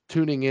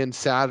tuning in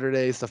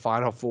Saturdays, the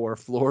Final Four,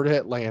 Florida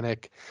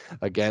Atlantic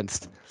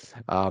against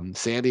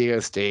San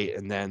Diego State,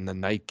 and then the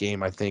night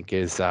game I think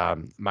is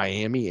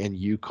Miami and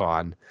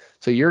UConn.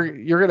 So you're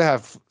going to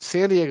have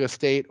San Diego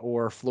State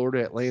or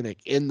Florida Atlantic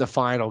in the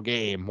final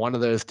game. One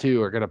of those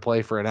two are going to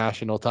play for a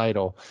national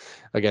title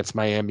against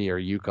Miami or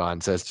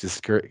UConn. So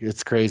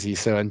it's crazy.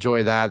 So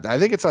enjoy that. I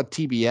think it's on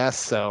TBS.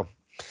 So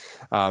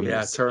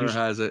Turner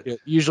has it.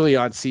 Usually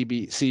on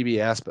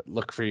CBS, but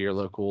look for your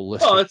local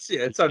list. Oh,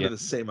 it's under the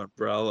same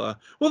umbrella.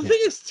 Well, the thing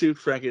is too,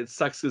 Frank, it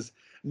sucks because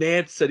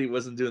Nance said he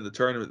wasn't doing the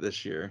tournament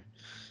this year,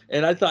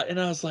 and I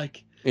was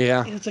like,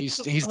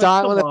 he's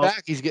dialing it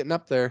back. He's getting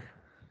up there.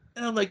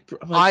 And I'm like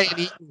Ian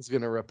Eagle's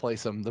going to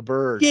replace him, the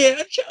bird. Yeah,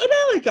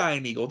 I like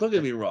Ian Eagle. Don't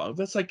get me wrong.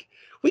 But it's like,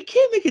 we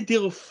can't make a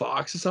deal with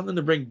Fox or something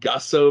to bring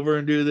Gus over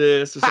and do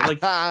this or something.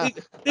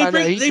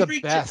 He's the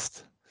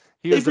best.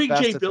 They bring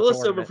Jay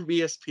Billis over from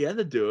ESPN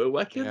to do it.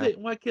 Why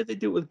can't they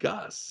do it with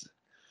Gus?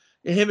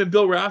 And him and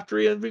Bill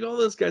Raftery and bring all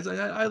those guys.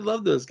 I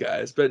love those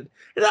guys. But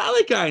I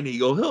like Ian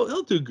Eagle.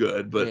 He'll do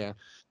good. But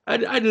I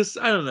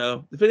don't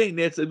know. If it ain't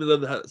Nance, I'd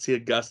love to see a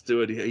Gus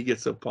do it. He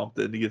gets so pumped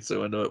and he gets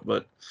so into it.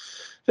 But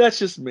that's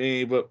just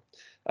me, but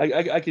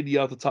I could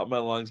yell at the top of my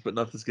lungs, but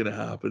nothing's gonna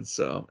happen.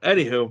 So,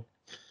 anywho,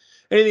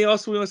 Anything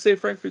else we want to say,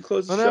 Frank, before we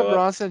close the Well, show no, up?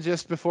 Bronson,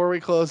 just before we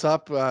close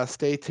up,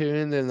 stay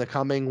tuned in the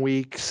coming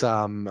weeks.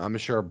 I'm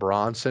sure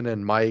Bronson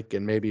and Mike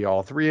and maybe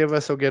all three of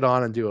us will get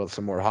on and do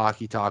some more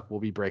hockey talk. We'll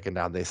be breaking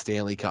down the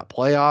Stanley Cup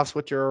playoffs,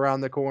 which are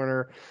around the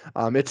corner.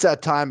 It's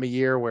that time of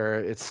year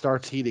where it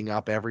starts heating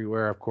up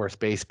everywhere. Of course,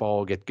 baseball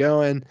will get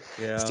going.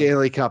 Yeah.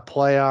 Stanley Cup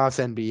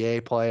playoffs,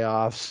 NBA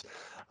playoffs.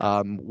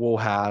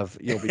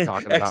 You'll be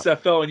talking about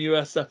XFL and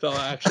USFL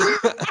action.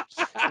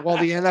 well,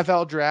 the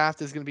NFL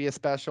draft is going to be a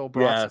special.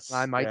 Bronson Yes, and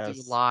I might do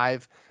yes.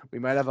 live. We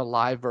might have a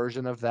live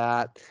version of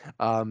that.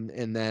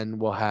 And then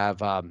we'll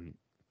have,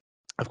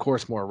 of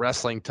course, more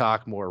wrestling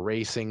talk, more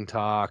racing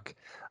talk.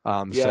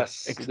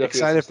 Yes, we definitely have some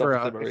Excited stuff for to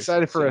talk about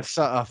excited for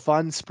racing, a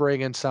fun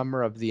spring and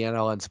summer of the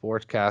NLN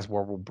Sportscast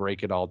where we'll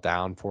break it all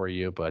down for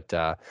you. But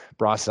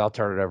Bronson, I'll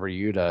turn it over to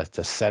you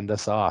to send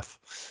us off.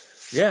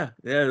 Yeah,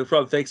 no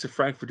problem. Thanks to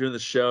Frank for doing the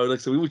show. Like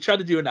so, we tried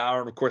to do an hour,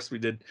 and of course, we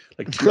did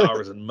like 2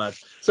 hours and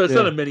much. So it's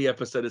not a mini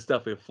episode; it's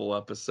definitely a full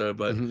episode.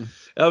 But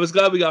I was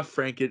glad we got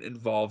Frank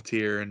involved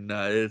here, and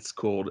it's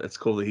cool. It's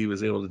cool that he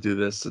was able to do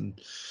this, and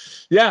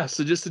yeah.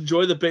 So just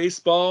enjoy the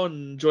baseball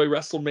and enjoy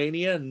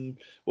WrestleMania, and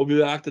we'll be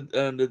back.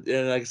 And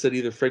like I said,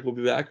 either Frank will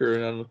be back,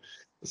 or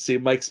see,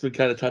 Mike's been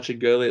kind of touch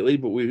and go lately.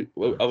 But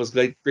I was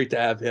great to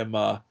have him.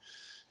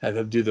 Have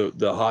him do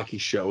the hockey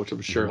show, which I'm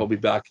sure he'll be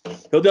back.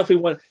 He'll definitely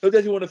want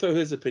to throw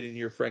his opinion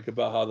here, Frank,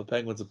 about how the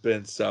Penguins have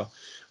been. So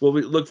we'll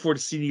look forward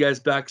to seeing you guys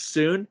back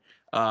soon.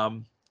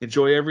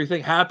 Enjoy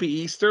everything. Happy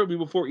Easter. It'll be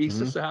before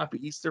Easter, so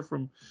happy Easter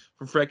from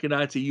Frank and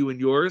I to you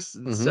and yours.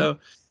 And so,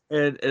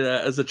 and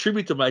as a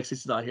tribute to Mike,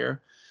 he's not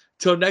here.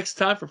 Till next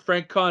time, for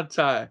Frank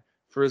Conti,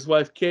 for his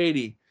wife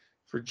Katie,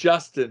 for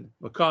Justin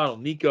McConnell,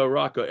 Nico,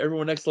 Rocco,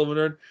 everyone Next Level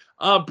Nerd,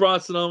 I'm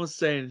Bronson Owens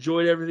saying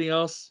enjoy everything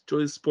else,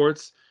 enjoy the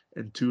sports,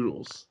 and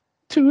toodles.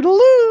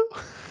 Toodaloo.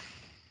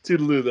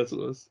 Toodaloo, that's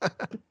what it was.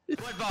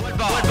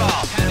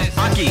 Football, tennis,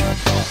 hockey.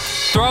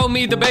 Throw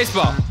me the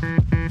baseball.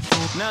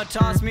 Now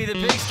toss me the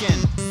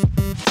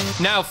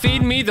pigskin. Now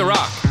feed me the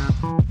rock.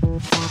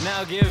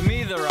 Now give me